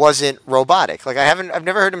like wasn't robotic. Like I've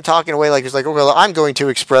never heard him talk in a way like he's like, okay, well, I'm going to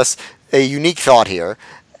express a unique thought here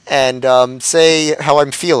and say how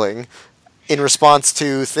I'm feeling in response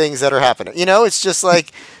to things that are happening. It's just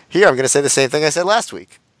like, here, I'm going to say the same thing I said last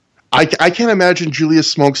week. I can't imagine Julius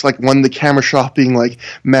Smokes like when the camera shot being like,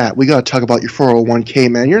 Matt, we got to talk about your 401k,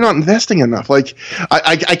 man. You're not investing enough. Like,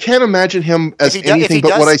 I can't imagine him as anything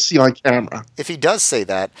but what I see on camera. If he does say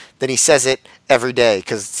that, then he says it every day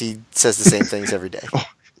because he says the same things every day. Oh,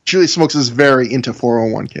 Julius Smokes is very into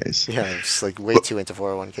 401ks. Yeah, it's like way too into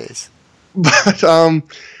 401ks. But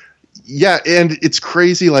yeah, and it's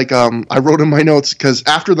crazy. Like I wrote in my notes because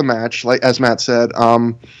after the match, like as Matt said,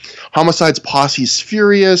 Homicide's posse's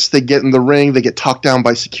furious. They get in the ring. They get talked down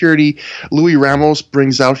by security. Louis Ramos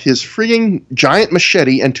brings out his frigging giant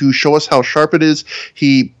machete, and to show us how sharp it is,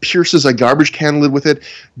 he pierces a garbage can lid with it.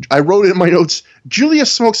 I wrote in my notes,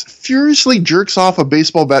 Julius Smokes furiously jerks off a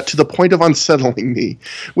baseball bat to the point of unsettling me,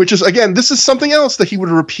 which is, again, this is something else that he would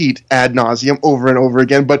repeat ad nauseum over and over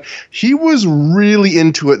again, but he was really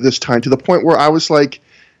into it this time, to the point where I was like,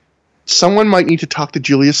 someone might need to talk to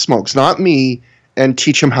Julius Smokes, not me, and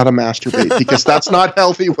teach him how to masturbate, because that's not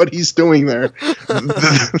healthy what he's doing there.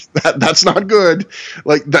 That's not good.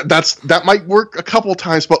 Like that might work a couple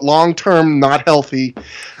times, but long term not healthy.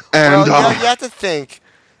 And you have to think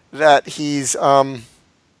that he's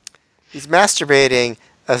masturbating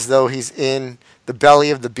as though he's in the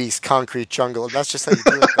belly of the beast, Concrete Jungle. And that's just how you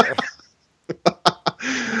do it there.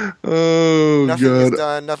 Oh,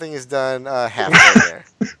 Nothing is done halfway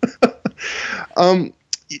there.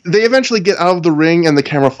 They eventually get out of the ring, and the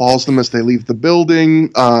camera follows them as they leave the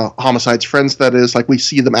building. Homicide's friends, that is, like we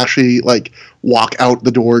see them actually like walk out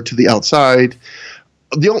the door to the outside.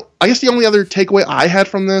 I guess the only other takeaway I had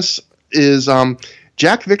from this is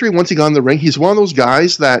Jack Victory. Once he got in the ring, he's one of those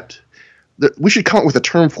guys that we should come up with a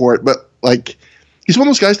term for it, but like he's one of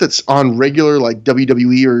those guys that's on regular like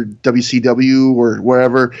WWE or WCW or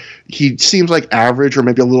wherever. He seems like average or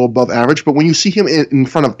maybe a little above average, but when you see him in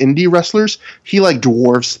front of indie wrestlers, he like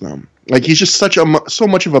dwarfs them. Like he's just so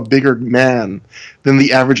much of a bigger man than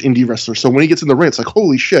the average indie wrestler. So when he gets in the ring, it's like,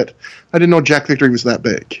 holy shit, I didn't know Jack Victory was that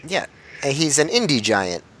big. Yeah, he's an indie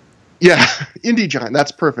giant. Yeah, indie giant.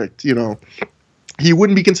 That's perfect. He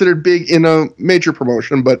wouldn't be considered big in a major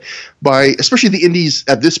promotion, but by especially the indies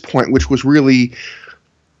at this point, which was really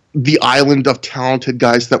the island of talented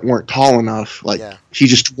guys that weren't tall enough. Like he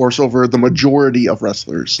just dwarfs over the majority of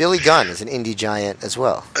wrestlers. Billy Gunn is an indie giant as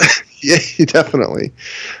well. Yeah, definitely,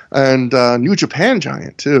 and New Japan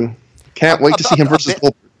giant too. Can't wait to see him versus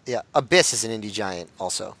Goldberg. Yeah, Abyss is an indie giant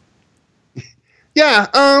also. Yeah,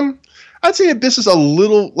 I'd say Abyss is a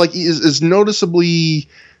little like is noticeably.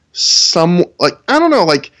 Some like I don't know,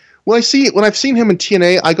 like when I've seen him in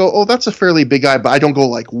TNA, I go, oh, that's a fairly big guy, but I don't go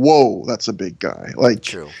like, whoa, that's a big guy. Like,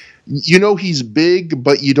 true. He's big,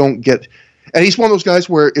 but you don't get. And he's one of those guys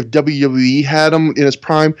where if WWE had him in his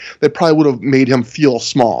prime, they probably would have made him feel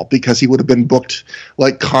small because he would have been booked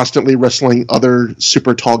like constantly wrestling other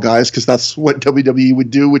super tall guys, because that's what WWE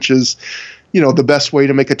would do, which is, the best way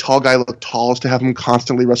to make a tall guy look tall is to have him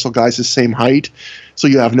constantly wrestle guys the same height, so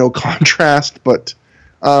you have no contrast, but.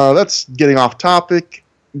 That's getting off topic.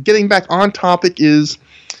 getting back on topic is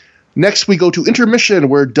next we go to intermission,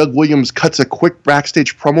 where Doug Williams cuts a quick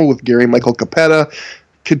backstage promo with Gary Michael Capetta,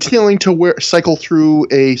 continuing to cycle through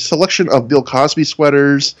a selection of Bill Cosby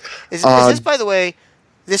sweaters. Is this, by the way,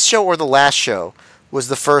 this show or the last show was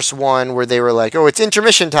the first one where they were like, oh, it's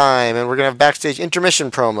intermission time, and we're going to have backstage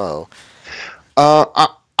intermission promo?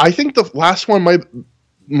 I think the last one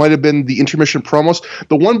might have been the intermission promos.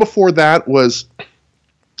 The one before that was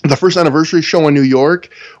the first anniversary show in New York,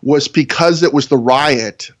 was because it was the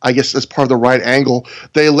riot. I guess as part of the riot angle,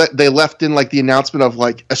 they left in like the announcement of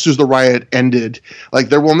like as soon as the riot ended, like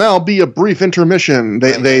there will now be a brief intermission.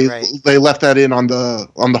 They left that in on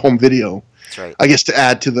the home video. That's right. I guess to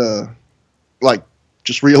add to the like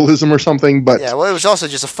just realism or something. But yeah, well, it was also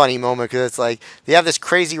just a funny moment because it's like they have this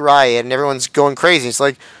crazy riot and everyone's going crazy. It's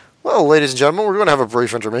like, well, ladies and gentlemen, we're going to have a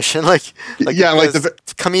brief intermission. like the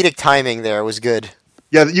comedic timing there was good.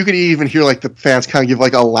 Yeah, you could even hear like the fans kind of give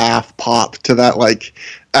like a laugh pop to that, like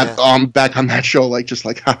back on that show, like just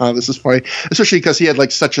like, haha, this is funny. Especially because he had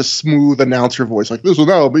like such a smooth announcer voice, like this will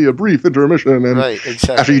now be a brief intermission, and right,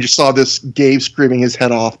 exactly. After you just saw this Gabe screaming his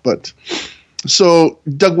head off. But so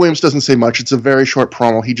Doug Williams doesn't say much. It's a very short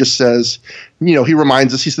promo. He just says, he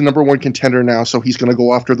reminds us he's the number one contender now, so he's going to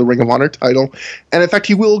go after the Ring of Honor title, and in fact,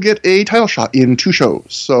 he will get a title shot in 2 shows.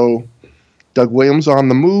 So Doug Williams on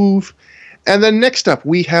the move. And then next up,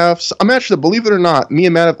 we have a match that, believe it or not, me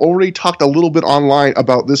and Matt have already talked a little bit online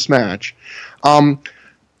about this match.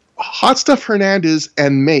 Hot Stuff Hernandez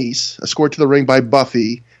and Mace, escorted to the ring by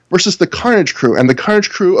Buffy, versus the Carnage Crew. And the Carnage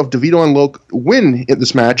Crew of DeVito and Loc win in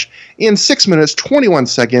this match in 6 minutes, 21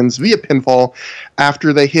 seconds via pinfall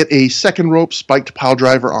after they hit a second rope spiked pile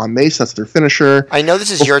driver on Mace. That's their finisher. I know this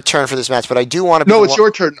is your turn for this match, but I do want to... No, it's your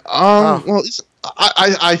turn. Well,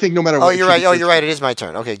 I think no matter what... Oh, you're right. You're right. It is my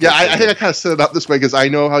turn. Okay, good. Yeah, I think I kind of set it up this way because I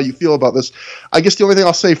know how you feel about this. I guess the only thing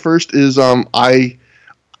I'll say first is I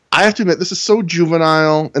have to admit, this is so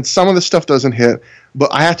juvenile, and some of the stuff doesn't hit,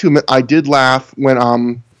 but I have to admit, I did laugh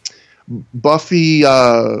when Buffy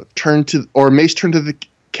Mace turned to the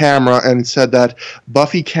camera and said that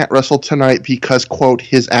Buffy can't wrestle tonight because, quote,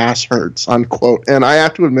 his ass hurts, unquote. And I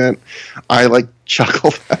have to admit, I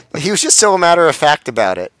chuckled at that. He was just so matter of fact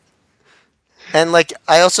about it. And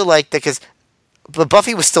I also liked that but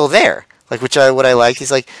Buffy was still there, what I liked. He's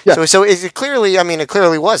like, yeah. So is it clearly? I mean, it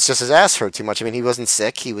clearly was just his ass hurt too much. I mean, he wasn't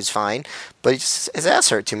sick, he was fine, but his ass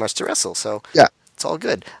hurt too much to wrestle. So yeah, it's all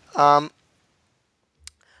good. I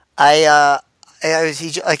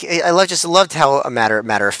loved how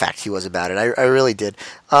matter of fact he was about it. I really did.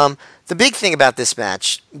 The big thing about this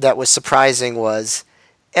match that was surprising was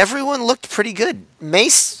everyone looked pretty good.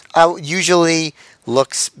 Mace usually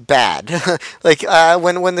looks bad.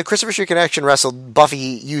 When the Christopher Street Connection wrestled, Buffy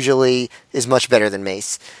usually is much better than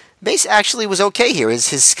Mace. Mace actually was okay here. His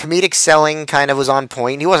comedic selling kind of was on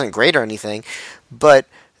point. He wasn't great or anything, but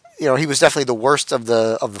he was definitely the worst of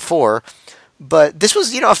the 4. But this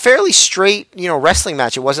was a fairly straight wrestling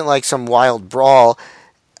match. It wasn't like some wild brawl.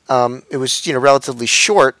 It was relatively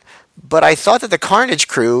short, but I thought that the Carnage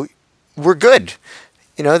Crew were good.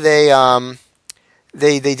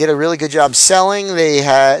 They did a really good job selling. They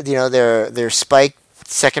had, their spike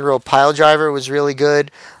second row pile driver was really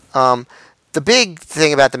good. The big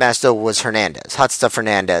thing about the match, though, was Hernandez, Hot Stuff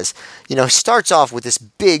Hernandez. He starts off with this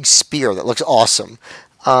big spear that looks awesome.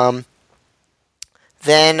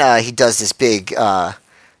 Then he does this big, I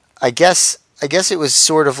guess it was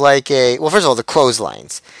sort of like first of all, the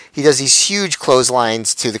clotheslines. He does these huge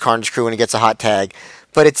clotheslines to the Carnage Crew when he gets a hot tag,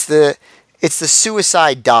 but it's the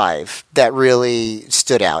suicide dive that really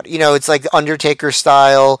stood out. It's like the Undertaker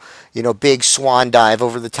style, big swan dive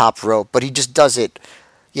over the top rope, but he just does it,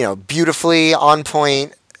 beautifully, on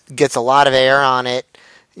point, gets a lot of air on it.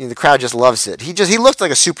 The crowd just loves it. He looked like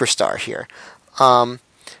a superstar here. And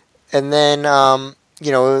then,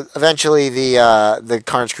 eventually the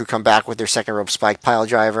Carnage Crew come back with their second rope spike pile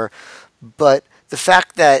driver. But the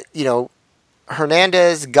fact that,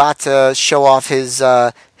 Hernandez got to show off his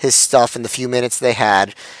stuff in the few minutes they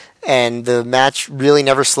had, and the match really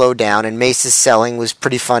never slowed down, and Mace's selling was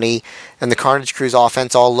pretty funny, and the Carnage Crew's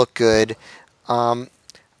offense all looked good. I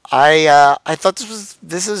thought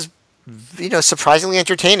this is surprisingly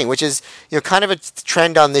entertaining, which is kind of a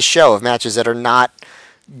trend on this show of matches that are not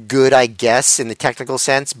good, I guess, in the technical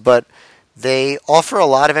sense, but they offer a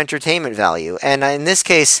lot of entertainment value. And in this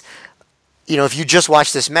case, if you just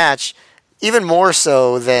watch this match, even more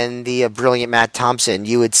so than the brilliant Matt Thompson,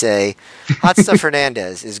 you would say Hot Stuff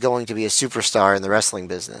Hernandez is going to be a superstar in the wrestling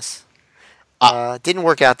business. Didn't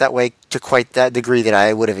work out that way to quite that degree that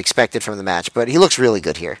I would have expected from the match, but he looks really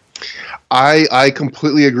good here. I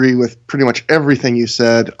completely agree with pretty much everything you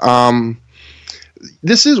said. I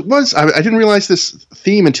didn't realize this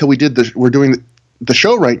theme until we're doing the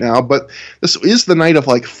show right now, but this is the night of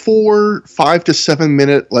like 5 to 7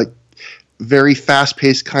 minute, like very fast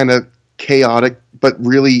paced, kind of chaotic, but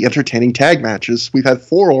really entertaining tag matches. We've had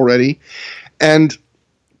 4 already, and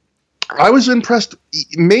I was impressed.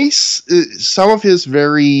 Mace, some of his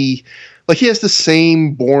he has the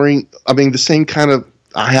same boring, the same kind of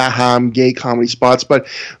gay comedy spots, but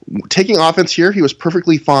taking offense here, he was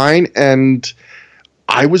perfectly fine, and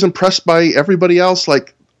I was impressed by everybody else.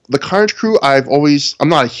 Like the Carnage Crew, I'm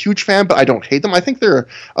not a huge fan, but I don't hate them. I think they're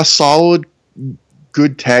a solid,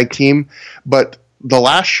 good tag team, but the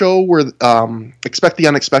last show where Expect the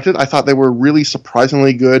Unexpected, I thought they were really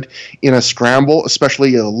surprisingly good in a scramble,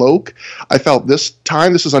 especially a Loke. I felt this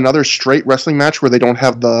time this is another straight wrestling match where they don't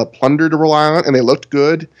have the plunder to rely on, and they looked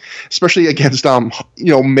good, especially against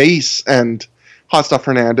Mace and Hot Stuff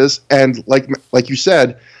Hernandez. And like you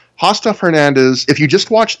said, Hot Stuff Hernandez, if you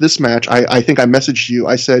just watch this match, I think I messaged you,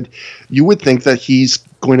 I said you would think that he's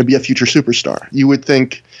going to be a future superstar. You would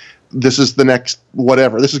think this is the next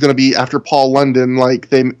whatever. This is going to be after Paul London,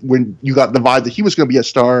 when you got the vibe that he was going to be a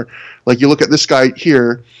star. Like, you look at this guy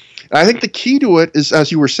here. And I think the key to it is,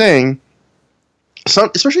 as you were saying,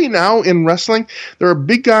 especially now in wrestling, there are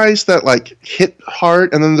big guys that hit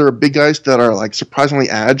hard, and then there are big guys that are surprisingly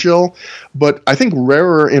agile. But I think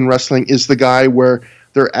rarer in wrestling is the guy where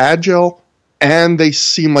they're agile and they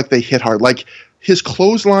seem like they hit hard. Like, his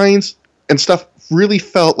clotheslines and stuff really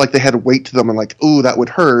felt like they had weight to them, and ooh, that would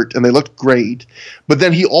hurt, and they looked great. But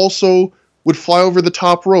then he also would fly over the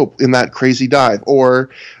top rope in that crazy dive, or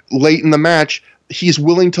late in the match, he's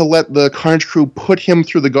willing to let the Carnage Crew put him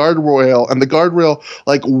through the guardrail, and the guardrail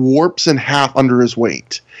warps in half under his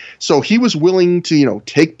weight. So he was willing to,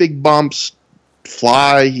 take big bumps,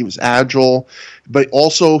 fly, he was agile, but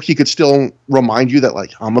also he could still remind you that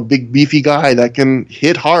I'm a big beefy guy that can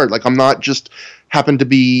hit hard. I'm not just happen to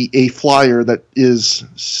be a flyer that is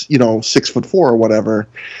 6'4" or whatever.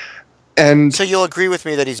 And so you'll agree with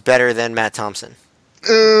me that he's better than Matt Thompson?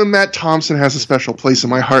 Matt Thompson has a special place in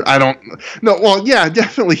my heart. I don't know. Well, yeah,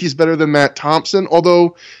 definitely he's better than Matt Thompson,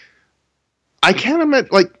 although I can't admit,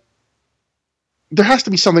 there has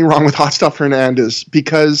to be something wrong with Hot Stuff Hernandez,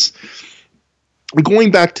 because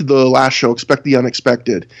going back to the last show, Expect the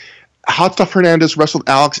Unexpected, Hot Stuff Hernandez wrestled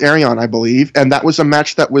Alex Arion, I believe, and that was a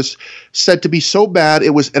match that was said to be so bad it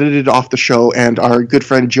was edited off the show, and our good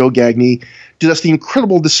friend Joe Gagney did us the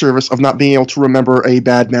incredible disservice of not being able to remember a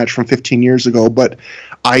bad match from 15 years ago, but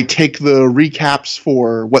I take the recaps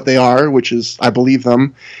for what they are, which is, I believe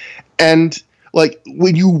them, and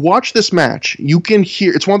when you watch this match, you can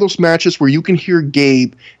hear, it's one of those matches where you can hear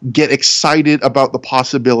Gabe get excited about the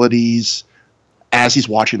possibilities as he's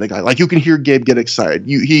watching the guy. You can hear Gabe get excited.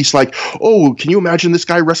 He's like, oh, can you imagine this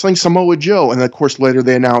guy wrestling Samoa Joe? And of course later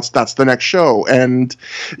they announced that's the next show. And,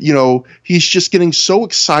 he's just getting so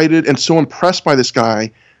excited and so impressed by this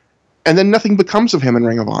guy. And then nothing becomes of him in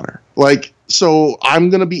Ring of Honor. So I'm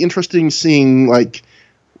going to be interested in seeing,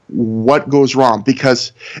 what goes wrong,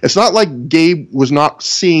 because it's not like Gabe was not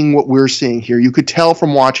seeing what we're seeing here. You could tell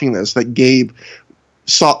from watching this that Gabe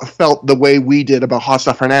felt the way we did about Hot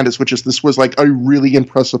Stuff Hernandez, which is this was a really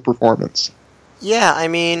impressive performance. Yeah,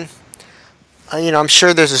 I'm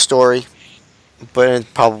sure there's a story, but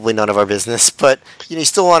probably none of our business. But you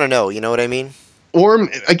still want to know, you know what I mean? Or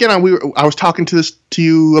again, I was talking to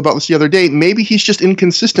you about this the other day. Maybe he's just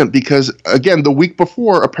inconsistent because, again, the week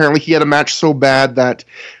before, apparently he had a match so bad that,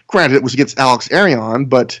 granted, it was against Alex Arion,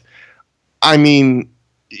 but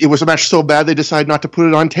it was a match so bad they decided not to put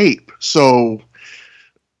it on tape. So,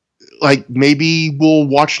 maybe we'll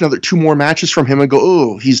watch 2 more matches from him and go,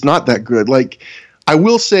 oh, he's not that good. I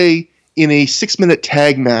will say, in a 6-minute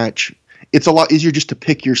tag match, it's a lot easier just to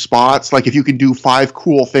pick your spots. If you can do 5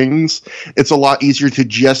 cool things, it's a lot easier to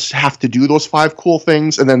just have to do those 5 cool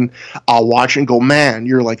things, and then I'll watch and go, man,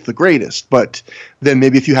 you're the greatest. But then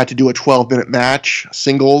maybe if you had to do a 12-minute match,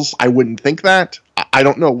 singles, I wouldn't think that. I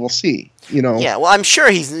don't know. We'll see. Yeah, well, I'm sure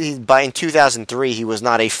in 2003, he was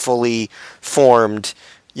not a fully formed,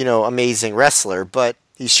 amazing wrestler, but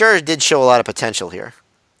he sure did show a lot of potential here.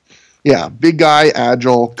 Yeah, big guy,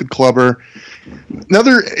 agile, good clubber.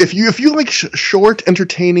 Another, if you like short,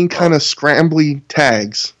 entertaining, kind of scrambly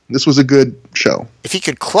tags, this was a good show. If he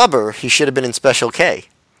could clubber, he should have been in Special K.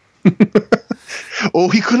 Oh,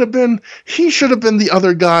 he should have been the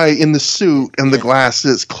other guy in the suit and the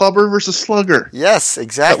glasses. Clubber versus Slugger. Yes,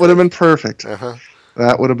 exactly. That would have been perfect. Uh-huh.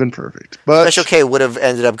 That would have been perfect. But Special K would have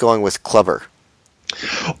ended up going with Clubber.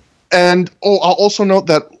 And I'll also note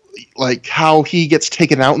that like how he gets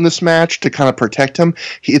taken out in this match to kind of protect him.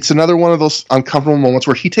 It's another one of those uncomfortable moments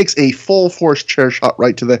where he takes a full force chair shot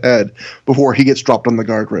right to the head before he gets dropped on the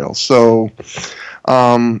guardrail. So,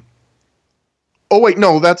 oh wait,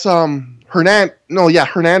 no, that's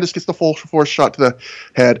Hernandez gets the full force shot to the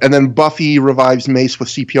head, and then Buffy revives Mace with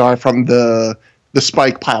CPR from the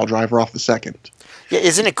spike pile driver off the second. Yeah,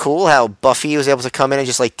 isn't it cool how Buffy was able to come in and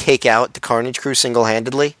just like take out the Carnage Crew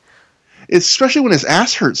single-handedly? Especially when his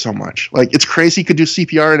ass hurts so much. Like, it's crazy he could do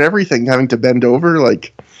CPR and everything, having to bend over.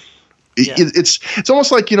 Like, it's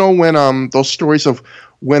almost like, when those stories of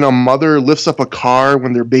when a mother lifts up a car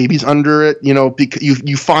when their baby's under it, because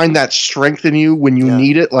you find that strength in you when you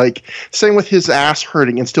need it. Like, same with his ass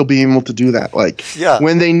hurting and still being able to do that. Like,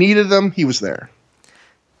 when they needed him, he was there.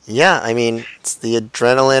 Yeah, I mean, it's the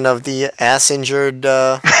adrenaline of the ass-injured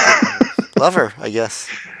lover, I guess.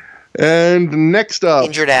 And next up...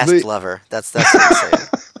 Injured ass lover. That's what I'm saying.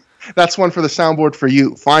 That's one for the soundboard for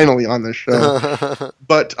you, finally, on this show.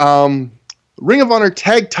 But Ring of Honor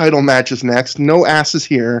tag title match is next. No asses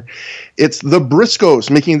here. It's the Briscoes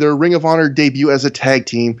making their Ring of Honor debut as a tag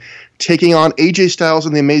team, taking on AJ Styles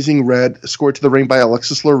and the Amazing Red, scored to the ring by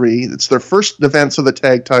Alexis Lurie. It's their first defense of the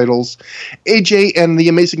tag titles. AJ and the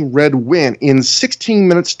Amazing Red win in 16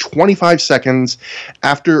 minutes, 25 seconds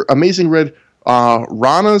after Amazing Red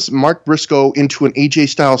Rana's Mark Briscoe into an AJ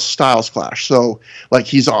Styles clash. So, like,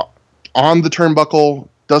 he's on the turnbuckle,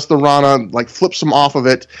 does the Rana, like, flips him off of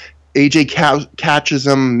it. AJ catches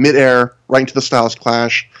him midair right into the Styles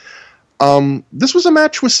clash. This was a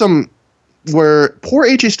match with where poor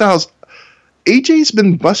AJ Styles, AJ's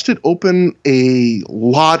been busted open a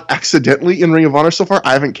lot accidentally in Ring of Honor so far.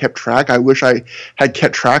 I haven't kept track. I wish I had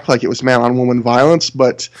kept track like it was man-on-woman violence,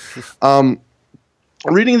 but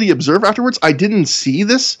reading the Observer afterwards, I didn't see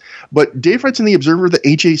this, but Dave writes in the Observer that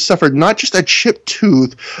AJ suffered not just a chipped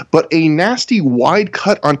tooth, but a nasty wide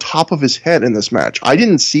cut on top of his head in this match. I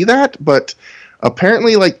didn't see that, but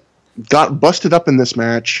apparently, like, got busted up in this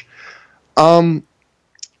match.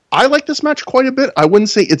 I like this match quite a bit. I wouldn't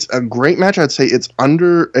say it's a great match. I'd say it's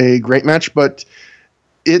under a great match, but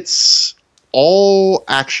it's all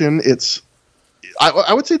action.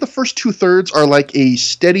 I would say the first 2/3 are like a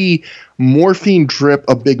steady morphine drip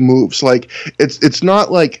of big moves. Like, it's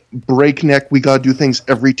not like breakneck, we gotta do things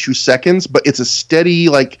every 2 seconds, but it's a steady,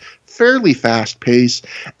 like, fairly fast pace.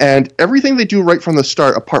 And everything they do right from the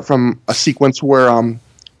start, apart from a sequence where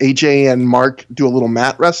AJ and Mark do a little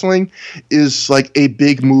mat wrestling, is like a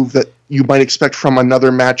big move that you might expect from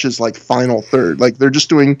another match's like final third. Like, they're just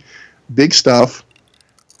doing big stuff,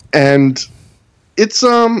 and it's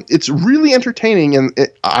really entertaining. And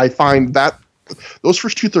I find that those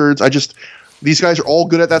first 2/3, these guys are all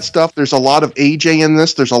good at that stuff. There's a lot of AJ in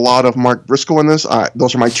this. There's a lot of Mark Briscoe in this.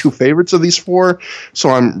 Those are my two favorites of these four, so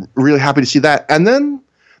I'm really happy to see that. And then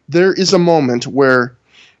there is a moment where,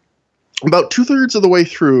 about 2/3 of the way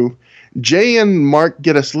through, Jay and Mark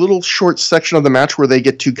get a little short section of the match where they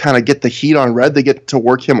get to kind of get the heat on Red. They get to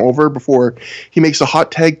work him over before he makes a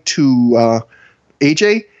hot tag to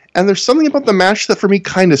AJ. And there's something about the match that for me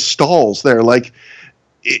kind of stalls there. Like,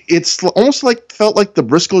 it's almost like felt like the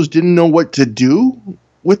Briscoes didn't know what to do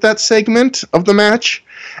with that segment of the match,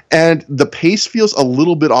 and the pace feels a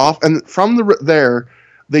little bit off. And from there,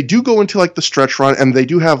 they do go into like the stretch run, and they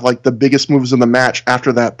do have like the biggest moves in the match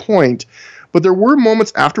after that point. But there were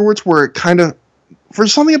moments afterwards where it kind of, for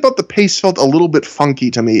something about the pace, felt a little bit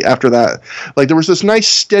funky to me after that. Like, there was this nice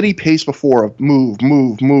steady pace before of move,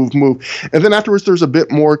 move, move, move. And then afterwards there's a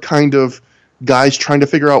bit more kind of guys trying to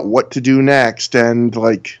figure out what to do next, and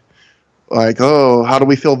like, oh, how do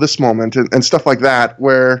we fill this moment, and stuff like that,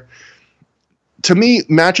 where, to me,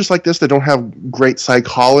 matches like this that don't have great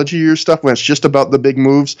psychology or stuff, when it's just about the big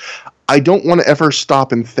moves, I don't want to ever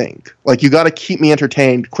stop and think. Like, you got to keep me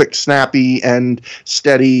entertained, quick, snappy, and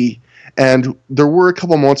steady. And there were a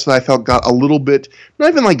couple moments that I felt got a little bit, not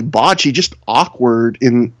even like botchy, just awkward,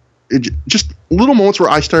 just little moments where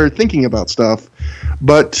I started thinking about stuff.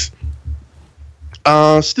 But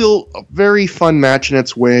still a very fun match in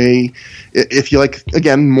its way. If you like,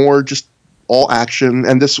 again, more just all action,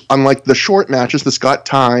 and this, unlike the short matches, this got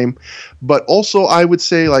time. But also, I would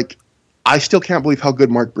say, like, I still can't believe how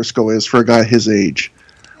good Mark Briscoe is for a guy his age.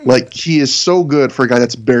 Like, he is so good for a guy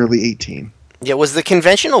that's barely 18. Yeah, was the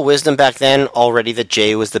conventional wisdom back then already that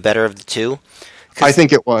Jay was the better of the two? I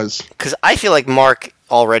think it was. Because I feel like Mark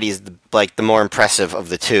already is the more impressive of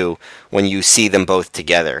the two when you see them both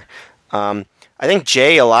together. I think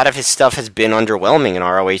Jay, a lot of his stuff has been underwhelming in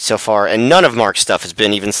ROH so far, and none of Mark's stuff has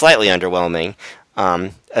been even slightly underwhelming,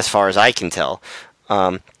 as far as I can tell.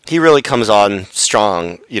 he really comes on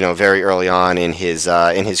strong, very early on in his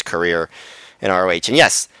career in ROH. And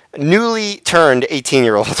yes, newly turned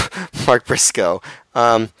 18-year-old Mark Briscoe.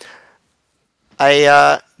 I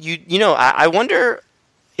wonder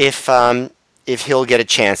if he'll get a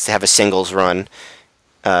chance to have a singles run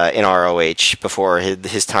in ROH before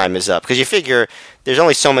his time is up, because you figure there's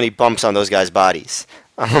only so many bumps on those guys' bodies.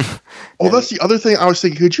 That's the other thing I was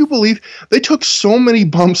thinking. Could you believe they took so many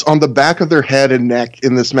bumps on the back of their head and neck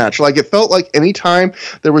in this match? Like, it felt like anytime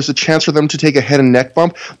there was a chance for them to take a head and neck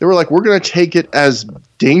bump, they were like, we're going to take it as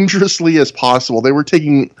dangerously as possible. They were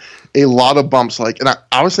taking a lot of bumps. And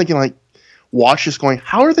I was thinking, watch this going,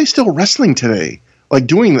 how are they still wrestling today?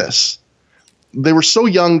 Doing this. They were so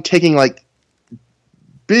young, taking,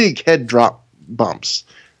 big head drop bumps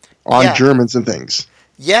on Germans and things.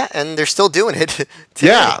 Yeah, and they're still doing it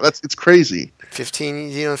today. Yeah, it's crazy.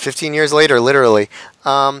 15 years later, literally.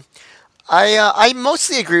 I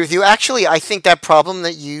mostly agree with you. Actually, I think that problem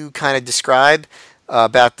that you kind of describe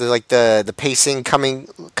about the pacing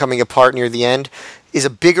coming apart near the end is a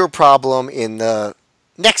bigger problem in the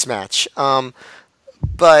next match.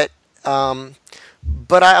 But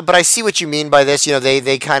I see what you mean by this.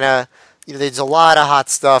 They kind of, there's a lot of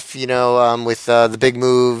hot stuff, with the big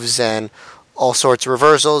moves and all sorts of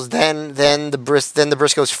reversals. Then the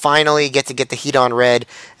Briscoes finally get the heat on Red,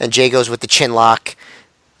 and Jay goes with the chin lock,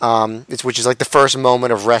 which is the first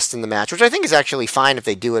moment of rest in the match, which I think is actually fine if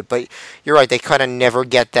they do it. But you're right, they kind of never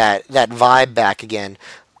get that vibe back again.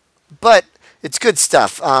 But it's good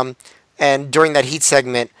stuff. And during that heat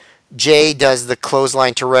segment, Jay does the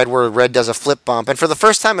clothesline to Red, where Red does a flip bump, and for the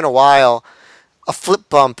first time in a while, a flip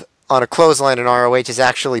bump on a clothesline in ROH is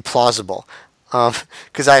actually plausible.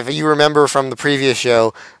 Because you remember from the previous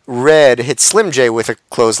show, Red hit Slim J with a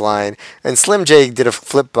clothesline, and Slim J did a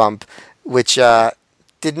flip bump, which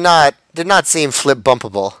did not seem flip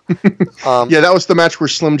bumpable. Yeah, that was the match where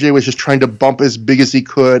Slim J was just trying to bump as big as he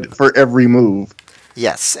could for every move.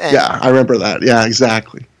 Yes. Yeah, I remember that. Yeah,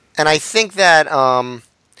 exactly. And I think that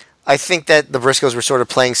the Briscoes were sort of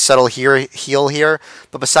playing subtle heel here,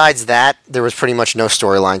 but besides that, there was pretty much no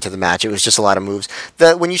storyline to the match. It was just a lot of moves.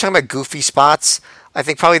 When you're talking about goofy spots, I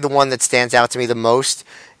think probably the one that stands out to me the most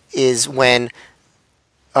is when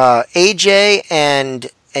AJ and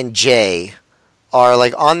Jay are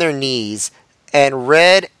on their knees, and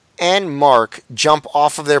Red and Mark jump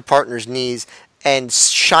off of their partner's knees and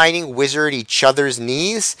Shining Wizard each other's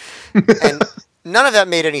knees, and none of that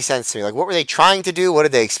made any sense to me. What were they trying to do? What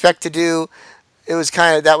did they expect to do? That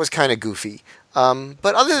was kind of goofy.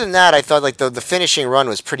 But other than that, I thought the finishing run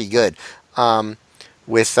was pretty good. Red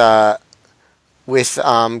went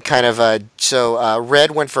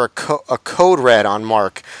for a code red on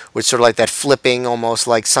Mark, which sort of that flipping, almost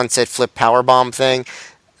like sunset flip powerbomb thing.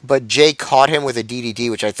 But Jay caught him with a DDT,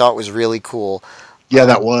 which I thought was really cool. Yeah,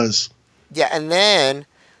 that was. Yeah, and then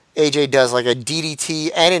AJ does a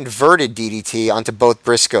DDT and inverted DDT onto both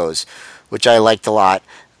Briscoes, which I liked a lot.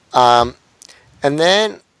 And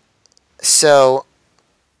then,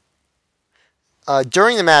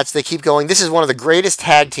 during the match, they keep going. This is one of the greatest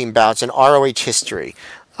tag team bouts in ROH history.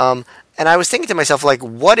 And I was thinking to myself,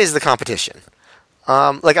 what is the competition?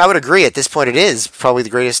 I would agree at this point it is probably the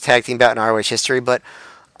greatest tag team bout in ROH history, but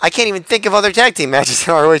I can't even think of other tag team matches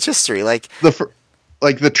in ROH history.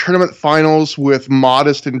 The tournament finals with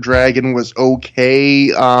Modest and Dragon was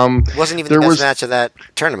okay. Wasn't even the best match of that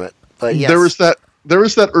tournament, but yes. There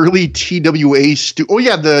was that early TWA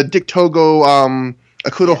the Dick Togo,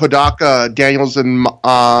 Akuto Hodaka, Daniels and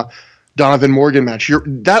Donovan Morgan match.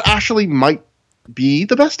 That actually might be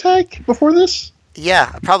the best tag before this.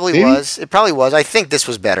 Yeah, it probably was. It probably was. I think this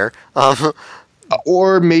was better.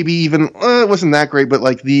 Or maybe even it wasn't that great, but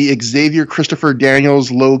the Xavier Christopher Daniels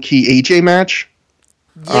low key AJ match.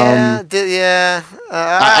 Yeah,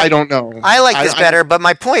 I don't know. I like this better, but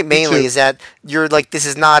my point mainly is that you're this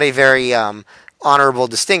is not a very honorable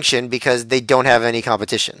distinction because they don't have any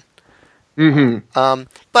competition. Mm-hmm.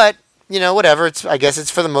 But whatever. I guess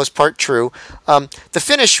it's for the most part true. The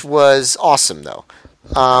finish was awesome though.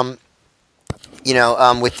 With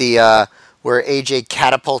the where AJ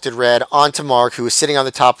catapulted Red onto Mark, who was sitting on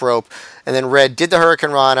the top rope, and then Red did the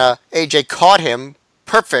Hurricane Rana. AJ caught him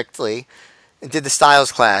perfectly. Did the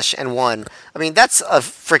Styles Clash and won. I mean, that's a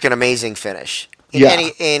freaking amazing finish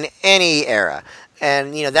in any era,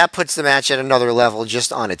 and that puts the match at another level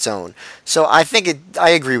just on its own. So I think I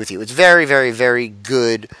agree with you. It's very, very, very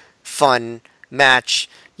good, fun match.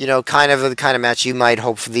 Kind of the kind of match you might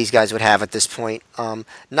hope for these guys would have at this point.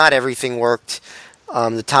 Not everything worked.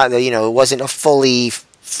 It wasn't a fully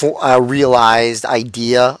realized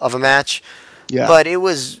idea of a match. Yeah. But it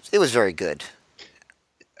was very good.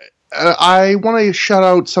 I want to shout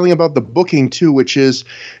out something about the booking too, which is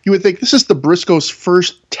you would think this is the Briscoes'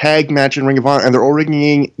 first tag match in Ring of Honor, and they're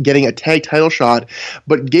already getting a tag title shot.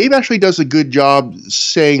 But Gabe actually does a good job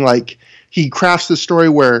saying, like, he crafts the story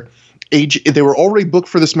where they were already booked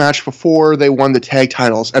for this match before they won the tag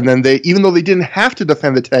titles, and then even though they didn't have to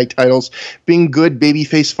defend the tag titles, being good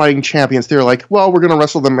babyface fighting champions, they were like, well, we're going to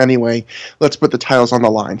wrestle them anyway. Let's put the titles on the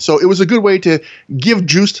line. So it was a good way to give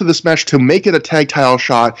juice to this match to make it a tag title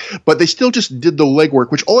shot, but they still just did the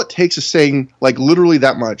legwork, which all it takes is saying, like, literally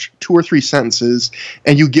that much, 2 or 3 sentences,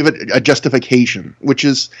 and you give it a justification, which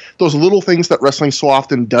is those little things that wrestling so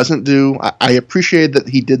often doesn't do. I appreciate that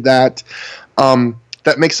he did that.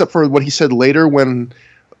 That makes up for what he said later when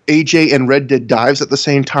AJ and Red did dives at the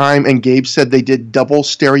same time, and Gabe said they did double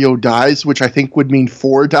stereo dives, which I think would mean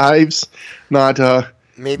 4 dives, not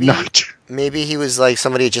maybe he was like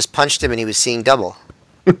somebody had just punched him and he was seeing double.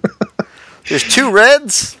 There's 2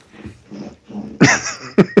 Reds.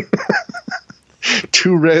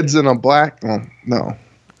 2 Reds and a black. Oh, no,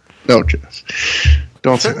 Jess,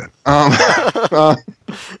 don't say that.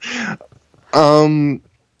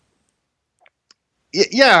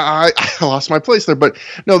 Yeah, I lost my place there, but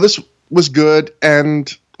no, this was good,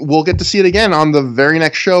 and we'll get to see it again on the very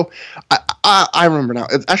next show. I remember now.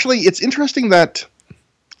 It's interesting that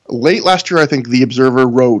late last year, I think The Observer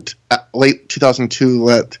wrote, late 2002,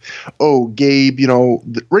 that, Gabe,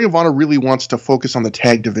 Ring of Honor really wants to focus on the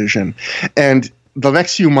tag division, and the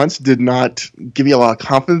next few months did not give me a lot of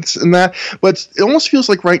confidence in that, but it almost feels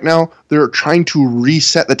like right now they're trying to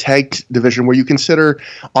reset the tag division, where you consider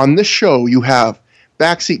on this show you have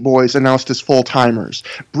Backseat Boys announced as full-timers.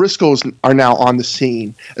 Briscoes are now on the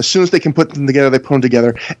scene. As soon as they can put them together, they put them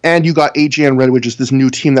together. And you got AJ and Red, which is this new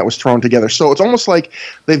team that was thrown together. So it's almost like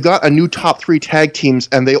they've got a new top 3 tag teams,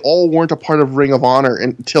 and they all weren't a part of Ring of Honor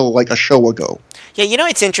until like a show ago. Yeah,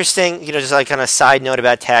 it's interesting, just like on a side note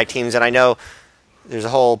about tag teams, and I know there's a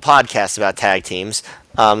whole podcast about tag teams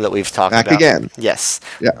that we've talked about. Back again. Yes.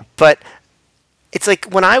 Yeah. But it's like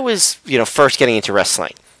when I was, first getting into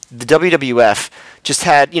wrestling, the WWF just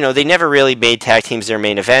had, they never really made tag teams their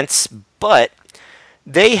main events, but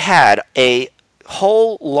they had a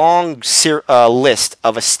whole long list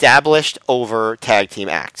of established over tag team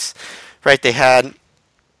acts, right? They had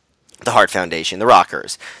the Hart Foundation, the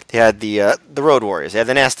Rockers. They had the Road Warriors. They had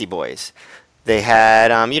the Nasty Boys. They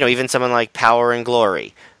had, even someone like Power and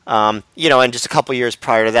Glory. And just a couple years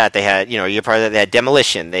prior to that, they had, year prior to that, they had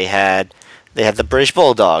Demolition. They had the British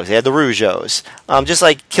Bulldogs. They had the Rougeos. Just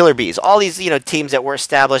like Killer Bees. All these, teams that were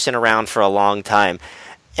established and around for a long time.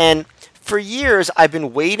 And for years, I've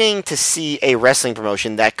been waiting to see a wrestling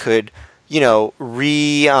promotion that could,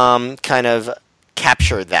 kind of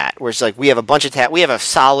capture that. Where it's like we have a bunch of we have a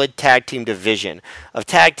solid tag team division of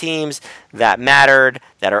tag teams that mattered,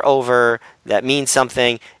 that are over, that mean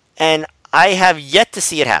something. And I have yet to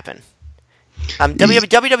see it happen.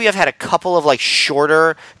 WWF had a couple of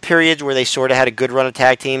shorter periods where they sort of had a good run of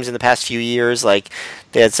tag teams in the past few years. Like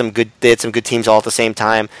they had some good teams all at the same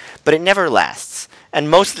time, but it never lasts. And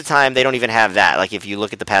most of the time, they don't even have that. Like if you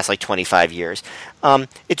look at the past 25 years,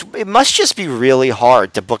 it must just be really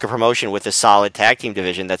hard to book a promotion with a solid tag team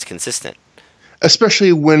division that's consistent.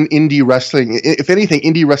 Especially when indie wrestling, if anything,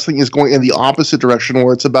 indie wrestling is going in the opposite direction,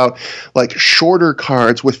 where it's about shorter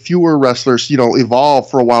cards with fewer wrestlers. Evolve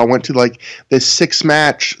for a while went to this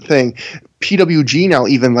 6-match thing. PWG now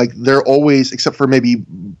even they're always, except for maybe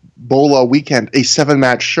Bola Weekend, a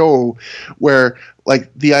 7-match show where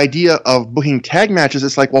the idea of booking tag matches,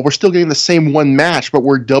 it's we're still getting the same 1 match, but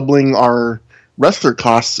we're doubling our wrestler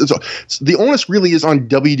costs. So the onus really is on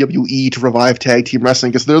WWE to revive tag team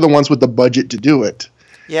wrestling because they're the ones with the budget to do it.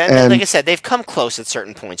 Yeah, and like I said, they've come close at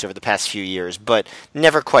certain points over the past few years, but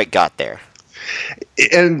never quite got there.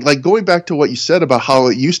 And going back to what you said about how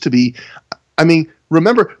it used to be, I mean,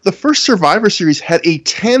 remember, the first Survivor Series had a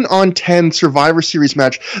 10-on-10 Survivor Series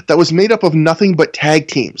match that was made up of nothing but tag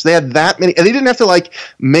teams. They had that many, and they didn't have to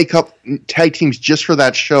make up tag teams just for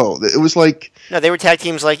that show. It was no, they were tag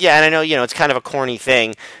teams and I know, it's kind of a corny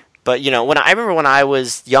thing, but I remember when I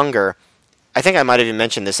was younger, I think I might have even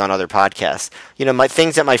mentioned this on other podcasts. My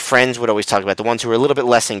things that my friends would always talk about, the ones who were a little bit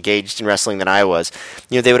less engaged in wrestling than I was,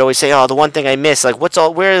 they would always say, "Oh, the one thing I miss,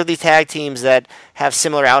 where are these tag teams that have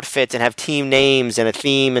similar outfits and have team names and a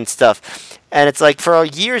theme and stuff?" And it's for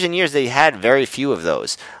years and years they had very few of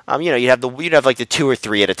those. You'd have the 2 or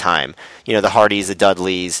 3 at a time. The Hardys, the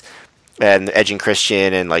Dudleys, and Edge and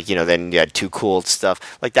Christian, and then you had Too Cool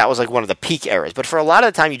stuff. That was one of the peak eras. But for a lot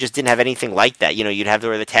of the time, you just didn't have anything like that. You'd have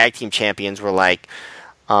where the tag team champions were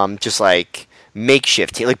just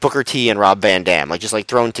makeshift, like Booker T and Rob Van Dam, just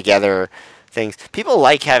thrown together things. People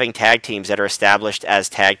like having tag teams that are established as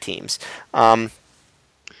tag teams.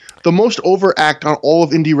 The most over act on all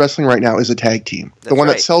of indie wrestling right now is a tag team. The one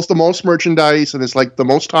that sells the most merchandise and is like the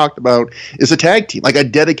most talked about is a tag team, like a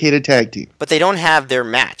dedicated tag team. But they don't have their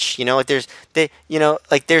match. Like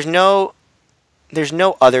there's no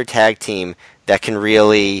other tag team that can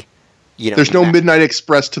really, There's no Midnight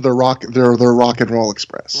Express to their Rock and Roll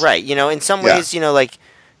Express. Right. In some ways, like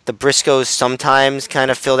the Briscoes sometimes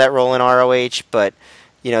kind of fill that role in ROH, but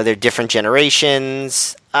they're different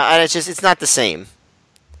generations. And it's not the same.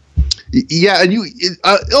 Yeah, and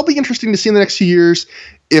it'll be interesting to see in the next few years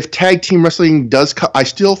if tag team wrestling does. I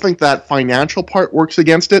still think that financial part works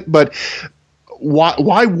against it, but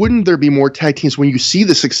why wouldn't there be more tag teams when you see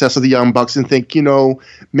the success of the Young Bucks and think,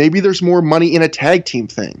 maybe there's more money in a tag team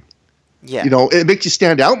thing? Yeah, it makes you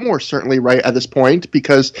stand out more, certainly, right at this point,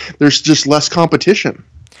 because there's just less competition.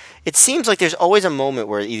 It seems like there's always a moment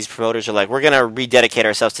where these promoters are like, we're going to rededicate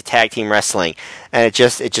ourselves to tag team wrestling, and it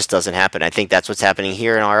just doesn't happen. I think that's what's happening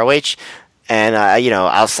here in ROH, and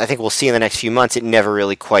I think we'll see in the next few months it never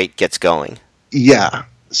really quite gets going. Yeah,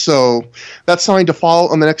 so that's something to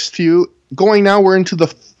follow on the next few. Going now, we're into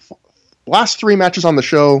the last 3 matches on the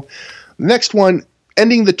show. Next one,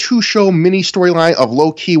 ending the 2-show mini storyline of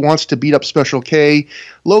Low Ki wants to beat up Special K.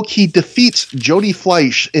 Low Ki defeats Jody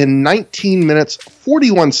Fleisch in 19 minutes,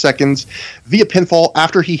 41 seconds via pinfall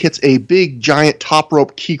after he hits a big, giant top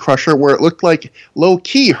rope key crusher where it looked like Low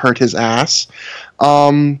Ki hurt his ass.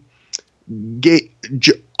 I'll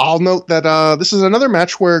note that this is another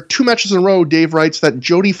match where 2 matches in a row, Dave writes that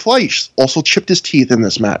Jody Fleisch also chipped his teeth in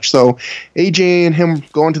this match. So AJ and him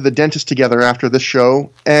going to the dentist together after this show.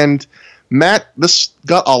 And Matt, this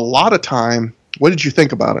got a lot of time. What did you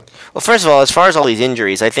think about it? Well, first of all, as far as all these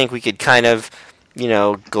injuries, I think we could kind of,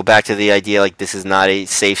 go back to the idea like this is not a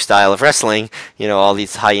safe style of wrestling. All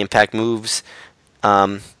these high-impact moves.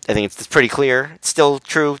 I think it's pretty clear. It's still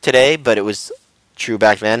true today, but it was true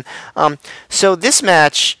back then. So this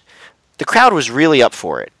match, the crowd was really up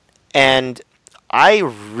for it. And I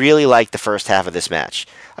really liked the first half of this match.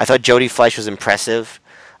 I thought Jody Fleisch was impressive.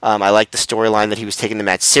 I liked the storyline that he was taking the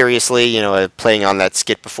match seriously, playing on that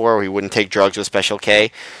skit before where he wouldn't take drugs with Special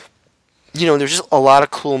K. There's just a lot of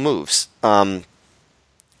cool moves.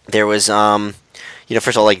 There was,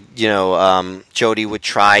 first of all, Jody would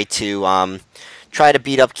try to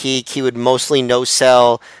beat up Ki. Ki would mostly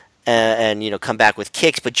no-sell and come back with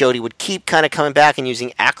kicks, but Jody would keep kind of coming back and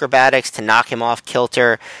using acrobatics to knock him off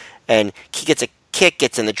kilter. And Ki gets a kick,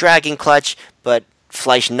 gets in the dragon clutch, but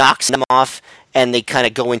Fleisch knocks him off, and they kind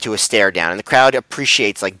of go into a stare down. And the crowd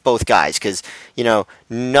appreciates both guys because,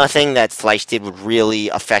 nothing that Fleisch did would really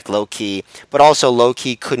affect Low Ki, but also Low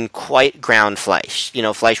Ki couldn't quite ground Fleisch.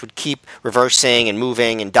 Fleisch would keep reversing and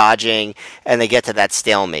moving and dodging, and they get to that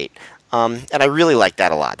stalemate. And I really liked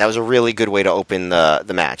that a lot. That was a really good way to open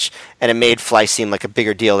the match. And it made Fleisch seem like a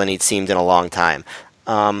bigger deal than he'd seemed in a long time.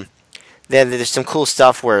 Then there's some cool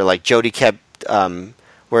stuff where Jody kept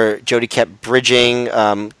bridging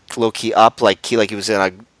Low Ki up, like he was in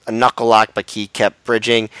a knuckle lock, but Ki kept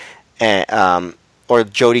bridging, and or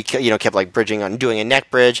Jody kept bridging on doing a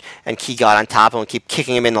neck bridge, and Ki got on top and would keep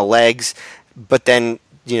kicking him in the legs, but then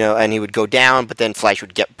and he would go down, but then Fleisch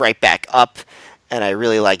would get right back up, and I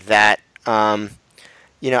really like that. I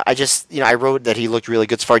wrote that he looked really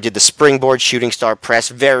good so far. He did the springboard shooting star press,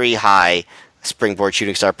 very high springboard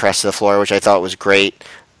shooting star press to the floor, which I thought was great.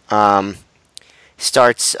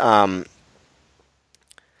 Starts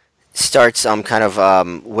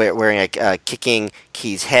wearing kicking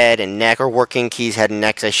Ki's head and neck, or working Ki's head and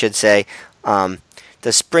neck, I should say. The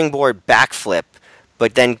springboard backflip,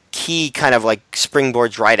 but then Ki kind of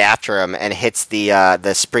springboards right after him and hits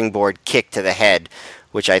the springboard kick to the head,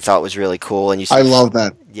 which I thought was really cool. And I love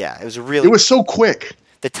that. Yeah, it was so quick.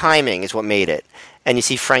 The timing is what made it. And you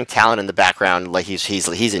see Frank Talent in the background, like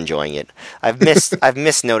he's enjoying it. I've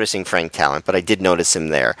missed noticing Frank Talent, but I did notice him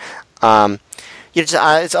there. It's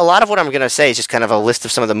a lot of what I'm going to say is just kind of a list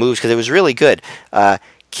of some of the moves because it was really good.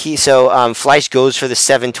 Fleisch goes for the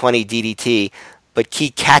 720 DDT, but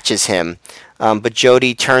Ki catches him. But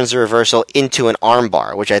Jody turns the reversal into an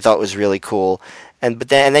armbar, which I thought was really cool. And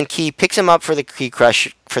then Ki picks him up for the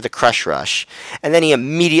crush rush, and then he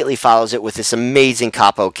immediately follows it with this amazing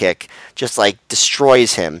capo kick, just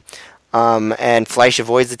destroys him. And Fleisch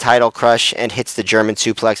avoids the title crush and hits the German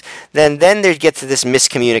suplex. Then they get to this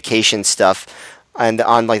miscommunication stuff, and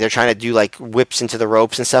they're trying to do whips into the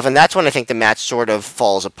ropes and stuff, and that's when I think the match sort of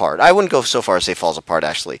falls apart. I wouldn't go so far as say falls apart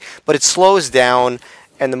actually, but it slows down.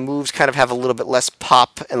 And the moves kind of have a little bit less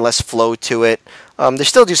pop and less flow to it. They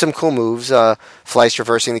still do some cool moves. Fleisch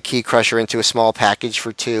reversing the Ki Crusher into a small package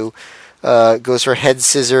for 2. goes for head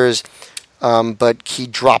scissors, but Key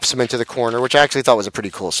drops him into the corner, which I actually thought was a pretty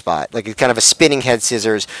cool spot. Like, it's kind of a spinning head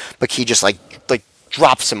scissors, but Key just like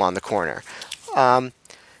drops him on the corner.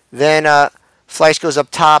 Then Fleisch goes up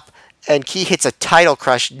top, and Key hits a title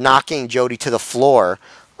crush, knocking Jody to the floor.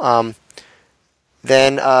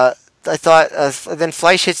 Then I thought then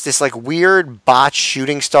Fleisch hits this like weird botch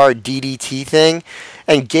shooting star DDT thing,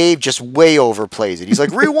 and Gabe just way overplays it. He's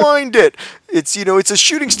like, rewind it. It's it's a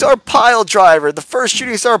shooting star pile driver, the first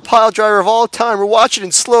shooting star pile driver of all time. We're watching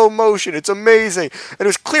in slow motion. It's amazing, and it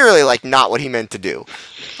was clearly like not what he meant to do,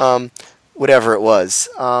 whatever it was.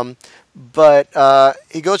 But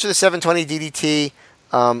he goes for the 720 DDT.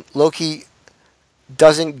 Loki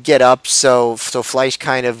doesn't get up, so Fleisch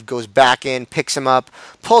kind of goes back in, picks him up,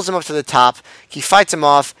 pulls him up to the top. He fights him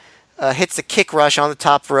off, hits the kick rush on the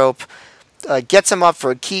top rope, gets him up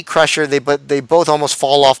for a key crusher. They both almost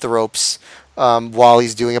fall off the ropes while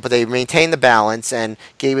he's doing it, but they maintain the balance. And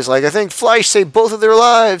Gabe is like, I think Fleisch saved both of their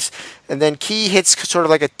lives. And then Key hits sort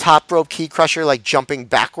of like a top rope key crusher, like jumping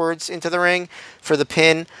backwards into the ring for the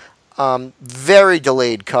pin. Very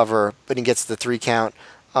delayed cover, but he gets the 3 count.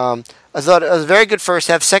 I thought it was a very good first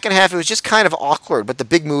half. Second half, it was just kind of awkward, but the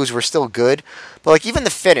big moves were still good. But like even the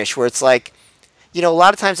finish, where it's like, a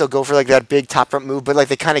lot of times they'll go for like that big top rope move, but like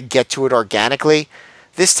they kind of get to it organically.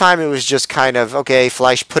 This time it was just kind of, okay,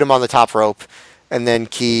 Fleisch put him on the top rope, and then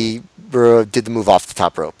Key did the move off the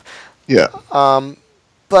top rope. Yeah.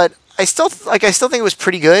 But I still think it was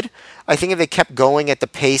pretty good. I think if they kept going at the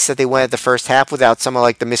pace that they went at the first half without some of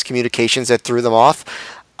like the miscommunications that threw them off,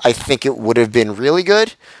 I think it would have been really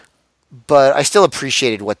good. But I still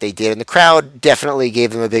appreciated what they did, and the crowd definitely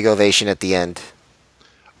gave them a big ovation at the end.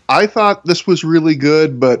 I thought this was really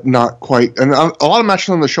good, but not quite. And a lot of matches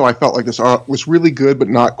on the show, I felt like this was really good, but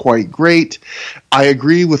not quite great. I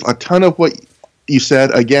agree with a ton of what you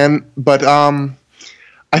said again, but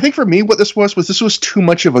I think for me, what this was too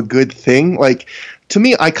much of a good thing. Like, to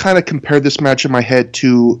me, I kind of compared this match in my head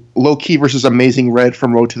to Low Ki versus Amazing Red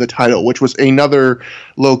from Road to the Title, which was another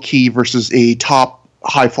Low Ki versus a top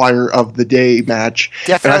high flyer of the day match.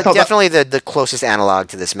 Definitely the closest analog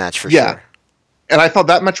to this match for sure. And I thought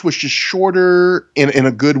that match was just shorter in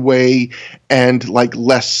a good way, and like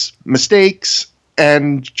less mistakes,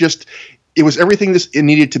 and just it was everything it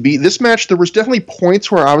needed to be. This match, there was definitely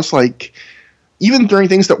points where I was like, even during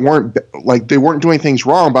things that weren't like they weren't doing things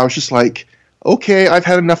wrong, but I was just like, okay, I've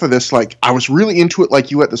had enough of this. Like, I was really into it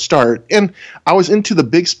like you at the start, and I was into the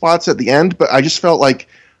big spots at the end, but I just felt like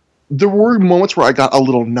there were moments where I got a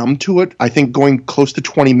little numb to it. I think going close to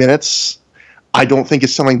 20 minutes, I don't think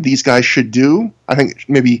is something these guys should do. I think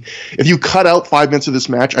maybe if you cut out 5 minutes of this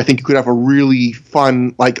match, I think you could have a really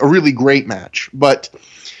fun, like a really great match. But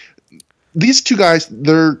these two guys,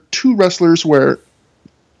 they're two wrestlers where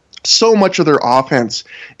so much of their offense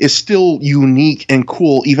is still unique and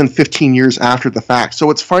cool even 15 years after the fact. So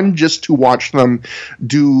it's fun just to watch them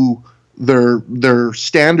do their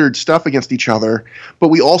standard stuff against each other. But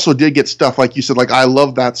we also did get stuff like you said, like I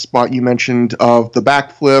love that spot you mentioned of the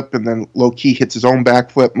backflip, and then Low Ki hits his own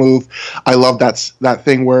backflip move. I love that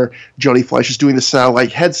thing where Jody Fleisch is doing the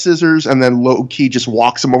satellite head scissors, and then Low Ki just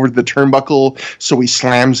walks him over to the turnbuckle, so he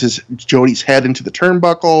slams Jody's head into the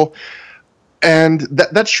turnbuckle. And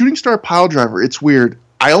that shooting star pile driver, it's weird.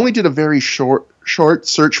 I only did a very short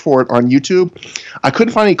search for it on YouTube. I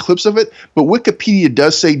couldn't find any clips of it, but Wikipedia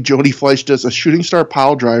does say Jody Fleisch does a shooting star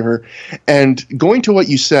pile driver. And going to what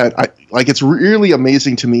you said, it's really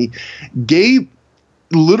amazing to me. Gabe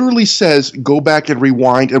literally says, go back and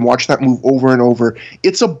rewind and watch that move over and over.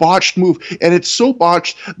 It's a botched move, and it's so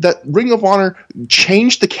botched that Ring of Honor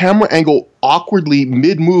changed the camera angle awkwardly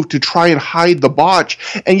mid-move to try and hide the botch,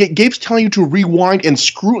 and yet Gabe's telling you to rewind and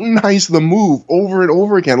scrutinize the move over and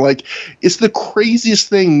over again. Like, it's the craziest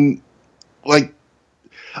thing. Like,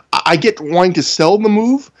 I get wanting to sell the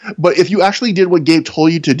move, but if you actually did what Gabe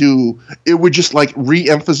told you to do, it would just like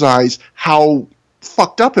re-emphasize how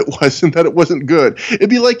fucked up it was and that it wasn't good. It'd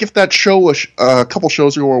be like if that show was a couple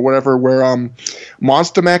shows ago or whatever where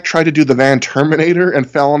Monster Mac tried to do the Van Terminator and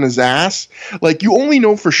fell on his ass. Like, you only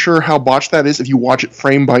know for sure how botched that is if you watch it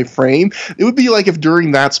frame by frame. It would be like if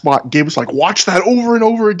during that spot Gabe was like, watch that over and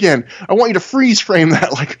over again. I want you to freeze frame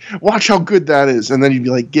that. Like, watch how good that is. And then you'd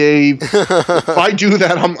be like, Gabe, if I do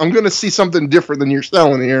that, I'm going to see something different than you're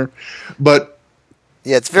selling here. But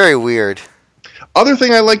yeah, it's very weird. Other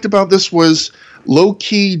thing I liked about this was Low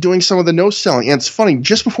Ki doing some of the no-selling. And it's funny,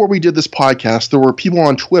 just before we did this podcast, there were people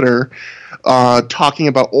on Twitter talking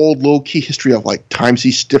about old Low Ki history of like times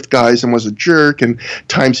he stiffed guys and was a jerk and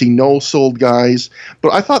times he no-sold guys.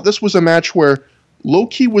 But I thought this was a match where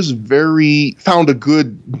Low-key found a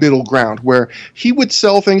good middle ground where he would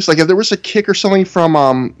sell things, like if there was a kick or something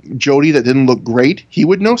from Jody that didn't look great, he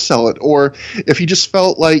would no-sell it. Or if he just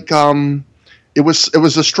felt like it was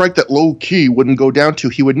a strike that low-key wouldn't go down to,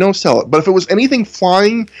 he would no-sell it. But if it was anything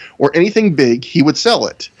flying or anything big, he would sell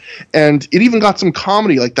it. And it even got some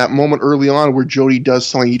comedy, like that moment early on where Jody does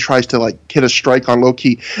something. He tries to like hit a strike on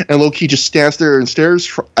Low-key, and Low-key just stands there and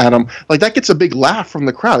stares at him. Like that gets a big laugh from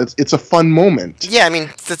the crowd. It's a fun moment. Yeah, I mean,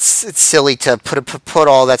 it's silly to put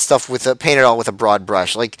all that stuff paint it all with a broad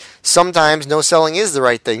brush. Like sometimes no selling is the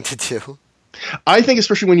right thing to do. I think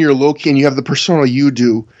especially when you're Low-key and you have the persona you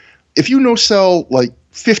do, if you no sell like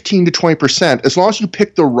 15 to 20%, as long as you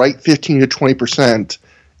pick the right 15 to 20%.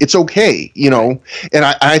 It's okay, you know, and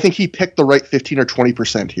I think he picked the right 15 or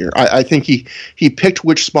 20% here. I think he picked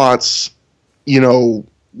which spots, you know,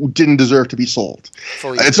 didn't deserve to be sold.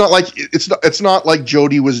 It's not like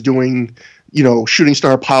Jody was doing, you know, shooting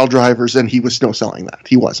star pile drivers and he was no selling that.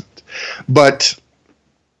 He wasn't. But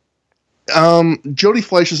Jody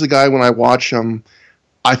Fleisch is a guy, when I watch him,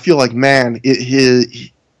 I feel like, man,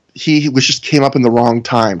 he was just came up in the wrong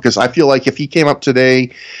time, because I feel like if he came up today,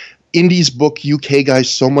 indies book UK guys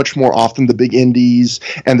so much more often, the big indies,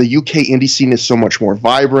 and the UK indie scene is so much more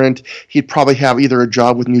vibrant. He'd probably have either a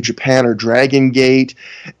job with New Japan or Dragon Gate.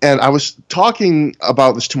 And I was talking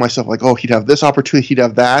about this to myself, like, oh, he'd have this opportunity, he'd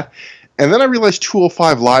have that. And then I realized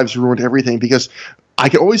 205 Lives ruined everything, because I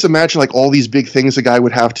can always imagine like all these big things a guy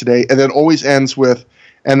would have today, and then it always ends with,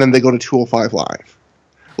 and then they go to 205 Live.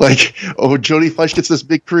 Like, oh, Jody Fleisch gets this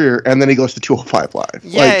big career, and then he goes to 205 Live.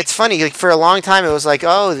 Yeah, like, it's funny. Like, for a long time, it was like,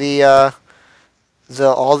 oh, the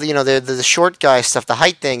short guy stuff, the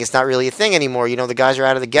height thing is not really a thing anymore. You know, the guys are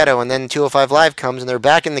out of the ghetto, and then 205 Live comes, and they're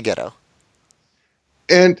back in the ghetto.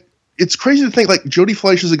 And it's crazy to think, like, Jody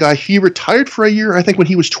Fleisch is a guy, he retired for a year, I think, when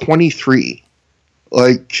he was 23.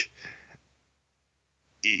 Like,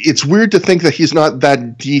 it's weird to think that he's not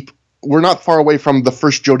that deep. We're not far away from the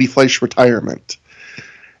first Jody Fleisch retirement.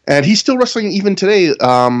 And he's still wrestling even today.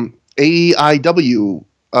 AEIW,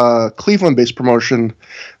 Cleveland-based promotion,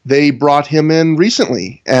 they brought him in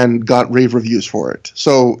recently and got rave reviews for it.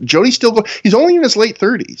 So Jody's still he's only in his late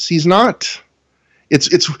 30s. He's not.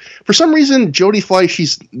 It's for some reason Jody Fleisch,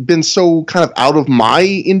 he's been so kind of out of my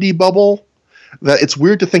indie bubble that it's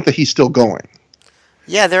weird to think that he's still going.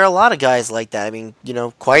 Yeah, there are a lot of guys like that. I mean, you know,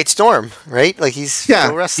 Quiet Storm, right? Like he's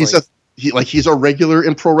still wrestling. He's a regular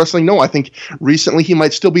in pro wrestling. No, I think recently he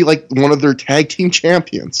might still be like one of their tag team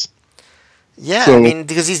champions. Yeah, so, I mean,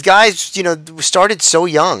 because these guys, you know, started so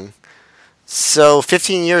young. So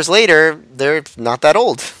 15 years later, they're not that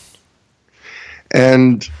old.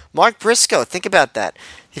 And Mark Briscoe, think about that.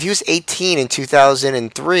 If he was 18 in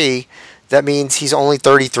 2003, that means he's only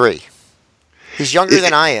 33. He's younger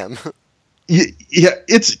than I am. Yeah,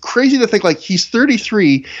 it's crazy to think, like, he's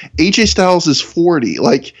 33, AJ Styles is 40.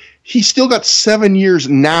 Like, he's still got 7 years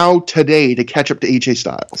now today to catch up to AJ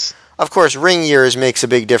Styles. Of course, ring years makes a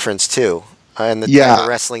big difference, too, in the type of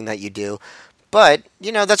wrestling that you do. But,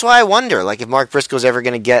 you know, that's why I wonder, like, if Mark Briscoe's ever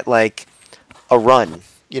going to get, like, a run.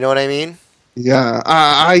 You know what I mean? Yeah,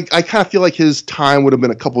 I kind of feel like his time would have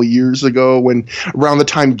been a couple years ago, when around the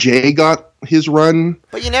time Jay got his run.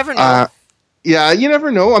 But you never know. Yeah, you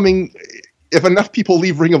never know. I mean, if enough people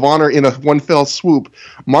leave Ring of Honor in a one fell swoop,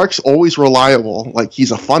 Mark's always reliable. Like,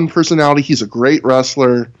 he's a fun personality. He's a great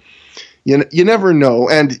wrestler. You never know.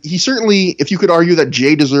 And he certainly, if you could argue that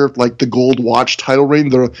Jay deserved like the Gold Watch title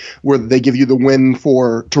reign, where they give you the win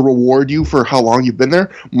to reward you for how long you've been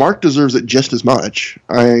there, Mark deserves it just as much.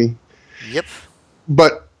 Yep.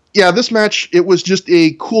 But yeah, this match, it was just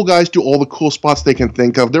a cool guys do all the cool spots they can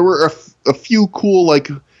think of. There were a few cool, like,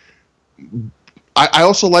 I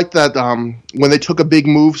also liked that when they took a big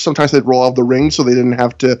move, sometimes they'd roll out of the ring so they didn't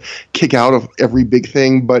have to kick out of every big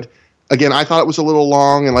thing. But again, I thought it was a little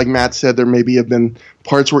long, and like Matt said, there maybe have been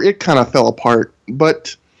parts where it kind of fell apart.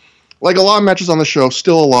 But like a lot of matches on the show,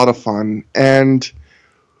 still a lot of fun. And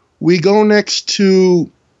we go next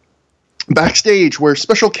to backstage, where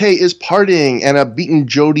Special K is partying, and a beaten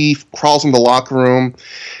Jody crawls in the locker room,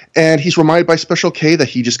 and he's reminded by Special K that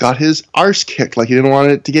he just got his arse kicked, like he didn't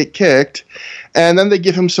want it to get kicked. And then they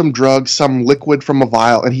give him some drugs, some liquid from a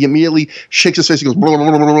vial, and he immediately shakes his face. He goes, blah, blah,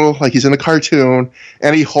 blah, blah, blah, like he's in a cartoon,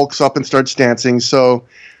 and he hulks up and starts dancing. So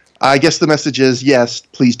I guess the message is, yes,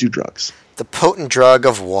 please do drugs. The potent drug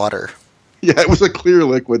of water. Yeah, it was a clear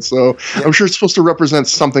liquid, so yep. I'm sure it's supposed to represent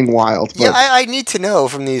something wild. But. Yeah, I need to know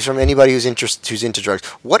from anybody who's into drugs,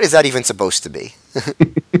 what is that even supposed to be?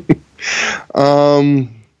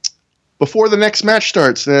 before the next match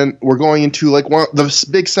starts, then we're going into like the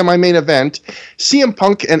big semi-main event. CM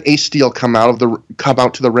Punk and Ace Steel come out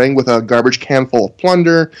to the ring with a garbage can full of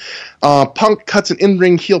plunder. Punk cuts an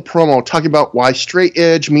in-ring heel promo talking about why straight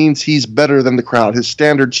edge means he's better than the crowd. His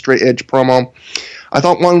standard straight edge promo. I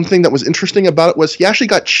thought one thing that was interesting about it was he actually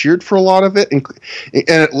got cheered for a lot of it, and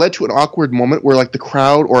it led to an awkward moment where like the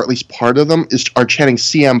crowd, or at least part of them, are chanting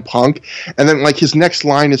CM Punk, and then like his next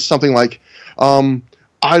line is something like,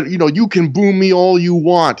 you can boo me all you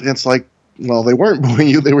want, and it's like, well, they weren't booing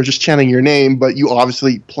you, they were just chanting your name, but you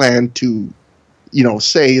obviously planned to,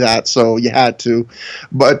 say that, so you had to,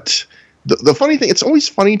 but. The funny thing, it's always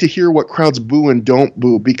funny to hear what crowds boo and don't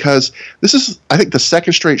boo, because this is, I think, the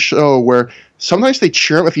second straight show where sometimes they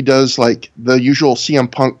cheer him if he does like the usual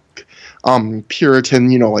CM Punk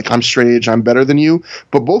Puritan, like I'm straight edge, I'm better than you.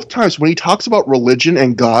 But both times when he talks about religion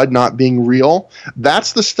and God not being real,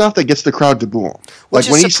 that's the stuff that gets the crowd to boo him. Which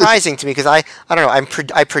is surprising to me, because I don't know,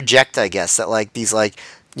 I project, I guess, that like these like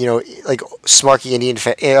smarky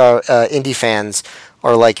indie fans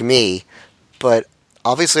are like me, but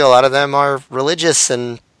obviously a lot of them are religious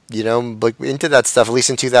and like into that stuff, at least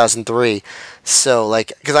in 2003. So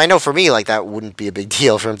like, because I know for me, like, that wouldn't be a big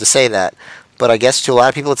deal for him to say that, but I guess to a lot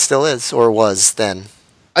of people it still is, or was then.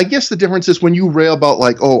 I guess the difference is when you rail about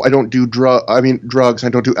like, oh, I don't do drugs, I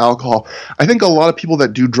don't do alcohol. I think a lot of people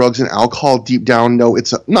that do drugs and alcohol deep down know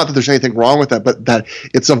it's not that there's anything wrong with that, but that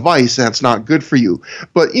it's a vice and it's not good for you.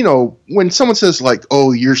 But when someone says like,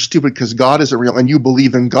 oh, you're stupid because God isn't real, and you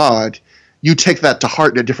believe in God, you take that to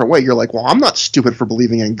heart in a different way. You're like, well, I'm not stupid for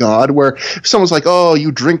believing in God. Where if someone's like, oh,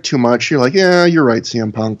 you drink too much, you're like, yeah, you're right,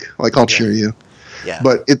 CM Punk. Like, I'll cheer you. Yeah.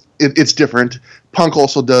 But it's different. Punk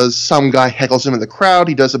also does, some guy heckles him in the crowd.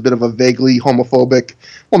 He does a bit of a vaguely homophobic,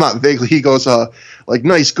 well, not vaguely, he goes, like,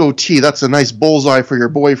 nice goatee, that's a nice bullseye for your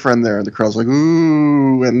boyfriend there. And the crowd's like,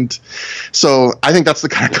 ooh. And so I think that's the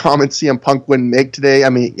kind of comment CM Punk wouldn't make today. I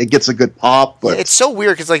mean, it gets a good pop, but it's so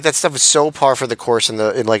weird because like that stuff is so par for the course in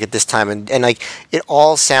like at this time, and like it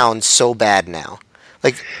all sounds so bad now.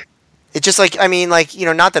 Like, it's just like, I mean, like,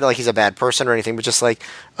 not that like he's a bad person or anything, but just like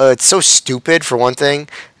it's so stupid for one thing,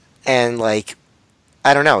 and like,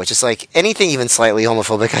 I don't know, it's just like anything even slightly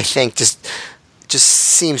homophobic, I think just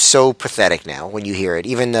seems so pathetic now when you hear it,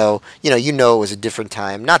 even though it was a different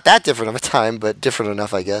time, not that different of a time, but different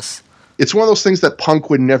enough, I guess. It's one of those things that Punk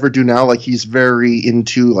would never do now. Like, he's very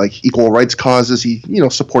into like equal rights causes. He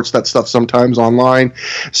supports that stuff sometimes online.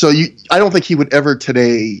 So I don't think he would ever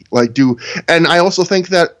today like do. And I also think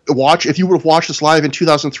that if you would have watched this live in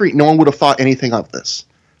 2003, no one would have thought anything of this.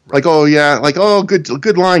 Like, oh yeah, like, oh,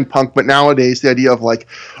 good line, Punk. But nowadays the idea of like,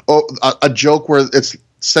 oh, a joke where its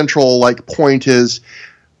central like point is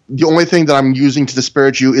the only thing that I'm using to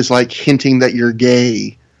disparage you is like hinting that you're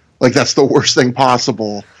gay. Like, that's the worst thing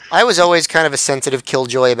possible. I was always kind of a sensitive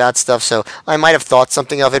killjoy about stuff, so I might have thought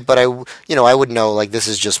something of it, but I would know, like, this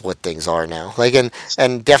is just what things are now. Like,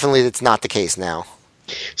 and definitely it's not the case now.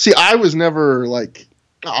 See, I was never, like,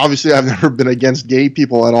 obviously I've never been against gay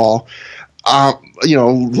people at all.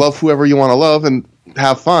 Love whoever you want to love and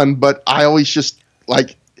have fun, but I always just,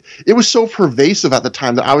 like, it was so pervasive at the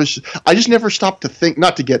time that I just never stopped to think,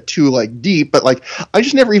 not to get too like deep, but like I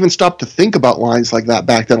just never even stopped to think about lines like that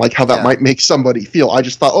back then, like how that might make somebody feel. I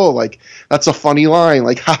just thought, oh, like that's a funny line,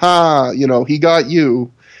 like haha, he got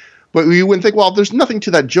you. But we wouldn't think, well, there's nothing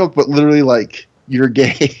to that joke, but literally like you're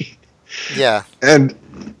gay. Yeah.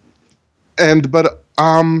 But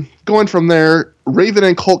going from there, Raven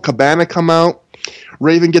and Colt Cabana come out.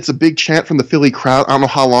 Raven gets a big chant from the Philly crowd. I don't know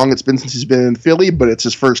how long it's been since he's been in Philly, but it's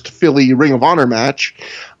his first Philly Ring of Honor match.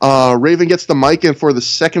 Raven gets the mic, and for the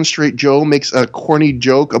second straight Joe makes a corny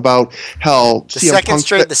joke about how the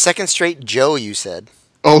second straight Joe, you said.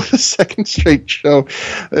 Oh, the second straight Joe.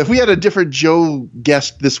 If we had a different Joe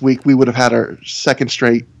guest this week, we would have had our second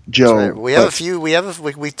straight Joe. Right. We have a few.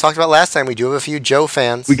 We talked about last time. We do have a few Joe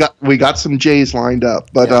fans. We got some J's lined up,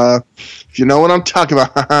 but if you know what I'm talking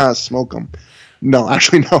about, smoke them. No,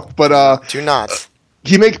 actually no. But do not.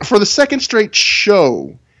 For the second straight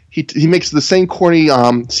show, he makes the same corny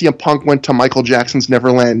CM Punk went to Michael Jackson's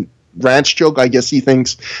Neverland Ranch joke. I guess he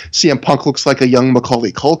thinks CM Punk looks like a young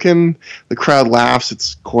Macaulay Culkin. The crowd laughs.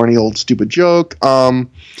 It's corny old stupid joke.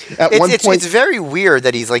 It's very weird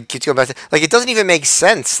that he's like keeps going back to, like, it doesn't even make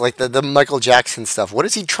sense. Like the Michael Jackson stuff. What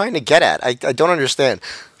is he trying to get at? I don't understand.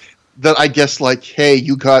 That I guess, like, hey,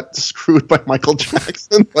 you got screwed by Michael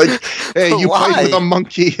Jackson. Like, hey, you played with a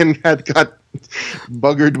monkey and got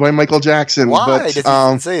buggered by Michael Jackson. Why does he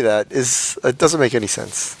say that? It doesn't make any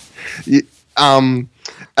sense.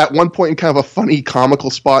 At one point, in kind of a funny, comical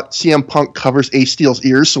spot, CM Punk covers Ace Steel's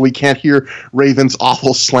ears so we can't hear Raven's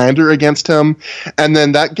awful slander against him. And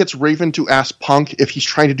then that gets Raven to ask Punk if he's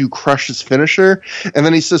trying to do Crush's finisher. And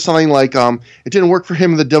then he says something like, it didn't work for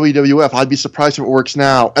him in the WWF. I'd be surprised if it works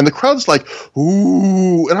now. And the crowd's like,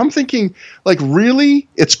 ooh. And I'm thinking, like, really?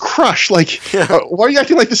 It's Crush. Like, why are you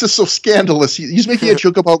acting like this is so scandalous? He's making a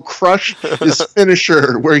joke about Crush, his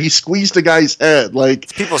finisher, where he squeezed a guy's head. Like,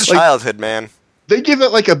 it's people's childhood, man. They give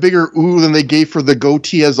it like a bigger ooh than they gave for the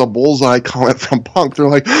goatee as a bullseye comment from Punk. They're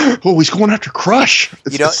like, "Oh, he's going after Crush."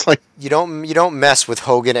 You don't mess with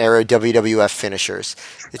Hogan era WWF finishers.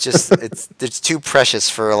 It's just it's too precious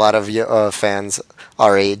for a lot of fans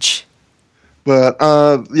our age. But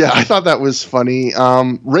yeah, I thought that was funny.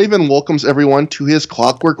 Raven welcomes everyone to his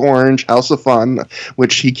Clockwork Orange House of Fun,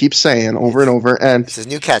 which he keeps saying over and over. And it's his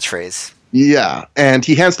new catchphrase. Yeah, and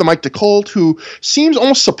he hands the mic to Colt, who seems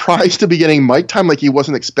almost surprised to be getting mic time, like he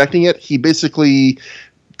wasn't expecting it. He basically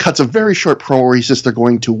cuts a very short promo where he says they're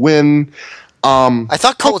going to win. I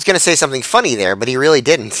thought Colt was going to say something funny there, but he really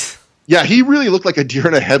didn't. Yeah, he really looked like a deer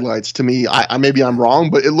in the headlights to me. Maybe I'm wrong,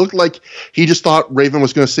 but it looked like he just thought Raven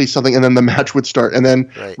was going to say something, and then the match would start. And then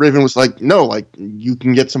Raven was like, no, like, you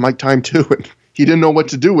can get some mic time too. And he didn't know what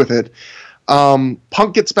to do with it.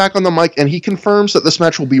 Punk gets back on the mic and he confirms that this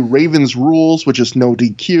match will be Raven's rules, which is no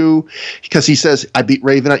DQ, because he says, I beat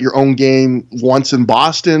Raven at your own game once in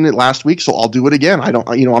Boston last week, so I'll do it again.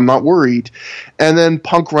 I'm not worried. And then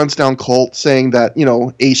Punk runs down Colt saying that,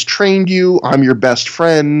 Ace trained you. I'm your best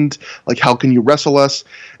friend. Like, how can you wrestle us?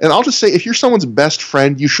 And I'll just say, if you're someone's best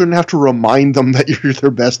friend, you shouldn't have to remind them that you're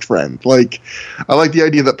their best friend. Like, I like the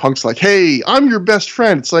idea that Punk's like, hey, I'm your best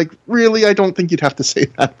friend. It's like, really? I don't think you'd have to say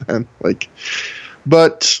that then. Like,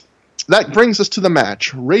 but that brings us to the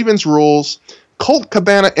match. Raven's rules. Colt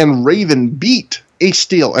Cabana and Raven beat Ace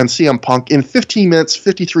Steel and CM Punk in 15 minutes,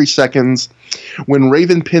 53 seconds when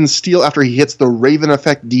Raven pins Steel after he hits the Raven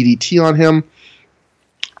Effect DDT on him.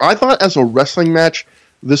 I thought as a wrestling match,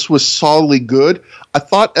 this was solidly good. I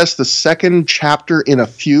thought as the second chapter in a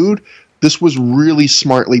feud, this was really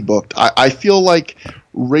smartly booked. I feel like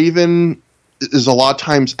Raven is a lot of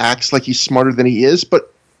times acts like he's smarter than he is, but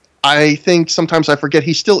I think sometimes I forget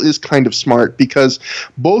he still is kind of smart, because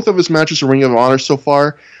both of his matches in Ring of Honor so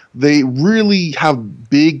far, they really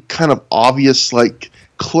have big, kind of obvious, like,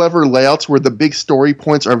 clever layouts where the big story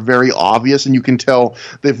points are very obvious and you can tell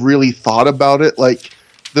they've really thought about it. Like,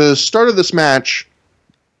 the start of this match,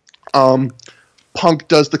 Punk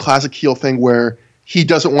does the classic heel thing where he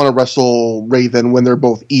doesn't want to wrestle Raven when they're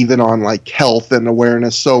both even on, like, health and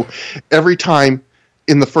awareness. So every time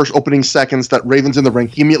in the first opening seconds that Raven's in the ring,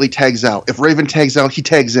 he immediately tags out. If Raven tags out, he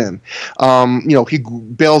tags in. He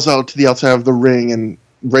bails out to the outside of the ring, and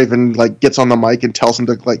Raven, like, gets on the mic and tells him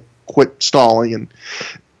to, like, quit stalling.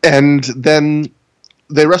 And then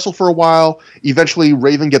they wrestle for a while. Eventually,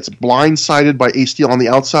 Raven gets blindsided by Ace Steel on the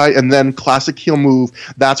outside, and then classic heel move.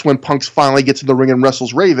 That's when Punk finally gets in the ring and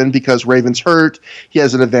wrestles Raven, because Raven's hurt. He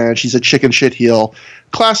has an advantage. He's a chicken shit heel.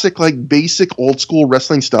 Classic, like, basic old school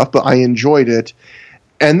wrestling stuff, but I enjoyed it.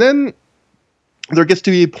 And then there gets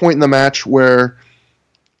to be a point in the match where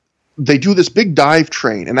they do this big dive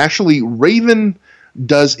train, and actually Raven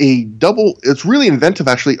does a double. It's really inventive,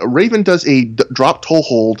 actually. Raven does a drop toe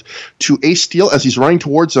hold to Ace Steel as he's running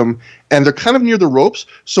towards him, and they're kind of near the ropes.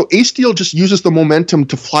 So Ace Steel just uses the momentum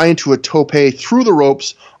to fly into a tope through the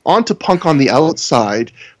ropes onto Punk on the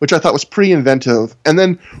outside, which I thought was pretty inventive. And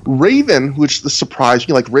then Raven, which surprised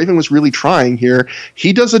me, like, Raven was really trying here.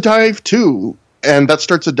 He does a dive too. And that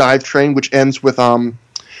starts a dive train, which ends with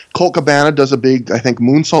Colt Cabana does a big, I think,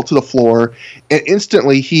 moonsault to the floor. And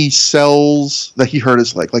instantly he sells that he hurt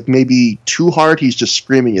his leg. Like, maybe too hard. He's just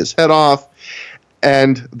screaming his head off.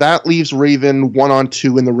 And that leaves Raven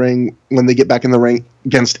 1-on-2 in the ring when they get back in the ring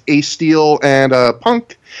against Ace Steel and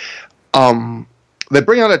Punk. They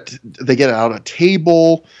get out a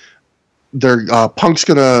table. Punk's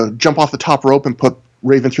going to jump off the top rope and put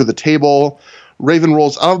Raven through the table. Raven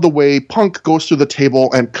rolls out of the way. Punk goes through the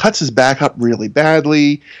table and cuts his back up really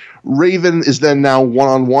badly. Raven is then now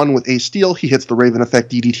 1-on-1 with Ace Steel. He hits the Raven Effect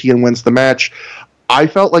DDT and wins the match. I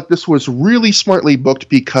felt like this was really smartly booked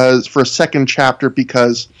for a second chapter,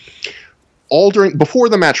 because before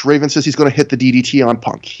the match, Raven says he's going to hit the DDT on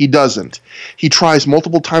Punk. He doesn't. He tries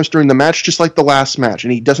multiple times during the match, just like the last match,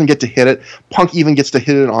 and he doesn't get to hit it. Punk even gets to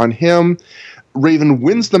hit it on him. Raven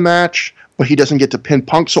wins the match, but he doesn't get to pin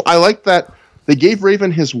Punk. So I like that. They gave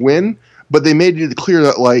Raven his win, but they made it clear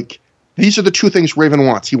that, like, these are the two things Raven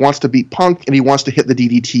wants. He wants to beat Punk, and he wants to hit the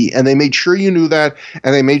DDT. And they made sure you knew that,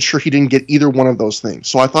 and they made sure he didn't get either one of those things.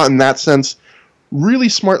 So I thought in that sense, really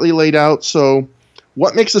smartly laid out. So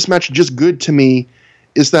what makes this match just good to me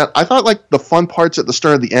is that I thought like the fun parts at the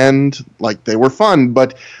start of the end, like they were fun,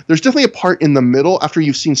 but there's definitely a part in the middle after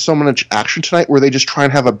you've seen so much action tonight where they just try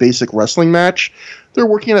and have a basic wrestling match. They're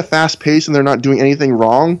working at a fast pace and they're not doing anything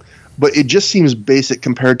wrong, but it just seems basic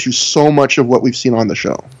compared to so much of what we've seen on the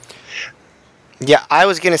show. Yeah, I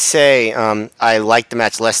was going to say I liked the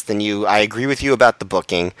match less than you. I agree with you about the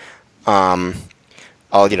booking.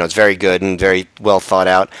 It's very good and very well thought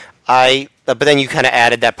out. But then you kind of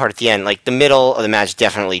added that part at the end. Like, the middle of the match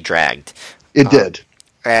definitely dragged. It did.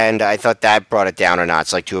 And I thought that brought it down a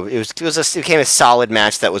notch. Like, it became a solid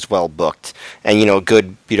match that was well booked. And,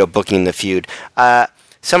 good, booking the feud.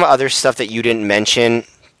 Some other stuff that you didn't mention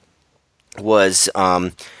was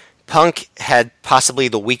Punk had possibly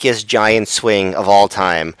the weakest giant swing of all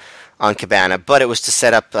time on Cabana, but it was to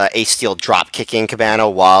set up Ace Steel drop kicking Cabana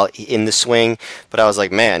while in the swing. But I was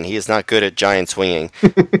like, man, he is not good at giant swinging.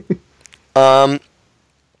 The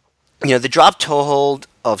drop toe hold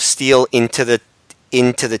of Steel into the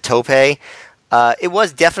tope, it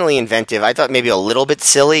was definitely inventive. I thought maybe a little bit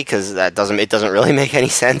silly because it doesn't really make any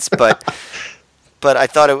sense, but I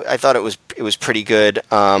thought it was pretty good.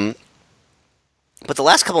 But the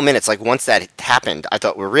last couple minutes, like once that happened, I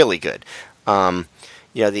thought were really good. Punk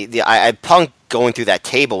going through that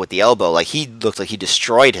table with the elbow, like he looked like he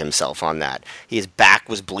destroyed himself on that. His back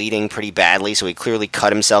was bleeding pretty badly, so he clearly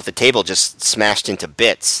cut himself. The table just smashed into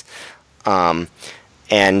bits. I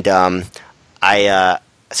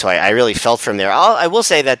really felt from there. I will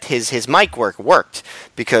say that his mic work worked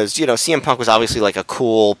because CM Punk was obviously like a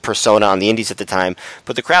cool persona on the Indies at the time,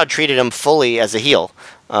 but the crowd treated him fully as a heel.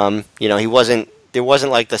 He wasn't. There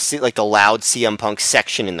wasn't like the loud CM Punk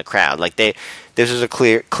section in the crowd. Like this was a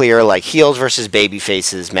clear like heels versus baby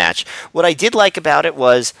faces match. What I did like about it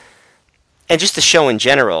was, and just the show in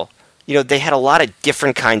general, they had a lot of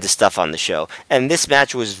different kinds of stuff on the show, and this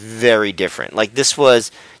match was very different. Like this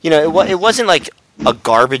was, it wasn't like a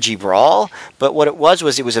garbagey brawl, but what it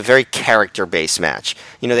was a very character-based match.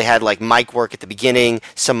 They had like mic work at the beginning,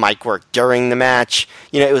 some mic work during the match.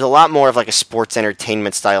 It was a lot more of like a sports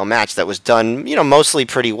entertainment style match that was done, mostly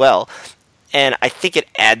pretty well. And I think it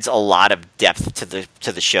adds a lot of depth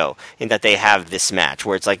to the show in that they have this match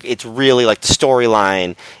where it's really like the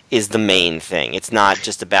storyline is the main thing. It's not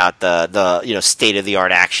just about the state of the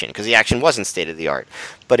art action, because the action wasn't state of the art,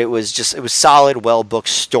 but it was solid, well booked,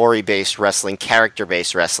 story based wrestling, character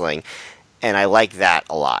based wrestling, and I like that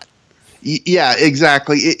a lot. Yeah,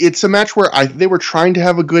 exactly. It's a match where they were trying to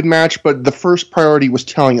have a good match, but the first priority was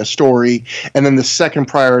telling a story, and then the second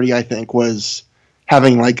priority, I think, was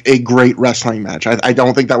having like a great wrestling match. I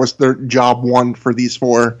don't think that was their job one for these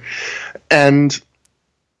four. And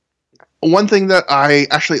one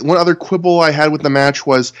other quibble I had with the match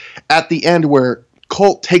was at the end where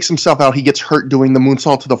Colt takes himself out, he gets hurt doing the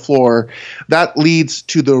moonsault to the floor. That leads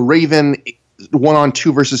to the Raven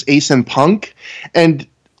 1-on-2 versus Ace and Punk. And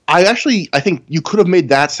I think you could have made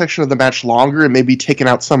that section of the match longer and maybe taken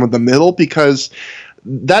out some of the middle, because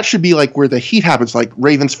that should be like where the heat happens, like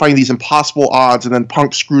Raven's fighting these impossible odds and then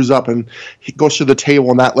Punk screws up and he goes to the table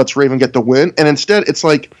and that lets Raven get the win. And instead it's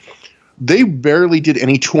like they barely did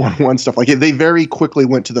any 2-on-1 stuff. Like they very quickly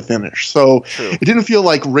went to the finish. So True. It didn't feel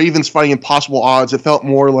like Raven's fighting impossible odds. It felt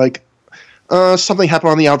more like something happened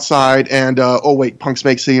on the outside and Punk's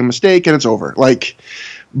making a mistake and it's over.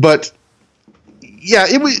 But yeah,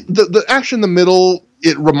 it was the action in the middle.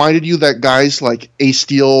 It reminded you that guys like Ace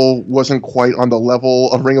Steel wasn't quite on the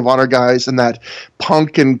level of Ring of Honor guys, and that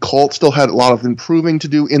Punk and Colt still had a lot of improving to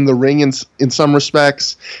do in the ring in some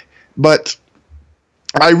respects. But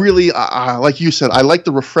I really, like you said, I like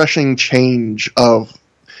the refreshing change of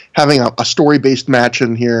having a story-based match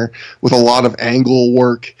in here with a lot of angle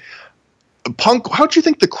work. Punk, how'd you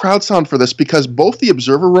think the crowd sound for this? Because both the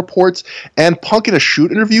Observer reports and Punk in a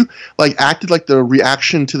shoot interview acted like the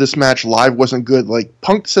reaction to this match live wasn't good. Like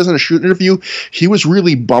Punk says in a shoot interview, he was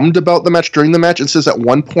really bummed about the match during the match, and says at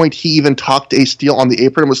one point he even talked to Ace Steel on the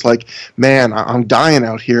apron and was like, "Man, I'm dying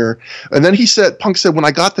out here." And then Punk said, when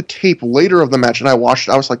I got the tape later of the match and I watched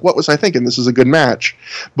it, I was like, what was I thinking? This is a good match.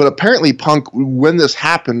 But apparently Punk, when this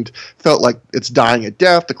happened, felt like it's dying a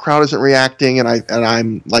death. The crowd isn't reacting, and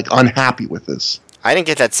I'm like unhappy with this. I didn't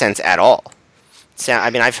get that sense at all.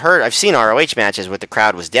 I've seen ROH matches where the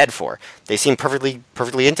crowd was dead for. They seemed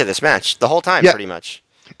perfectly into this match the whole time, pretty much.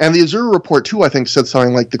 And the Observer report too, I think, said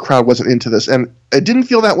something like the crowd wasn't into this, and it didn't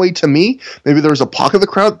feel that way to me. Maybe there was a pocket of the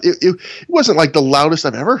crowd. It wasn't like the loudest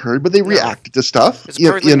I've ever heard, but they reacted to stuff. It's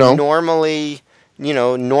perfectly normally,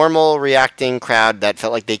 normal reacting crowd that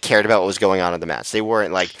felt like they cared about what was going on in the match. They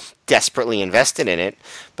weren't like desperately invested in it,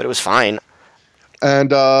 but it was fine.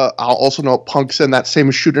 And I'll also note Punk said in that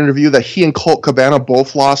same shoot interview that he and Colt Cabana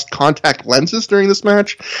both lost contact lenses during this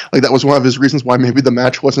match. Like, that was one of his reasons why maybe the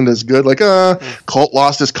match wasn't as good. Like, Colt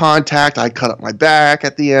lost his contact, I cut up my back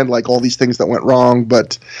at the end, like all these things that went wrong.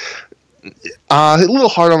 But a little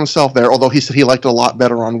hard on himself there, although he said he liked it a lot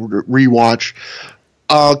better on rewatch.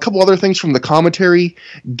 A couple other things from the commentary.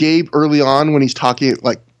 Gabe, early on, when he's talking,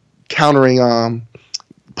 like, countering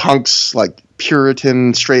Punk's, like,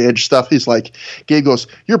 Puritan straight edge stuff, he's like, Gabe goes,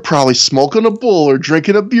 "You're probably smoking a bowl or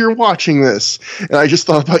drinking a beer watching this." And I just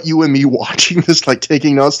thought about you and me watching this, like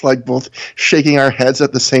taking notes, like both shaking our heads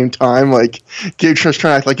at the same time. Like, Gabe just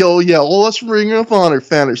trying to act like, "Oh yeah, well, us Ring of Honor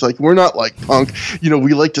fans, like, we're not like Punk, we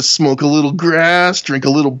like to smoke a little grass, drink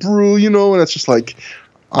a little brew, and it's just like,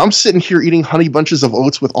 I'm sitting here eating honey bunches of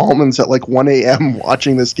oats with almonds at like 1 a.m.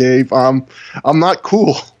 watching this, Gabe. I'm not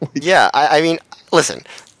cool. Yeah, I mean, listen,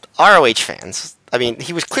 ROH fans, I mean,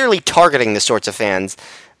 he was clearly targeting the sorts of fans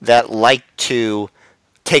that like to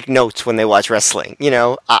take notes when they watch wrestling.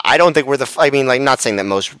 I don't think we're not saying that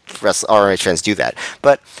most ROH fans do that,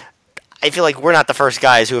 but I feel like we're not the first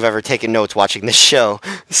guys who have ever taken notes watching this show.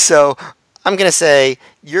 So I'm going to say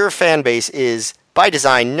your fan base is, by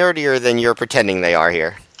design, nerdier than you're pretending they are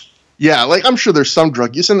here. Yeah, like, I'm sure there's some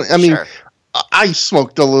drug use, and I mean, sure. I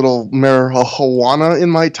smoked a little marijuana in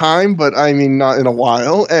my time, but I mean, not in a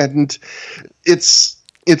while. And it's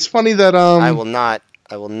funny that I will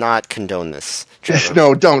not condone this.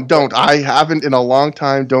 No, don't. I haven't in a long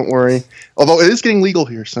time. Don't worry. Although it is getting legal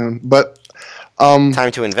here soon. But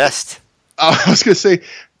time to invest. I was going to say,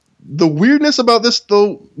 the weirdness about this,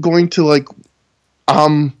 though, going to like,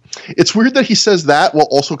 it's weird that he says that while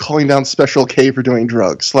also calling down Special K for doing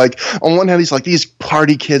drugs. Like, on one hand, he's like, these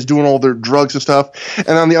party kids doing all their drugs and stuff.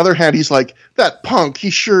 And on the other hand, he's like, that Punk, he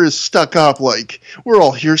sure is stuck up. Like, we're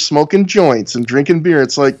all here smoking joints and drinking beer.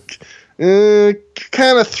 It's like,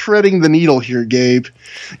 kind of threading the needle here, Gabe.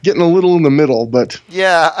 Getting a little in the middle, but...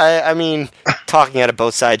 Yeah, I mean, talking out of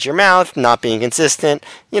both sides of your mouth, not being consistent,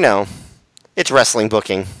 it's wrestling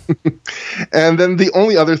booking. And then the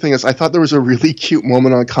only other thing is, I thought there was a really cute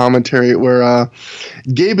moment on commentary where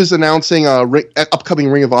Gabe is announcing upcoming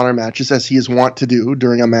Ring of Honor matches, as he is wont to do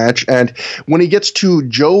during a match. And when he gets to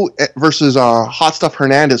Joe versus Hot Stuff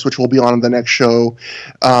Hernandez, which will be on the next show,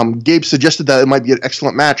 Gabe suggested that it might be an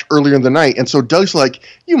excellent match earlier in the night. And so Doug's like,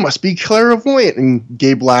 "You must be clairvoyant." And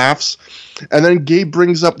Gabe laughs. And then Gabe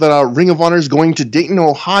brings up that Ring of Honor is going to Dayton,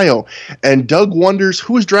 Ohio. And Doug wonders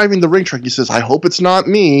who is driving the ring truck. He says, "I hope it's not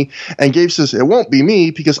me." And Gabe says, "It won't be me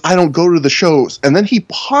because I don't go to the shows." And then he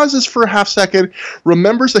pauses for a half second,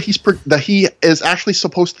 remembers that he is actually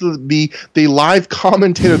supposed to be the live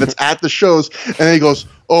commentator that's at the shows. And then he goes,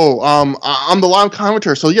 "Oh, I'm the live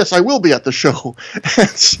commentator, so yes, I will be at the show."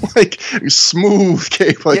 It's like smooth,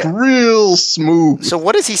 Gabe, like real smooth. So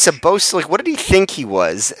what is he supposed to, like, what did he think he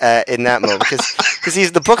was in that moment? Because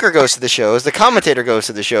he's the booker goes to the shows, the commentator goes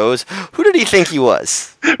to the shows. Who did he think he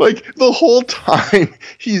was? Like, the whole time,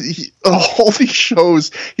 all these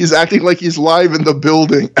shows, he's acting like he's live in the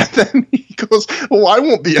building. And then he goes, "Oh, I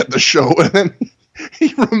won't be at the show." And then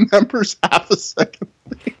he remembers half a second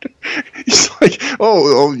later. He's like,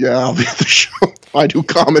 oh yeah, I'll be at the show. I do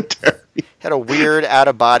commentary. Had a weird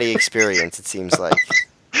out-of-body experience, it seems like.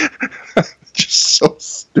 Just so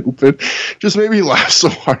stupid. Just made me laugh so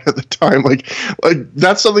hard at the time. Like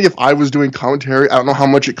that's something, if I was doing commentary, I don't know how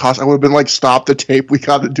much it cost. I would have been like, "Stop the tape. We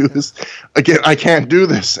got to do this. Again, I can't do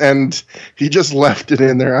this." And he just left it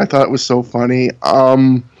in there. I thought it was so funny.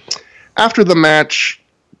 After the match,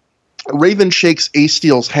 Raven shakes Ace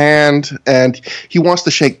Steel's hand, and he wants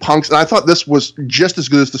to shake Punk's. And I thought this was just as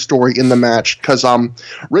good as the story in the match, because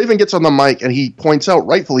Raven gets on the mic, and he points out,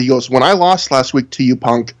 rightfully, he goes, "When I lost last week to you,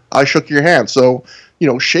 Punk, I shook your hand. So,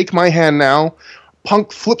 shake my hand now."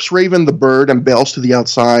 Punk flips Raven the bird and bails to the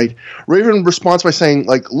outside. Raven responds by saying,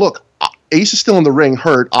 like, "Look, Ace is still in the ring,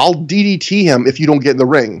 hurt. I'll DDT him if you don't get in the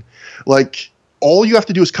ring. Like, all you have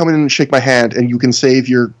to do is come in and shake my hand, and you can save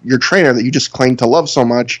your trainer that you just claim to love so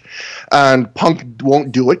much." And Punk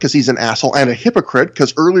won't do it because he's an asshole and a hypocrite,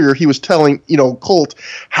 because earlier he was telling, Colt,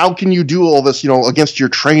 "How can you do all this, against your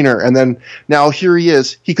trainer?" And then now here he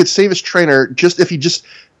is. He could save his trainer just if he just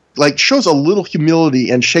shows a little humility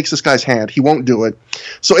and shakes this guy's hand. He won't do it.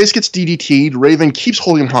 So Ace gets DDT'd. Raven keeps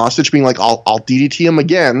holding him hostage, being like, I'll DDT him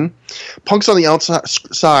again. Punk's on the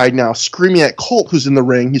outside now, screaming at Colt, who's in the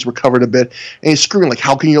ring. He's recovered a bit. And he's screaming, like,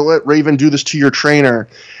 "How can you let Raven do this to your trainer?"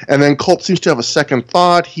 And then Colt seems to have a second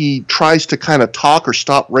thought. He tries to kind of talk or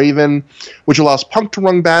stop Raven, which allows Punk to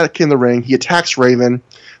run back in the ring. He attacks Raven.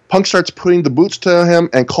 Punk starts putting the boots to him,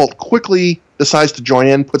 and Colt quickly decides to join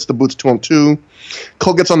in, puts the boots to him too.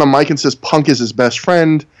 Cole gets on the mic and says Punk is his best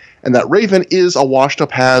friend, and that Raven is a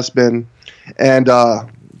washed-up has-been, and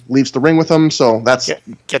leaves the ring with him. So that's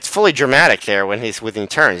gets fully dramatic there when he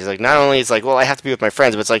turns. He's like, not only is like, well, I have to be with my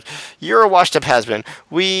friends, but it's like, you're a washed-up has-been.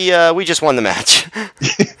 We just won the match.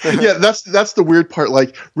 Yeah, that's the weird part.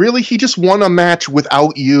 Like, really, he just won a match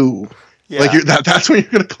without you. Yeah. Like that's when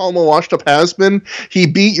you're going to call him a washed-up has-been. He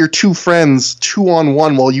beat your two friends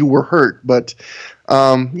 2-on-1 while you were hurt. But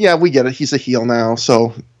yeah, we get it. He's a heel now,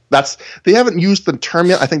 so. They haven't used the term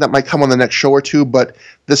yet. I think that might come on the next show or two, but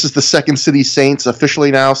this is the Second City Saints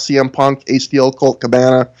officially now. CM Punk, Ace Steel, Colt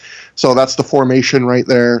Cabana. So that's the formation right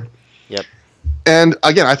there. Yep. And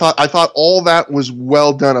again, I thought all that was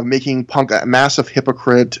well done of making Punk a massive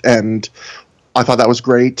hypocrite, and I thought that was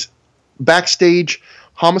great. Backstage,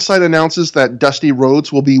 Homicide announces that Dusty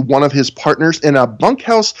Rhodes will be one of his partners in a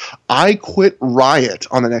Bunkhouse I Quit riot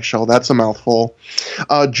on the next show. That's a mouthful.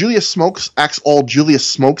 Julius Smokes acts all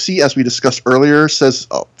Julius Smokesy, as we discussed earlier, says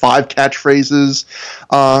 5 catchphrases,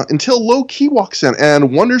 until Low Ki walks in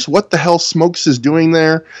and wonders what the hell Smokes is doing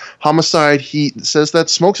there. Homicide, he says that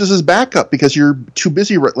Smokes is his backup because you're too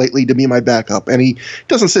busy lately to be my backup. And he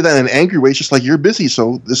doesn't say that in an angry way. It's just like, you're busy,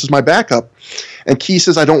 so this is my backup. And Ki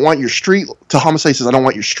says, I don't want your street... To Homicide, says, I don't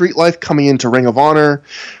want your street life coming into Ring of Honor.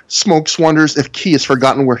 Smokes wonders if Ki has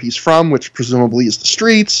forgotten where he's from, which presumably is the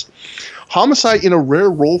streets. Homicide, in a rare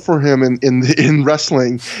role for him in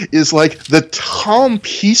wrestling, is like the Tom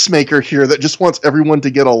Peacemaker here that just wants everyone to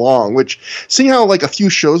get along, which, seeing how like a few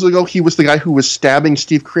shows ago he was the guy who was stabbing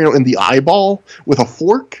Steve Corino in the eyeball with a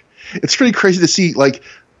fork, it's pretty crazy to see like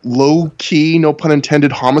low-key, no pun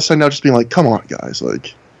intended, Homicide now just being like, come on guys,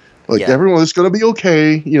 like everyone is going to be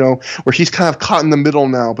okay, you know, where he's kind of caught in the middle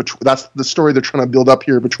now. But that's the story they're trying to build up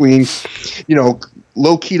here between, you know,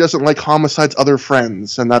 Low-Key doesn't like Homicide's other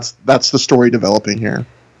friends, and that's the story developing here.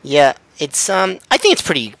 Yeah, it's I think it's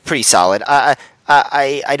pretty solid. I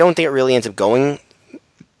don't think it really ends up going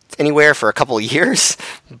anywhere for a couple of years.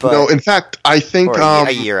 But no, in fact, I think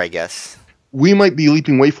a year, I guess. We might be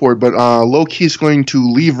leaping way forward, but Low-Key is going to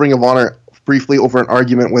leave Ring of Honor briefly over an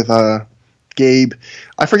argument with Gabe.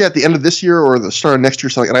 I forget the end of this year or the start of next year or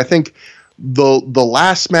something. And I think the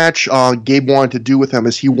last match Gabe wanted to do with him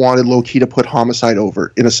is he wanted Low-Key to put Homicide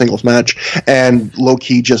over in a singles match, and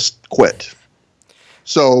Low-Key just quit.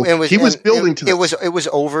 So he was building to this. It was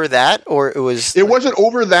over that, or it was... It wasn't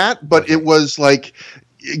over that, but it was like...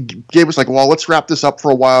 Gabe was like, well, let's wrap this up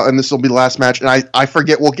for a while, and this will be the last match. And I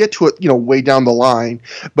forget, we'll get to it, you know, way down the line.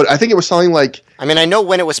 But I think it was something like... I mean, I know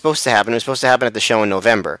when it was supposed to happen. It was supposed to happen at the show in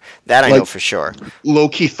November. That I know for sure.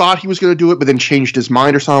 Low-Key thought he was going to do it, but then changed his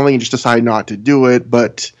mind or something and just decided not to do it.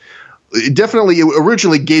 But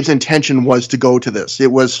originally, Gabe's intention was to go to this.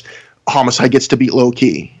 It was Homicide gets to beat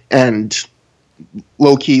Low-Key. And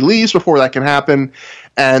Low-Key leaves before that can happen.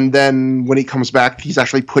 And then when he comes back, he's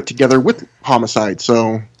actually put together with Homicide.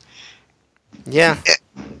 So, yeah.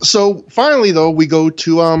 So finally, though, we go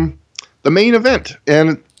to the main event, and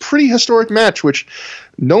a pretty historic match, which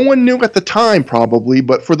no one knew at the time, probably.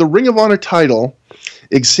 But for the Ring of Honor title,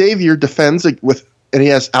 Xavier defends and he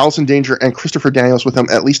has Allison Danger and Christopher Daniels with him,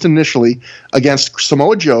 at least initially, against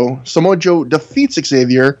Samoa Joe. Samoa Joe defeats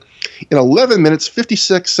Xavier in 11 minutes,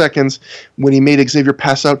 56 seconds, when he made Xavier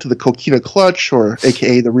pass out to the Coquina Clutch, or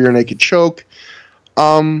a.k.a. the rear naked choke.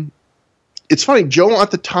 It's funny, Joe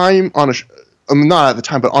at the time, not at the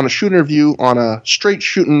time, but on a shoot interview on a straight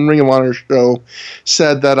shooting Ring of Honor show,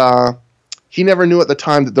 said that he never knew at the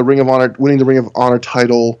time that winning the Ring of Honor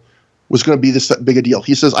title was going to be this big a deal.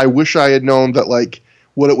 He says, I wish I had known that, like,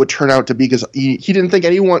 what it would turn out to be, because he didn't think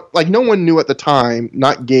anyone, like, no one knew at the time,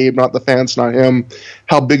 not Gabe, not the fans, not him,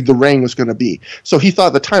 how big the ring was going to be. So he thought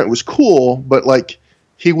at the time it was cool, but, like,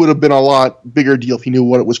 he would have been a lot bigger deal if he knew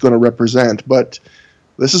what it was going to represent. But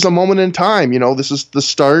this is a moment in time, you know, this is the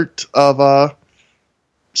start of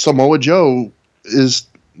Samoa Joe is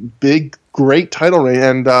big, great title reign.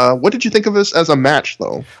 And what did you think of this as a match,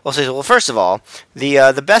 though? Well, first of all,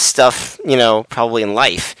 the best stuff, you know, probably in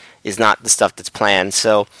life is not the stuff that's planned.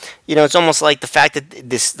 So, you know, it's almost like the fact that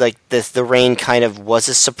the reign kind of was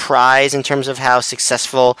a surprise in terms of how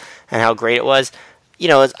successful and how great it was. You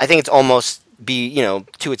know, I think it's almost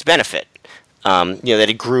to its benefit. You know, that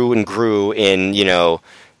it grew and grew in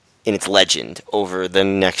its legend over the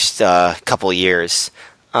next couple of years.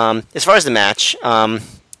 As far as the match,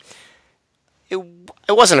 it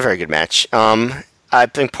wasn't a very good match. I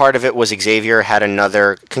think part of it was Xavier had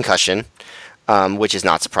another concussion, which is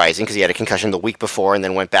not surprising because he had a concussion the week before and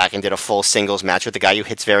then went back and did a full singles match with the guy who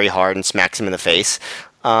hits very hard and smacks him in the face.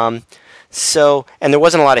 And there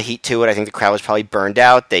wasn't a lot of heat to it. I think the crowd was probably burned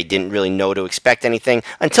out. They didn't really know to expect anything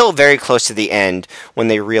until very close to the end when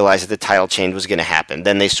they realized that the title change was going to happen.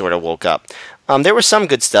 Then they sort of woke up. There was some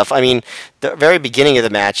good stuff. I mean, the very beginning of the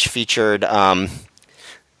match featured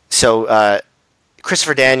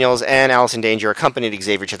Christopher Daniels and Allison Danger accompanied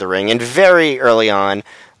Xavier to the ring, and very early on,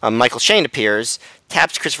 Michael Shane appears,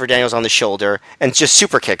 taps Christopher Daniels on the shoulder, and just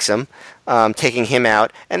super kicks him, taking him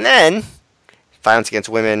out. And then, Violence Against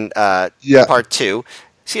Women Part 2,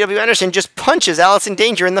 C.W. Anderson just punches Allison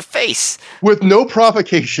Danger in the face. With no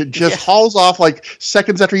provocation, just hauls off like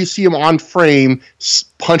seconds after you see him on frame,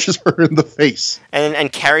 punches her in the face.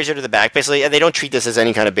 And carries her to the back. Basically, they don't treat this as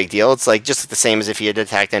any kind of big deal. It's like just the same as if he had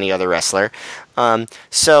attacked any other wrestler.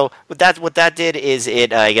 So what that did is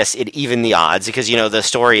it evened the odds, because the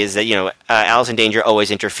story is that Allison Danger always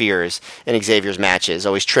interferes in Xavier's matches,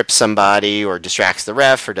 always trips somebody or distracts the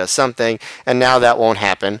ref or does something, and now that won't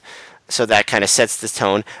happen. So that kind of sets the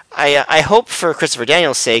tone. I hope for Christopher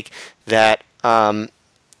Daniels' sake that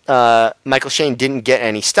Michael Shane didn't get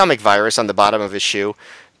any stomach virus on the bottom of his shoe,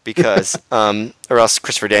 because or else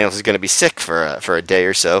Christopher Daniels is going to be sick for a day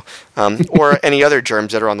or so, or any other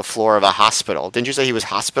germs that are on the floor of a hospital. Didn't you say he was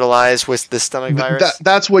hospitalized with the stomach virus?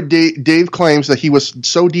 That's what Dave claims, that he was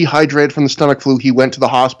so dehydrated from the stomach flu he went to the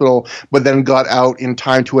hospital, but then got out in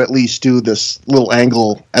time to at least do this little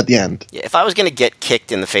angle at the end. Yeah, if I was going to get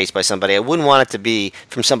kicked in the face by somebody, I wouldn't want it to be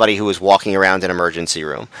from somebody who was walking around an emergency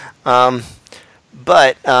room.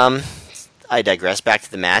 But I digress. Back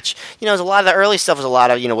to the match. A lot of the early stuff was a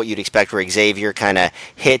lot of what you'd expect, where Xavier kind of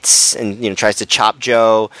hits and tries to chop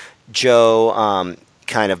Joe. Joe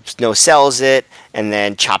kind of no-sells it and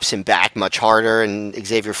then chops him back much harder, and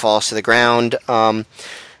Xavier falls to the ground.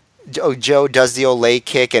 Joe does the Olay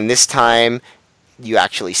kick, and this time you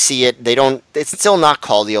actually see it. It's still not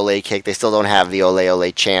called the Olay kick. They still don't have the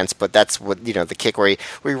Olay chance, but that's what the kick where he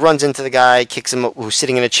runs into the guy, kicks him who's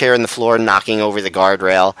sitting in a chair on the floor, knocking over the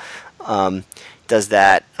guardrail. Does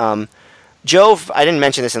that. Joe, I didn't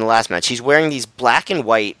mention this in the last match, he's wearing these black and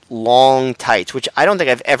white long tights, which I don't think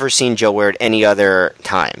I've ever seen Joe wear at any other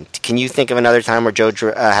time. Can you think of another time where Joe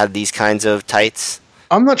had these kinds of tights?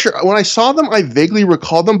 I'm not sure. When I saw them, I vaguely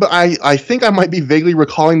recalled them, but I think I might be vaguely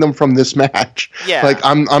recalling them from this match. Yeah. Like,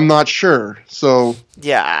 I'm not sure. So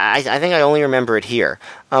yeah, I think I only remember it here.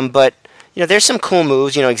 But there's some cool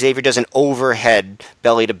moves. Xavier does an overhead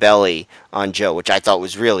belly-to-belly on Joe, which I thought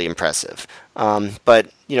was really impressive. But,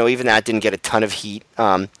 even that didn't get a ton of heat.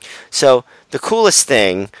 So the coolest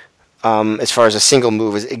thing, as far as a single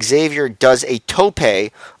move, is Xavier does a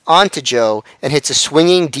tope onto Joe and hits a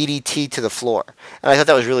swinging DDT to the floor. And I thought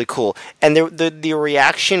that was really cool. And the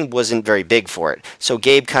reaction wasn't very big for it. So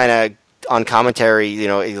Gabe kind of, on commentary,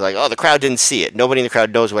 he's like, oh, the crowd didn't see it. Nobody in the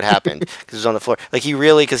crowd knows what happened because it was on the floor. Like,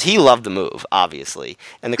 because he loved the move, obviously.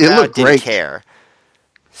 And the crowd didn't care.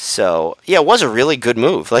 So, yeah, it was a really good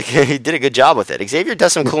move. Like, he did a good job with it. Xavier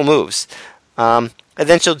does some cool moves. And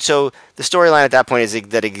then, so the storyline at that point is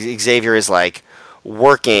that Xavier is, like,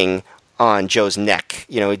 working on Joe's neck.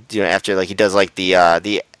 After, like, he does, like,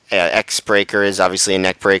 the X breaker is obviously a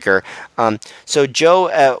neck breaker. So Joe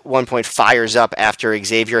at one point fires up after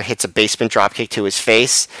Xavier hits a basement dropkick to his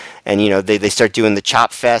face, and they start doing the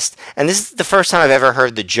chop fest. And this is the first time I've ever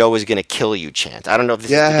heard the "Joe is going to kill you" chant. I don't know if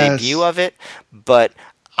this is the debut of it, but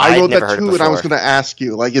I wrote that too, and I was going to ask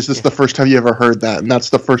you, like, is this the first time you ever heard that? And that's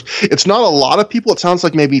the first. It's not a lot of people. It sounds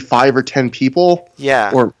like maybe 5 or 10 people.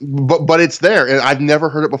 Yeah. But it's there, and I've never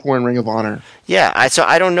heard it before in Ring of Honor. Yeah. So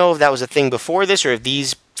I don't know if that was a thing before this, or if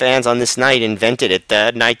these fans on this night invented it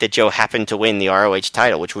the night that Joe happened to win the ROH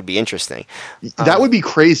title, which would be interesting. That would be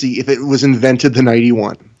crazy if it was invented the night he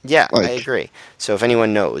won. Yeah, I agree. So if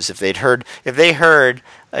anyone knows, if they heard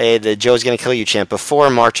the Joe's Gonna Kill You chant before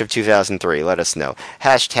March of 2003, let us know.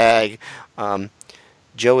 Hashtag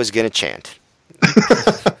Joe is gonna chant.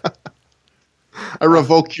 I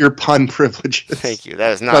revoke your pun privileges. Thank you.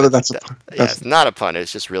 That is not. That's a pun. It's not a pun.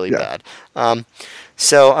 It's just really bad.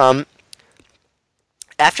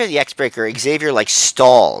 After the X-Breaker, Xavier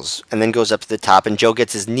stalls and then goes up to the top, and Joe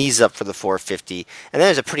gets his knees up for the 450. And then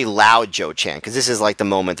there's a pretty loud Joe chant, because this is the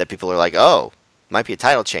moment that people are like, oh, might be a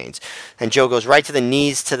title change. And Joe goes right to the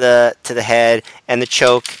knees, to the head, and the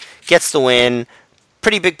choke, gets the win.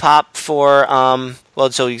 Pretty big pop for, and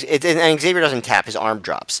Xavier doesn't tap, his arm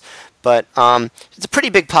drops. But it's a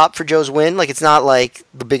pretty big pop for Joe's win. It's not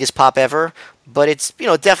the biggest pop ever, but it's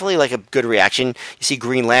definitely like a good reaction. You see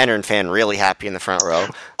Green Lantern fan really happy in the front row.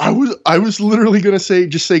 I was literally gonna say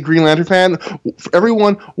Green Lantern fan. For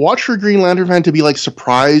everyone, watch for Green Lantern fan to be like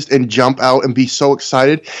surprised and jump out and be so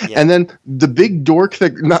excited, and then the big dork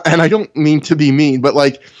that. And I don't mean to be mean, but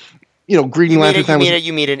like Green Lantern fan.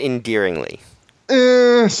 You mean it endearingly.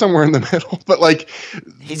 Somewhere in the middle, but like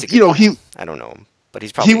he's a good I don't know him, but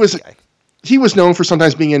he's probably a good guy. He was known for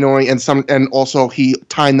sometimes being annoying, and also he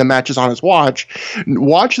timed the matches on his watch.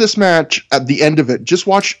 Watch this match at the end of it. Just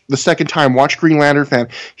watch the second time. Watch Green Lantern fan.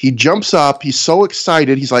 He jumps up. He's so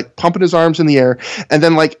excited. He's like pumping his arms in the air, and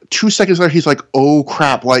then like 2 seconds later, he's like, "Oh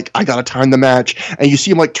crap! Like I gotta time the match." And you see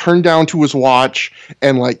him like turn down to his watch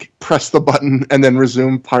and like press the button and then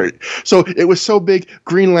resume part. So it was so big.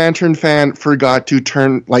 Green Lantern fan forgot to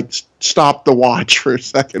stop the watch for a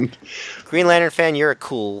second. Green Lantern fan, you're a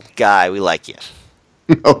cool guy. We like you.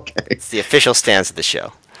 Okay. It's the official stance of the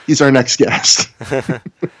show. He's our next guest.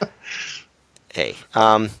 Hey,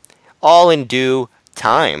 all in due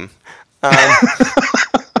time.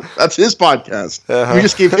 That's his podcast. We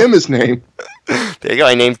just gave him his name. There you go.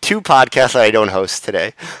 I named 2 podcasts that I don't host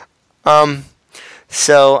today. But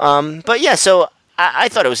yeah, so I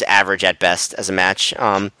thought it was average at best as a match.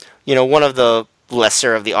 One of the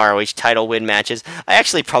lesser of the ROH title win matches. I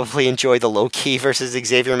actually probably enjoy the Low-Ki versus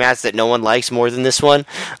Xavier match that no one likes more than this one,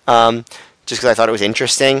 just because I thought it was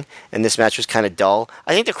interesting, and this match was kind of dull.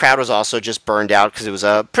 I think the crowd was also just burned out because it was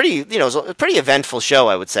a pretty eventful show,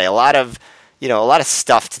 I would say. A lot of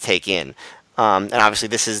stuff to take in. And obviously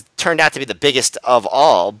this has turned out to be the biggest of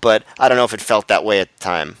all, but I don't know if it felt that way at the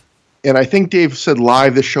time. And I think Dave said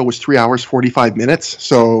live this show was 3 hours, 45 minutes,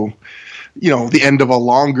 so the end of a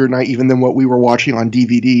longer night even than what we were watching on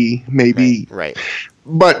DVD, maybe. Right.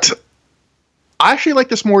 But I actually like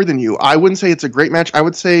this more than you. I wouldn't say it's a great match. I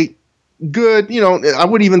would say good. I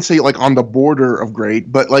wouldn't even say like on the border of great,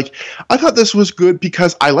 but like I thought this was good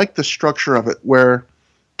because I like the structure of it, where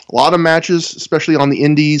a lot of matches, especially on the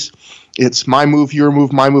indies, it's my move, your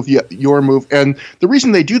move, my move, your move. And the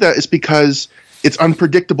reason they do that is because it's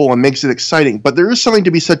unpredictable and makes it exciting. But there is something to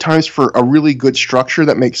be said times for a really good structure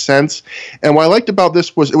that makes sense. And what I liked about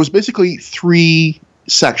this was it was basically 3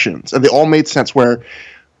 sections, and they all made sense, where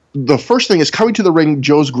the first thing is coming to the ring,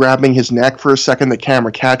 Joe's grabbing his neck for a second. The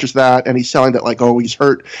camera catches that, and he's selling that like, oh, he's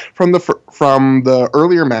hurt from the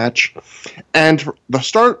earlier match. And the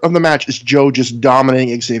start of the match is Joe just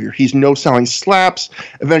dominating Xavier. He's no-selling slaps.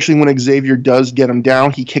 Eventually, when Xavier does get him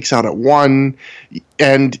down, he kicks out at 1.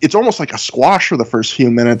 And it's almost like a squash for the first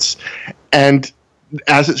few minutes. And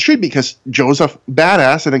as it should be, because Joe's a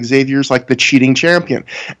badass and Xavier's like the cheating champion.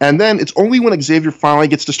 And then it's only when Xavier finally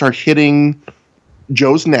gets to start hitting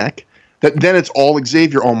Joe's neck that then it's all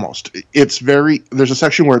Xavier almost. There's a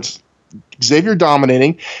section where it's Xavier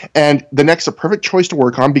dominating, and the neck's a perfect choice to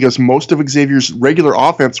work on because most of Xavier's regular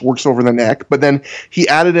offense works over the neck, but then he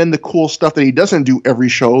added in the cool stuff that he doesn't do every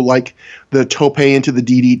show, like the tope into the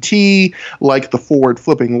DDT, like the forward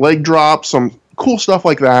flipping leg drop, some cool stuff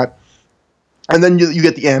like that. And then you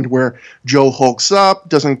get the end where Joe hulks up,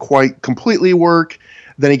 doesn't quite completely work,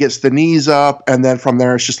 then he gets the knees up, and then from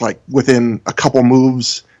there it's just like within a couple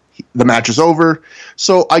moves, the match is over.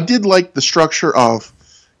 So I did like the structure of,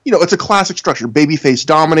 it's a classic structure. Babyface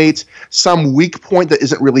dominates. Some weak point that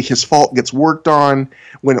isn't really his fault gets worked on.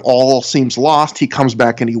 When all seems lost, he comes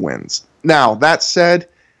back and he wins. Now, that said,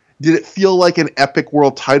 did it feel like an epic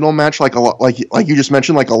world title match, like you just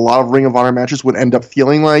mentioned, like a lot of Ring of Honor matches would end up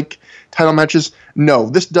feeling like title matches? No,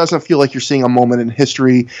 this doesn't feel like you're seeing a moment in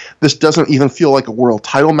history. This doesn't even feel like a world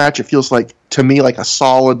title match. It feels like, to me, like a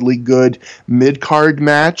solidly good mid-card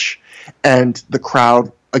match. And the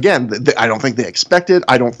crowd, again, I don't think they expect it.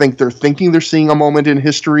 I don't think they're thinking they're seeing a moment in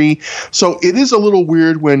history. So it is a little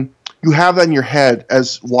weird when you have that in your head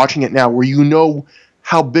as watching it now, where you know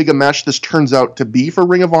how big a match this turns out to be for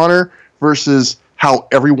Ring of Honor versus how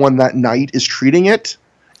everyone that night is treating it.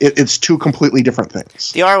 It's 2 completely different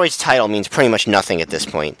things. The ROH title means pretty much nothing at this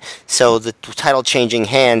point. So the title changing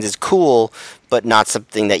hands is cool, but not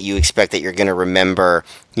something that you expect that you're going to remember,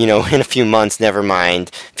 in a few months, never mind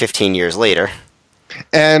 15 years later.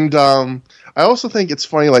 And I also think it's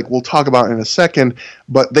funny, like we'll talk about in a second,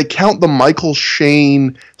 but they count the Michael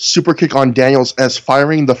Shane super kick on Daniels as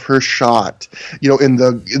firing the first shot, in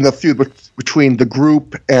the feud between the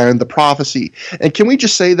group and the Prophecy. And can we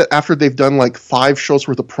just say that after they've done like 5 shows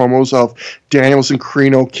worth of promos of Daniels and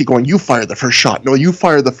Carino keep going, you fire the first shot, no, you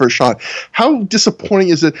fire the first shot, how disappointing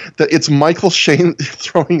is it that it's Michael Shane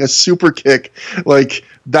throwing a super kick, like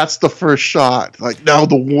that's the first shot, like now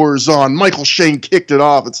the war's on, Michael Shane kicked it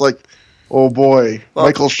off. It's like, oh boy, well,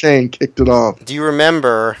 Michael Shane kicked it off. Do you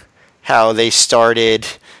remember how they started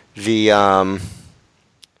the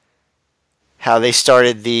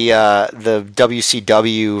the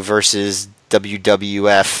WCW versus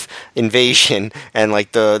WWF invasion and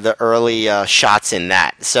like the early shots in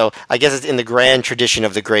that. So I guess it's in the grand tradition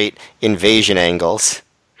of the great invasion angles.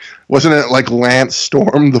 Wasn't it like Lance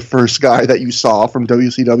Storm, the first guy that you saw from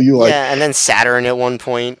WCW? Like, yeah, and then Saturn at one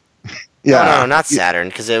point. Yeah, no, not Saturn,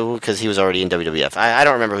 because he was already in WWF. I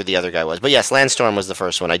don't remember who the other guy was, but yes, Lance Storm was the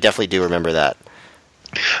first one. I definitely do remember that.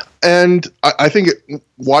 And I think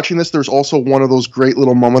watching this, there's also one of those great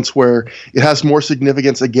little moments where it has more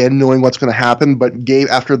significance, again, knowing what's going to happen. But Gabe,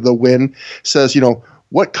 after the win, says,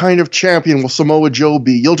 what kind of champion will Samoa Joe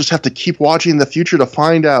be? You'll just have to keep watching the future to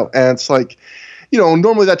find out. And it's like,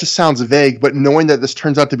 normally that just sounds vague, but knowing that this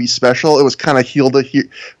turns out to be special, it was kind of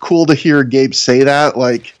cool to hear Gabe say that.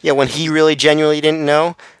 Like, yeah, when he really genuinely didn't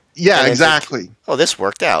know. Yeah, exactly. Like, this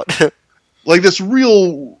worked out. Like this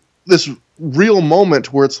real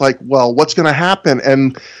moment where it's like, well, what's going to happen?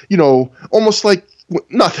 And, almost like,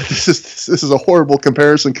 not that this is a horrible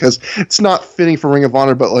comparison because it's not fitting for Ring of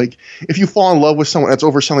Honor, but like if you fall in love with someone that's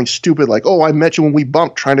over something stupid, like, oh, I met you when we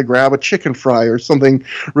bumped trying to grab a chicken fry or something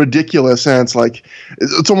ridiculous. And it's like,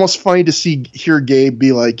 it's almost funny to hear Gabe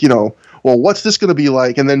be like, well, what's this going to be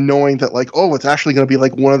like? And then knowing that like, oh, it's actually going to be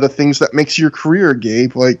like one of the things that makes your career,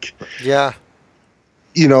 Gabe. Like, yeah,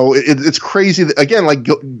 it's crazy. Again, like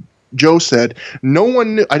Joe said, no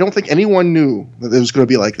one knew. I don't think anyone knew that it was going to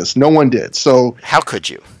be like this. No one did. So how could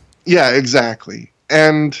you? Yeah, exactly.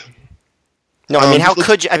 And no, I mean, how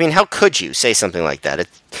could you? I mean, how could you say something like that?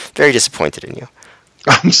 It's very disappointed in you.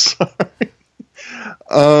 I'm sorry.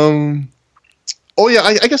 Oh yeah,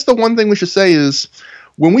 I guess the one thing we should say is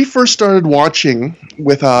when we first started watching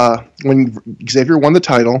with when Xavier won the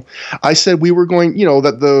title, I said we were going,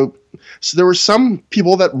 so there were some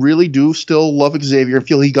people that really do still love Xavier and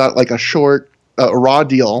feel he got like a short, raw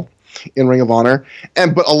deal in Ring of Honor.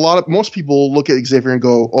 But most people look at Xavier and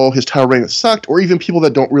go, oh, his title reign sucked. Or even people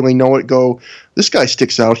that don't really know it go, this guy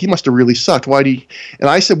sticks out. He must have really sucked. Why'd he? And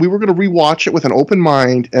I said we were going to rewatch it with an open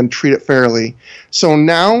mind and treat it fairly. So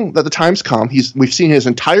now that the time's come, we've seen his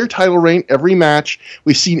entire title reign, every match.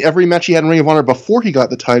 We've seen every match he had in Ring of Honor before he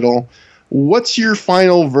got the title. What's your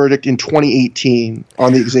final verdict in 2018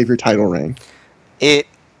 on the Xavier title reign? It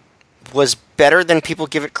was better than people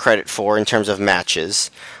give it credit for in terms of matches.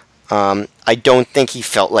 I don't think he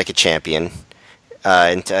felt like a champion.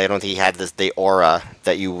 And I don't think he had the aura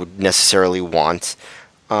that you would necessarily want.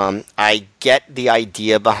 I get the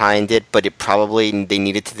idea behind it, but they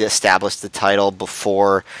needed to establish the title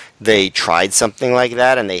before they tried something like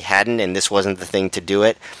that, and they hadn't, and this wasn't the thing to do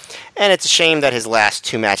it. And it's a shame that his last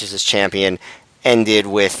two matches as champion ended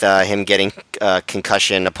with him getting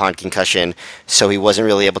concussion upon concussion, so he wasn't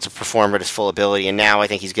really able to perform at his full ability, and now I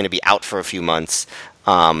think he's going to be out for a few months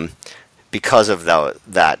because of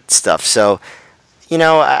that stuff. So,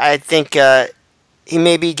 I think he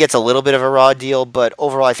maybe gets a little bit of a raw deal, but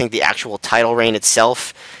overall I think the actual title reign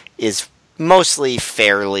itself is mostly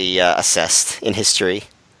fairly assessed in history.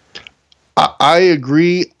 I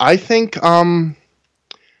agree. I think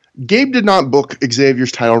Gabe did not book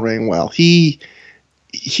Xavier's title reign well. He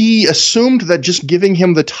assumed that just giving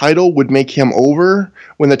him the title would make him over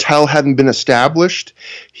when the title hadn't been established.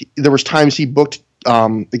 There was times he booked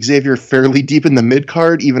Xavier fairly deep in the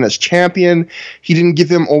mid-card, even as champion. He didn't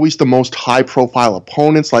give him always the most high-profile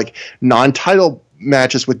opponents, like non-title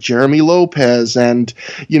matches with Jeremy Lopez and,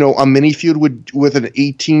 a mini feud with an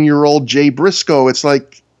 18-year-old Jay Briscoe. It's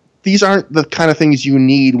like, these aren't the kind of things you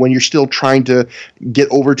need when you're still trying to get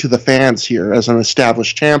over to the fans here as an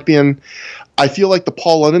established champion. I feel like the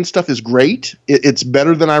Paul London stuff is great. It's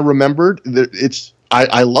better than I remembered.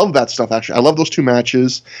 I love that stuff, actually. I love those two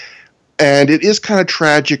matches. And it is kind of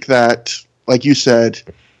tragic that, like you said,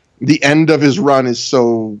 the end of his run is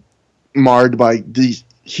so marred by these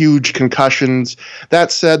huge concussions.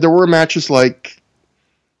 That said, there were matches like,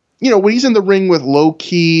 when he's in the ring with Low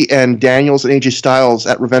Ki and Daniels and AJ Styles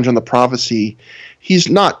at Revenge on the Prophecy, he's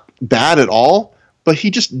not bad at all, but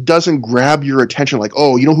he just doesn't grab your attention like,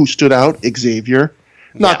 oh, you know who stood out? Xavier.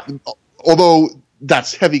 Yeah. Although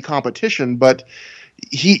that's heavy competition, but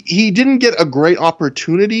he didn't get a great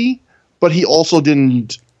opportunity, but he also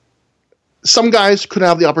didn't. Some guys could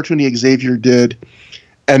have the opportunity Xavier did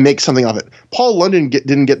and make something of it. Paul London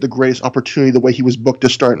didn't get the greatest opportunity the way he was booked to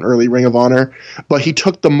start in early Ring of Honor, but he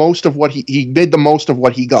took the most of what he made the most of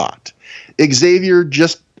what he got. Xavier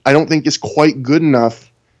just, I don't think, is quite good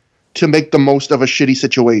enough to make the most of a shitty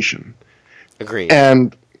situation. Agreed.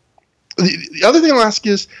 And the other thing I'll ask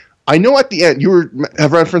is, I know at the end,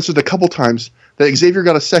 have referenced it a couple times, that Xavier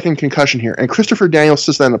got a second concussion here. And Christopher Daniels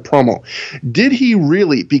says that in a promo. Did he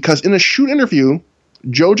really? Because in a shoot interview,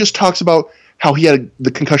 Joe just talks about how he had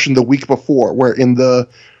the concussion the week before, where in the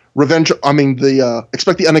Expect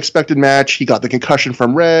the Unexpected match, he got the concussion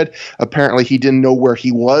from Red. Apparently, he didn't know where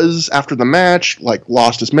he was after the match, like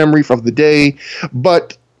lost his memory from the day,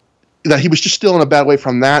 but that he was just still in a bad way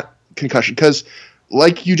from that concussion. Because,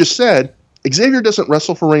 like you just said, Xavier doesn't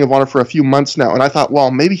wrestle for Ring of Honor for a few months now, and I thought,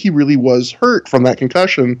 well, maybe he really was hurt from that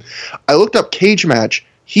concussion. I looked up Cage Match.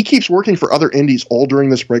 He keeps working for other indies all during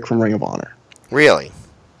this break from Ring of Honor. Really?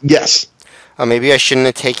 Yes. Maybe I shouldn't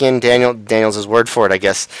have taken Daniels' word for it, I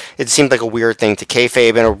guess. It seemed like a weird thing to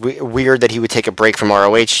kayfabe, and weird that he would take a break from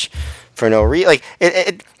ROH for no reason.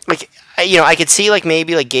 I could see,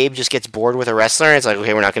 maybe, Gabe just gets bored with a wrestler, and it's like,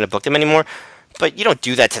 okay, we're not going to book them anymore. But you don't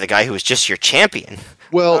do that to the guy who was just your champion.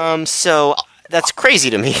 Well... so that's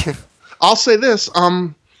crazy to me. I'll say this,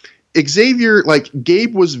 Xavier,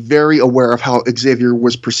 Gabe was very aware of how Xavier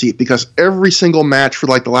was perceived, because every single match for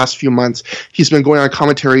the last few months, he's been going on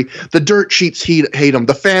commentary. The dirt sheets hate him.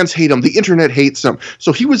 The fans hate him. The internet hates him.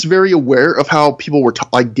 So he was very aware of how people were,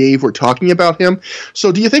 Dave, were talking about him.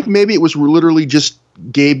 So do you think maybe it was literally just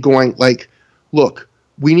Gabe going, look,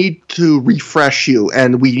 we need to refresh you,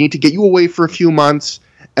 and we need to get you away for a few months,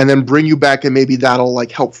 and then bring you back, and maybe that'll,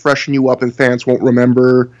 help freshen you up, and fans won't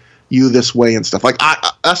remember you this way and stuff.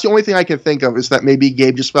 That's the only thing I can think of, is that maybe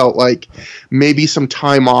Gabe just felt like maybe some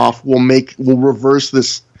time off will reverse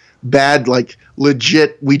this bad,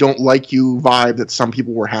 legit we don't like you vibe that some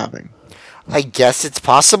people were having. I guess it's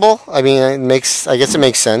possible. I mean, I guess it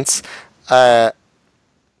makes sense. It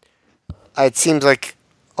seems like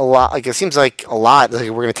a lot. We're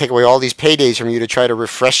going to take away all these paydays from you to try to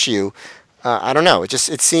refresh you. I don't know. It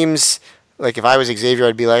seems. If I was Xavier,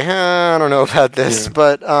 I'd be like, I don't know about this,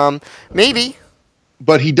 but maybe.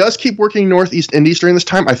 But he does keep working Northeast Indies during this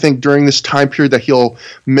time. I think during this time period that he'll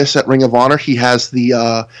miss at Ring of Honor, he has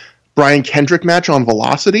the Brian Kendrick match on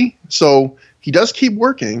Velocity. So he does keep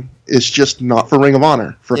working. It's just not for Ring of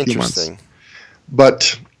Honor for a few months.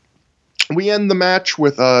 But we end the match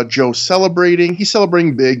with Joe celebrating. He's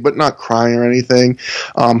celebrating big, but not crying or anything.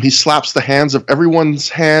 He slaps the hands of everyone's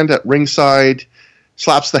hand at ringside.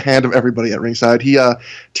 Slaps the hand of everybody at ringside. He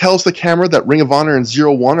tells the camera that Ring of Honor and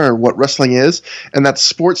 0-1 are what wrestling is, and that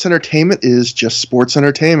sports entertainment is just sports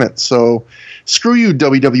entertainment. So, screw you,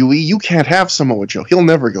 WWE. You can't have Samoa Joe. He'll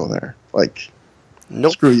never go there.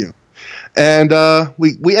 Nope. Screw you. And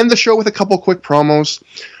we end the show with a couple quick promos.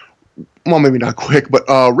 Well, maybe not quick, but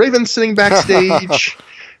Raven sitting backstage.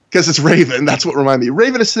 Because it's Raven, that's what reminded me.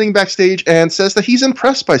 Raven is sitting backstage and says that he's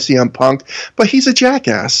impressed by CM Punk, but he's a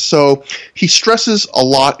jackass. So he stresses a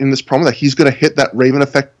lot in this promo that he's going to hit that Raven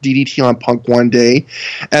effect DDT on Punk one day,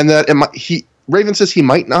 and that Raven says he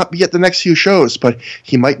might not be at the next few shows, but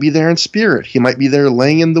he might be there in spirit. He might be there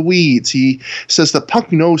laying in the weeds. He says that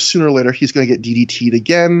Punk knows sooner or later he's going to get DDT'd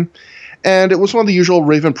again, and it was one of the usual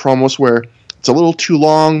Raven promos where it's a little too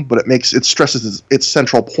long, but it stresses its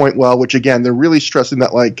central point well, which again, they're really stressing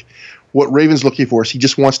that what Raven's looking for is he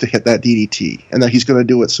just wants to hit that DDT, and that he's going to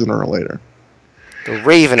do it sooner or later. The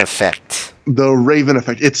Raven effect. The Raven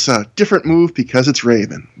effect. It's a different move because it's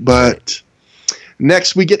Raven, but...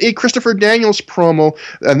 Next, we get a Christopher Daniels promo,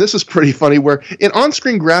 and this is pretty funny, where an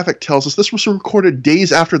on-screen graphic tells us this was recorded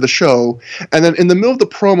days after the show, and then in the middle of the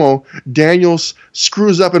promo, Daniels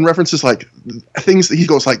screws up and references, things that he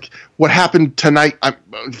goes, what happened tonight, a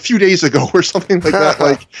few days ago, or something like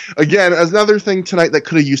that. Again, another thing tonight that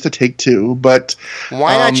could have used to take two, but...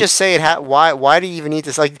 Why not just say it? Why do you even need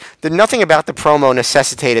this? Nothing about the promo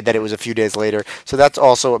necessitated that it was a few days later, so that's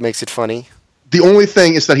also what makes it funny. The only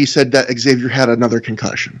thing is that he said that Xavier had another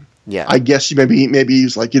concussion. Yeah. I guess maybe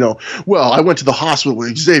he's well, I went to the hospital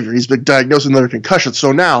with Xavier. He's been diagnosed with another concussion.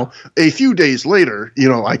 So now, a few days later,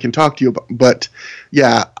 I can talk to you about. But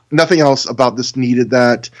yeah, nothing else about this needed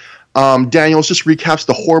that. Daniels just recaps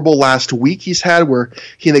the horrible last week he's had, where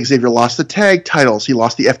he and Xavier lost the tag titles. He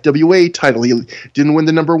lost the FWA title. He didn't win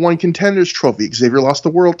the #1 contenders trophy. Xavier lost the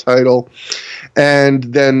world title. And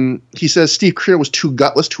then he says Steve Corino was too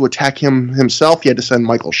gutless to attack him himself. He had to send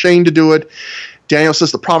Michael Shane to do it. Daniel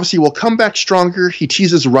says the Prophecy will come back stronger. He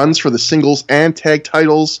teases runs for the singles and tag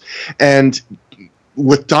titles. And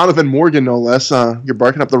with Donovan Morgan, no less. You're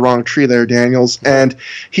barking up the wrong tree there, Daniels. And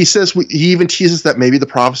he says he even teases that maybe the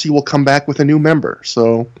Prophecy will come back with a new member.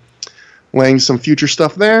 So, laying some future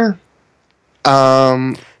stuff there.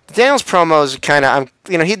 Daniels promos kind of,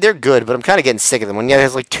 they're good, but I'm kind of getting sick of them. When he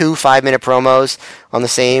has 2 5-minute promos on the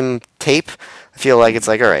same tape, I feel like it's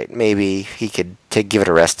all right, maybe he could give it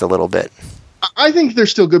a rest a little bit. I think they're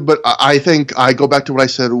still good, but I think I go back to what I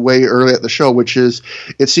said way earlier at the show, which is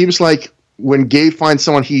it seems like when Gabe finds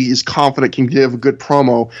someone he is confident can give a good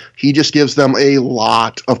promo, he just gives them a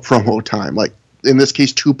lot of promo time. Like in this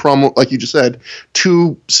case, like you just said,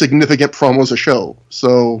 2 significant promos a show.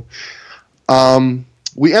 So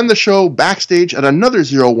we end the show backstage at another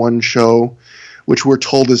 0-1 show, which we're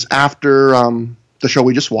told is after the show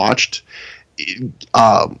we just watched.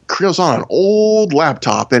 Creo's on an old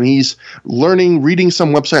laptop, and he's reading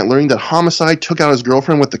some website, learning that Homicide took out his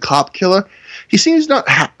girlfriend with the cop killer. He seems not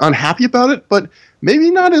unhappy about it, but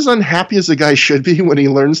maybe not as unhappy as a guy should be when he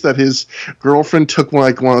learns that his girlfriend took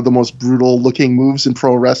one of the most brutal-looking moves in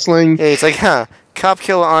pro wrestling. Yeah, it's like, cop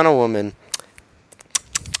killer on a woman.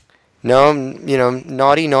 No,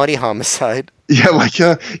 naughty Homicide. Yeah, like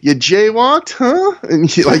you jaywalked, huh? And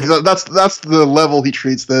that's the level he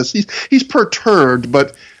treats this. He's perturbed,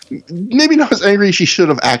 but maybe not as angry as she should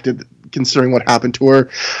have acted, considering what happened to her.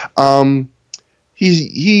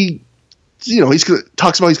 He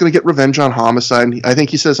talks about he's going to get revenge on Homicide. And I think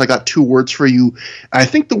he says, "I got 2 words for you." I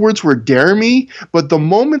think the words were "dare me," but the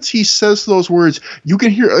moment he says those words, you can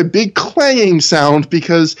hear a big clanging sound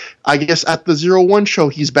because I guess at the 0-1 show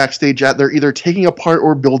he's backstage they're either taking apart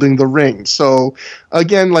or building the ring. So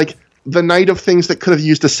again, like the night of things that could have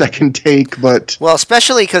used a second take, but well,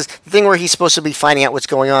 especially because the thing where he's supposed to be finding out what's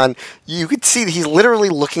going on, you could see that he's literally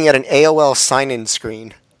looking at an AOL sign-in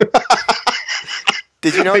screen.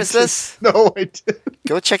 Did you notice this? No, I didn't.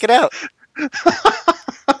 Go check it out.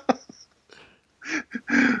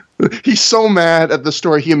 He's so mad at the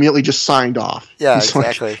story, he immediately just signed off. Yeah, He's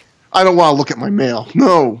exactly. Like, I don't want to look at my mail.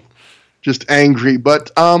 No, just angry. But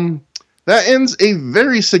that ends a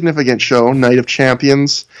very significant show, Night of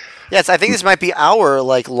Champions. Yes, I think this might be our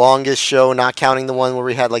longest show, not counting the one where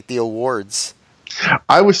we had the awards.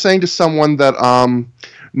 I was saying to someone that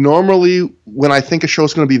normally when I think a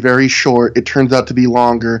show's going to be very short, it turns out to be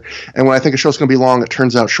longer. And when I think a show's going to be long, it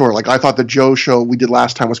turns out short. Like I thought the Joe show we did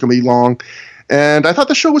last time was going to be long. And I thought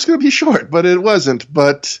the show was going to be short, but it wasn't.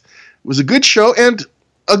 But it was a good show and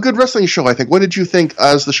a good wrestling show, I think. What did you think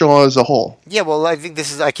as the show as a whole? Yeah, well, I think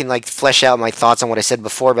I can flesh out my thoughts on what I said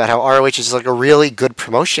before about how ROH is a really good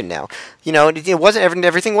promotion now. It wasn't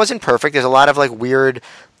everything wasn't perfect. There's a lot of weird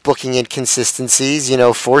booking inconsistencies,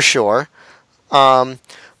 for sure.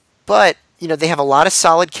 But they have a lot of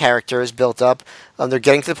solid characters built up. They're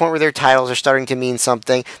getting to the point where their titles are starting to mean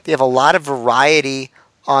something. They have a lot of variety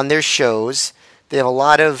on their shows. They have a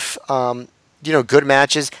lot of good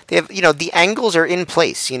matches. They have the angles are in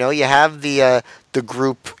place. You have the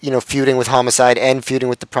group feuding with Homicide and feuding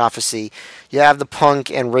with the Prophecy. You have the Punk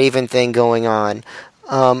and Raven thing going on.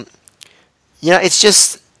 It's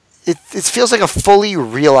just it feels like a fully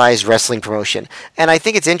realized wrestling promotion, and I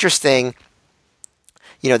think it's interesting.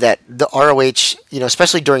 That the ROH,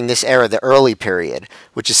 especially during this era, the early period,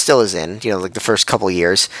 which it still is in, the first couple of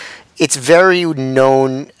years, it's very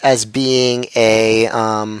known as being a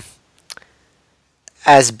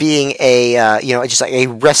just a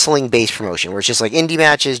wrestling-based promotion, where it's just indie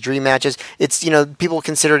matches, dream matches. It's, people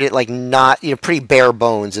considered it not, pretty bare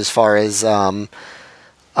bones as far as,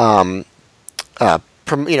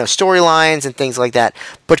 storylines and things like that.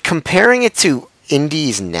 But comparing it to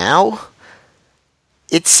indies now,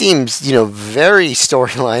 it seems, very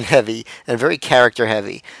storyline heavy and very character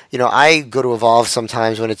heavy. I go to Evolve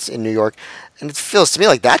sometimes when it's in New York, and it feels to me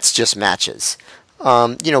like that's just matches.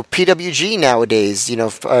 PWG nowadays,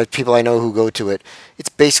 people I know who go to it, it's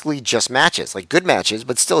basically just matches, good matches,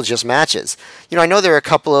 but still just matches. I know there are a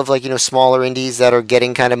couple of smaller indies that are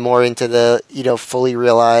getting kind of more into the, fully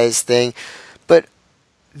realized thing, but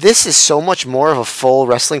this is so much more of a full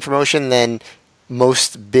wrestling promotion than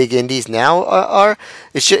most big indies now are.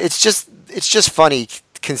 It's just funny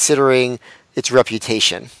considering its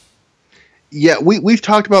reputation. Yeah, we've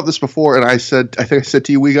talked about this before, and I think I said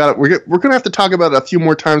to you, we're gonna have to talk about it a few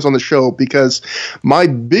more times on the show, because my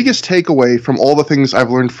biggest takeaway from all the things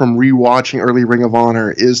I've learned from rewatching early Ring of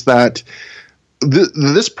Honor is that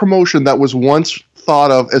this promotion that was once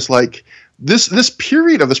thought of as this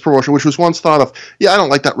period of this promotion, which was once thought of, I don't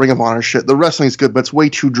like that Ring of Honor shit. The wrestling's good, but it's way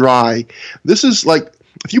too dry. This is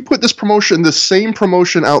if you put the same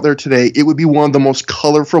promotion out there today, it would be one of the most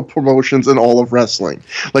colorful promotions in all of wrestling.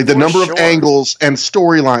 The number of angles and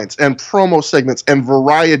storylines and promo segments and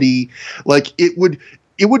variety, it would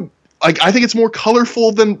I think it's more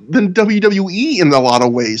colorful than WWE in a lot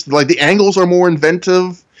of ways. The angles are more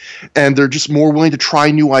inventive, and they're just more willing to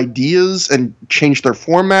try new ideas and change their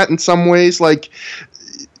format in some ways.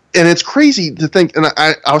 And it's crazy to think, and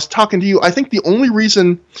I was talking to you, I think the only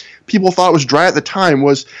reason people thought it was dry at the time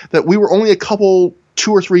was that we were only a couple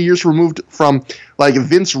 2 or 3 years removed from like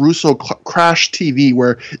Vince Russo Crash TV,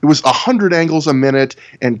 where it was 100 angles a minute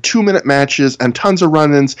and 2-minute matches and tons of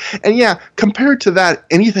run-ins. And yeah, compared to that,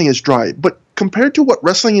 anything is dry. But compared to what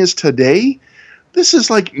wrestling is today, this is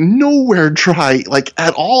like nowhere dry, like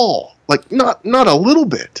at all. Like not a little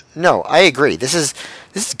bit. No, I agree. This is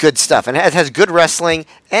good stuff, and it has good wrestling,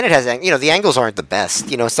 and it has, you know, the angles aren't the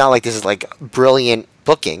best. You know, it's not like this is like brilliant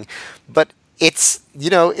booking, but it's, you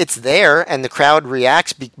know, it's there, and the crowd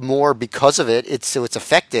reacts more because of it. So it's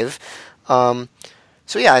effective. So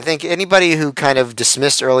yeah, I think anybody who kind of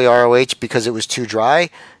dismissed early ROH because it was too dry,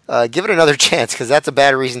 give it another chance, because that's a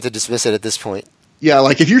bad reason to dismiss it at this point. Yeah,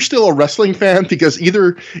 like if you're still a wrestling fan, because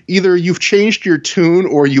either you've changed your tune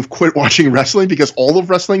or you've quit watching wrestling, because all of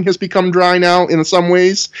wrestling has become dry now in some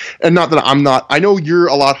ways. And not that I'm not. I know you're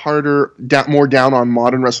a lot more down on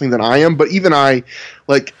modern wrestling than I am, but even I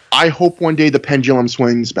hope one day the pendulum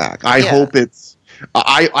swings back. I hope it's.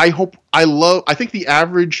 I think the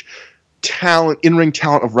average in-ring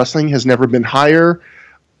talent of wrestling has never been higher.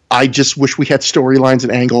 I just wish we had storylines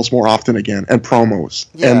and angles more often again, and promos,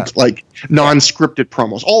 and like non-scripted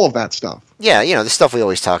promos, all of that stuff. Yeah, you know, the stuff we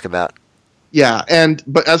always talk about. Yeah,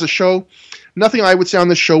 but as a show, nothing I would say on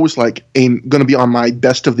this show was like going to be on my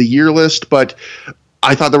best of the year list, but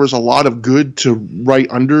I thought there was a lot of good to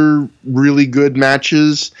right under really good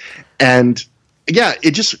matches, and yeah,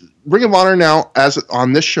 it just Ring of Honor now as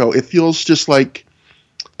on this show, it feels just like,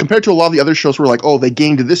 compared to a lot of the other shows where like, oh, they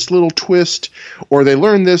gained this little twist or they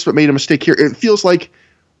learned this but made a mistake here. It feels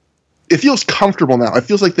comfortable now. It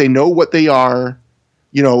feels like they know what they are.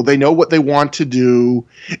 You know, they know what they want to do.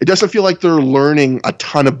 It doesn't feel like they're learning a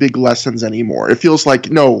ton of big lessons anymore. It feels like,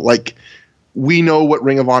 no, like we know what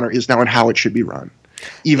Ring of Honor is now and how it should be run.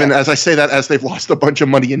 Even as I say that, as they've lost a bunch of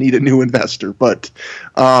money and need a new investor. But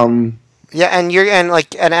yeah, and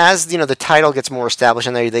as you know, the title gets more established,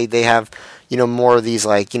 and they have, you know, more of these,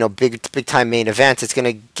 like, you know, big time main events. It's going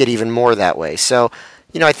to get even more that way. So,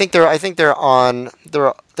 you know, I think they're on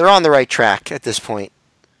the right track at this point.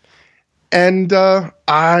 And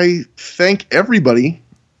I thank everybody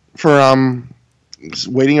for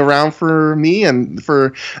waiting around for me and for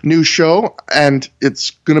a new show. And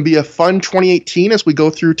it's going to be a fun 2018 as we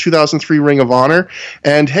go through 2003 Ring of Honor.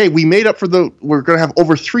 And hey, we made up we're going to have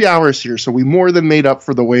over 3 hours here. So we more than made up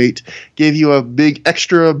for the wait, gave you a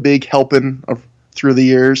extra big helping through the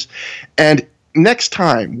years. And next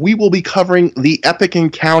time, we will be covering the Epic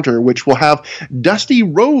Encounter, which will have Dusty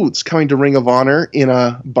Rhodes coming to Ring of Honor in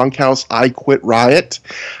a Bunkhouse I Quit Riot.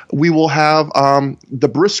 We will have the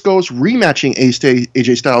Briscoes rematching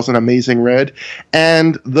AJ Styles and Amazing Red.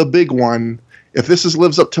 And the big one, if this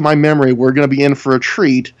lives up to my memory, we're going to be in for a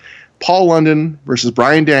treat. Paul London versus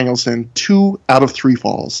Bryan Danielson, 2 out of 3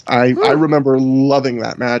 falls. I remember loving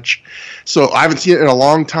that match. So I haven't seen it in a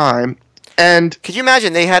long time. And could you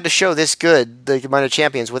imagine they had to show this good, the Minor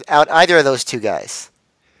Champions, without either of those two guys?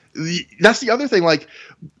 That's the other thing. Like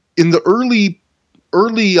in the early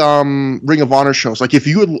Ring of Honor shows, like if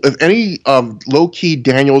any Low Ki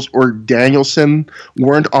Daniels or Danielson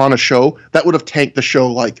weren't on a show, that would have tanked the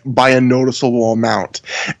show like by a noticeable amount.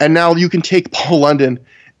 And now you can take Paul London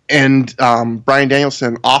and Bryan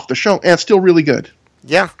Danielson off the show, and it's still really good.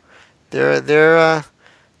 Yeah, they're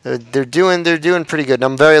doing pretty good. And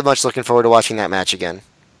I'm very much looking forward to watching that match again.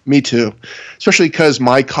 Me too, especially because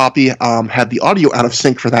my copy had the audio out of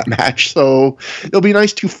sync for that match, so it'll be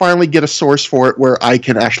nice to finally get a source for it where I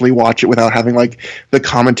can actually watch it without having like the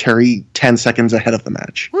commentary 10 seconds ahead of the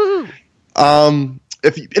match. Woo-hoo.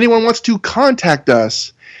 If anyone wants to contact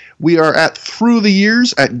us, we are at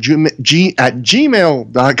throughtheyears at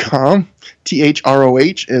gmail.com.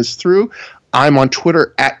 THROH is through. I'm on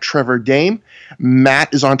Twitter at Trevor Dame.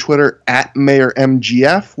 Matt is on Twitter at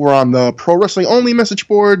MayorMGF. We're on the Pro Wrestling Only message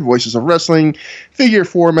board, Voices of Wrestling, Figure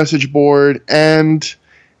 4 message board, and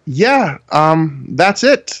yeah, that's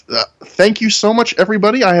it. Thank you so much,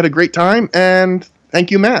 everybody. I had a great time, and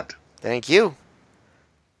thank you, Matt. Thank you.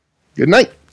 Good night.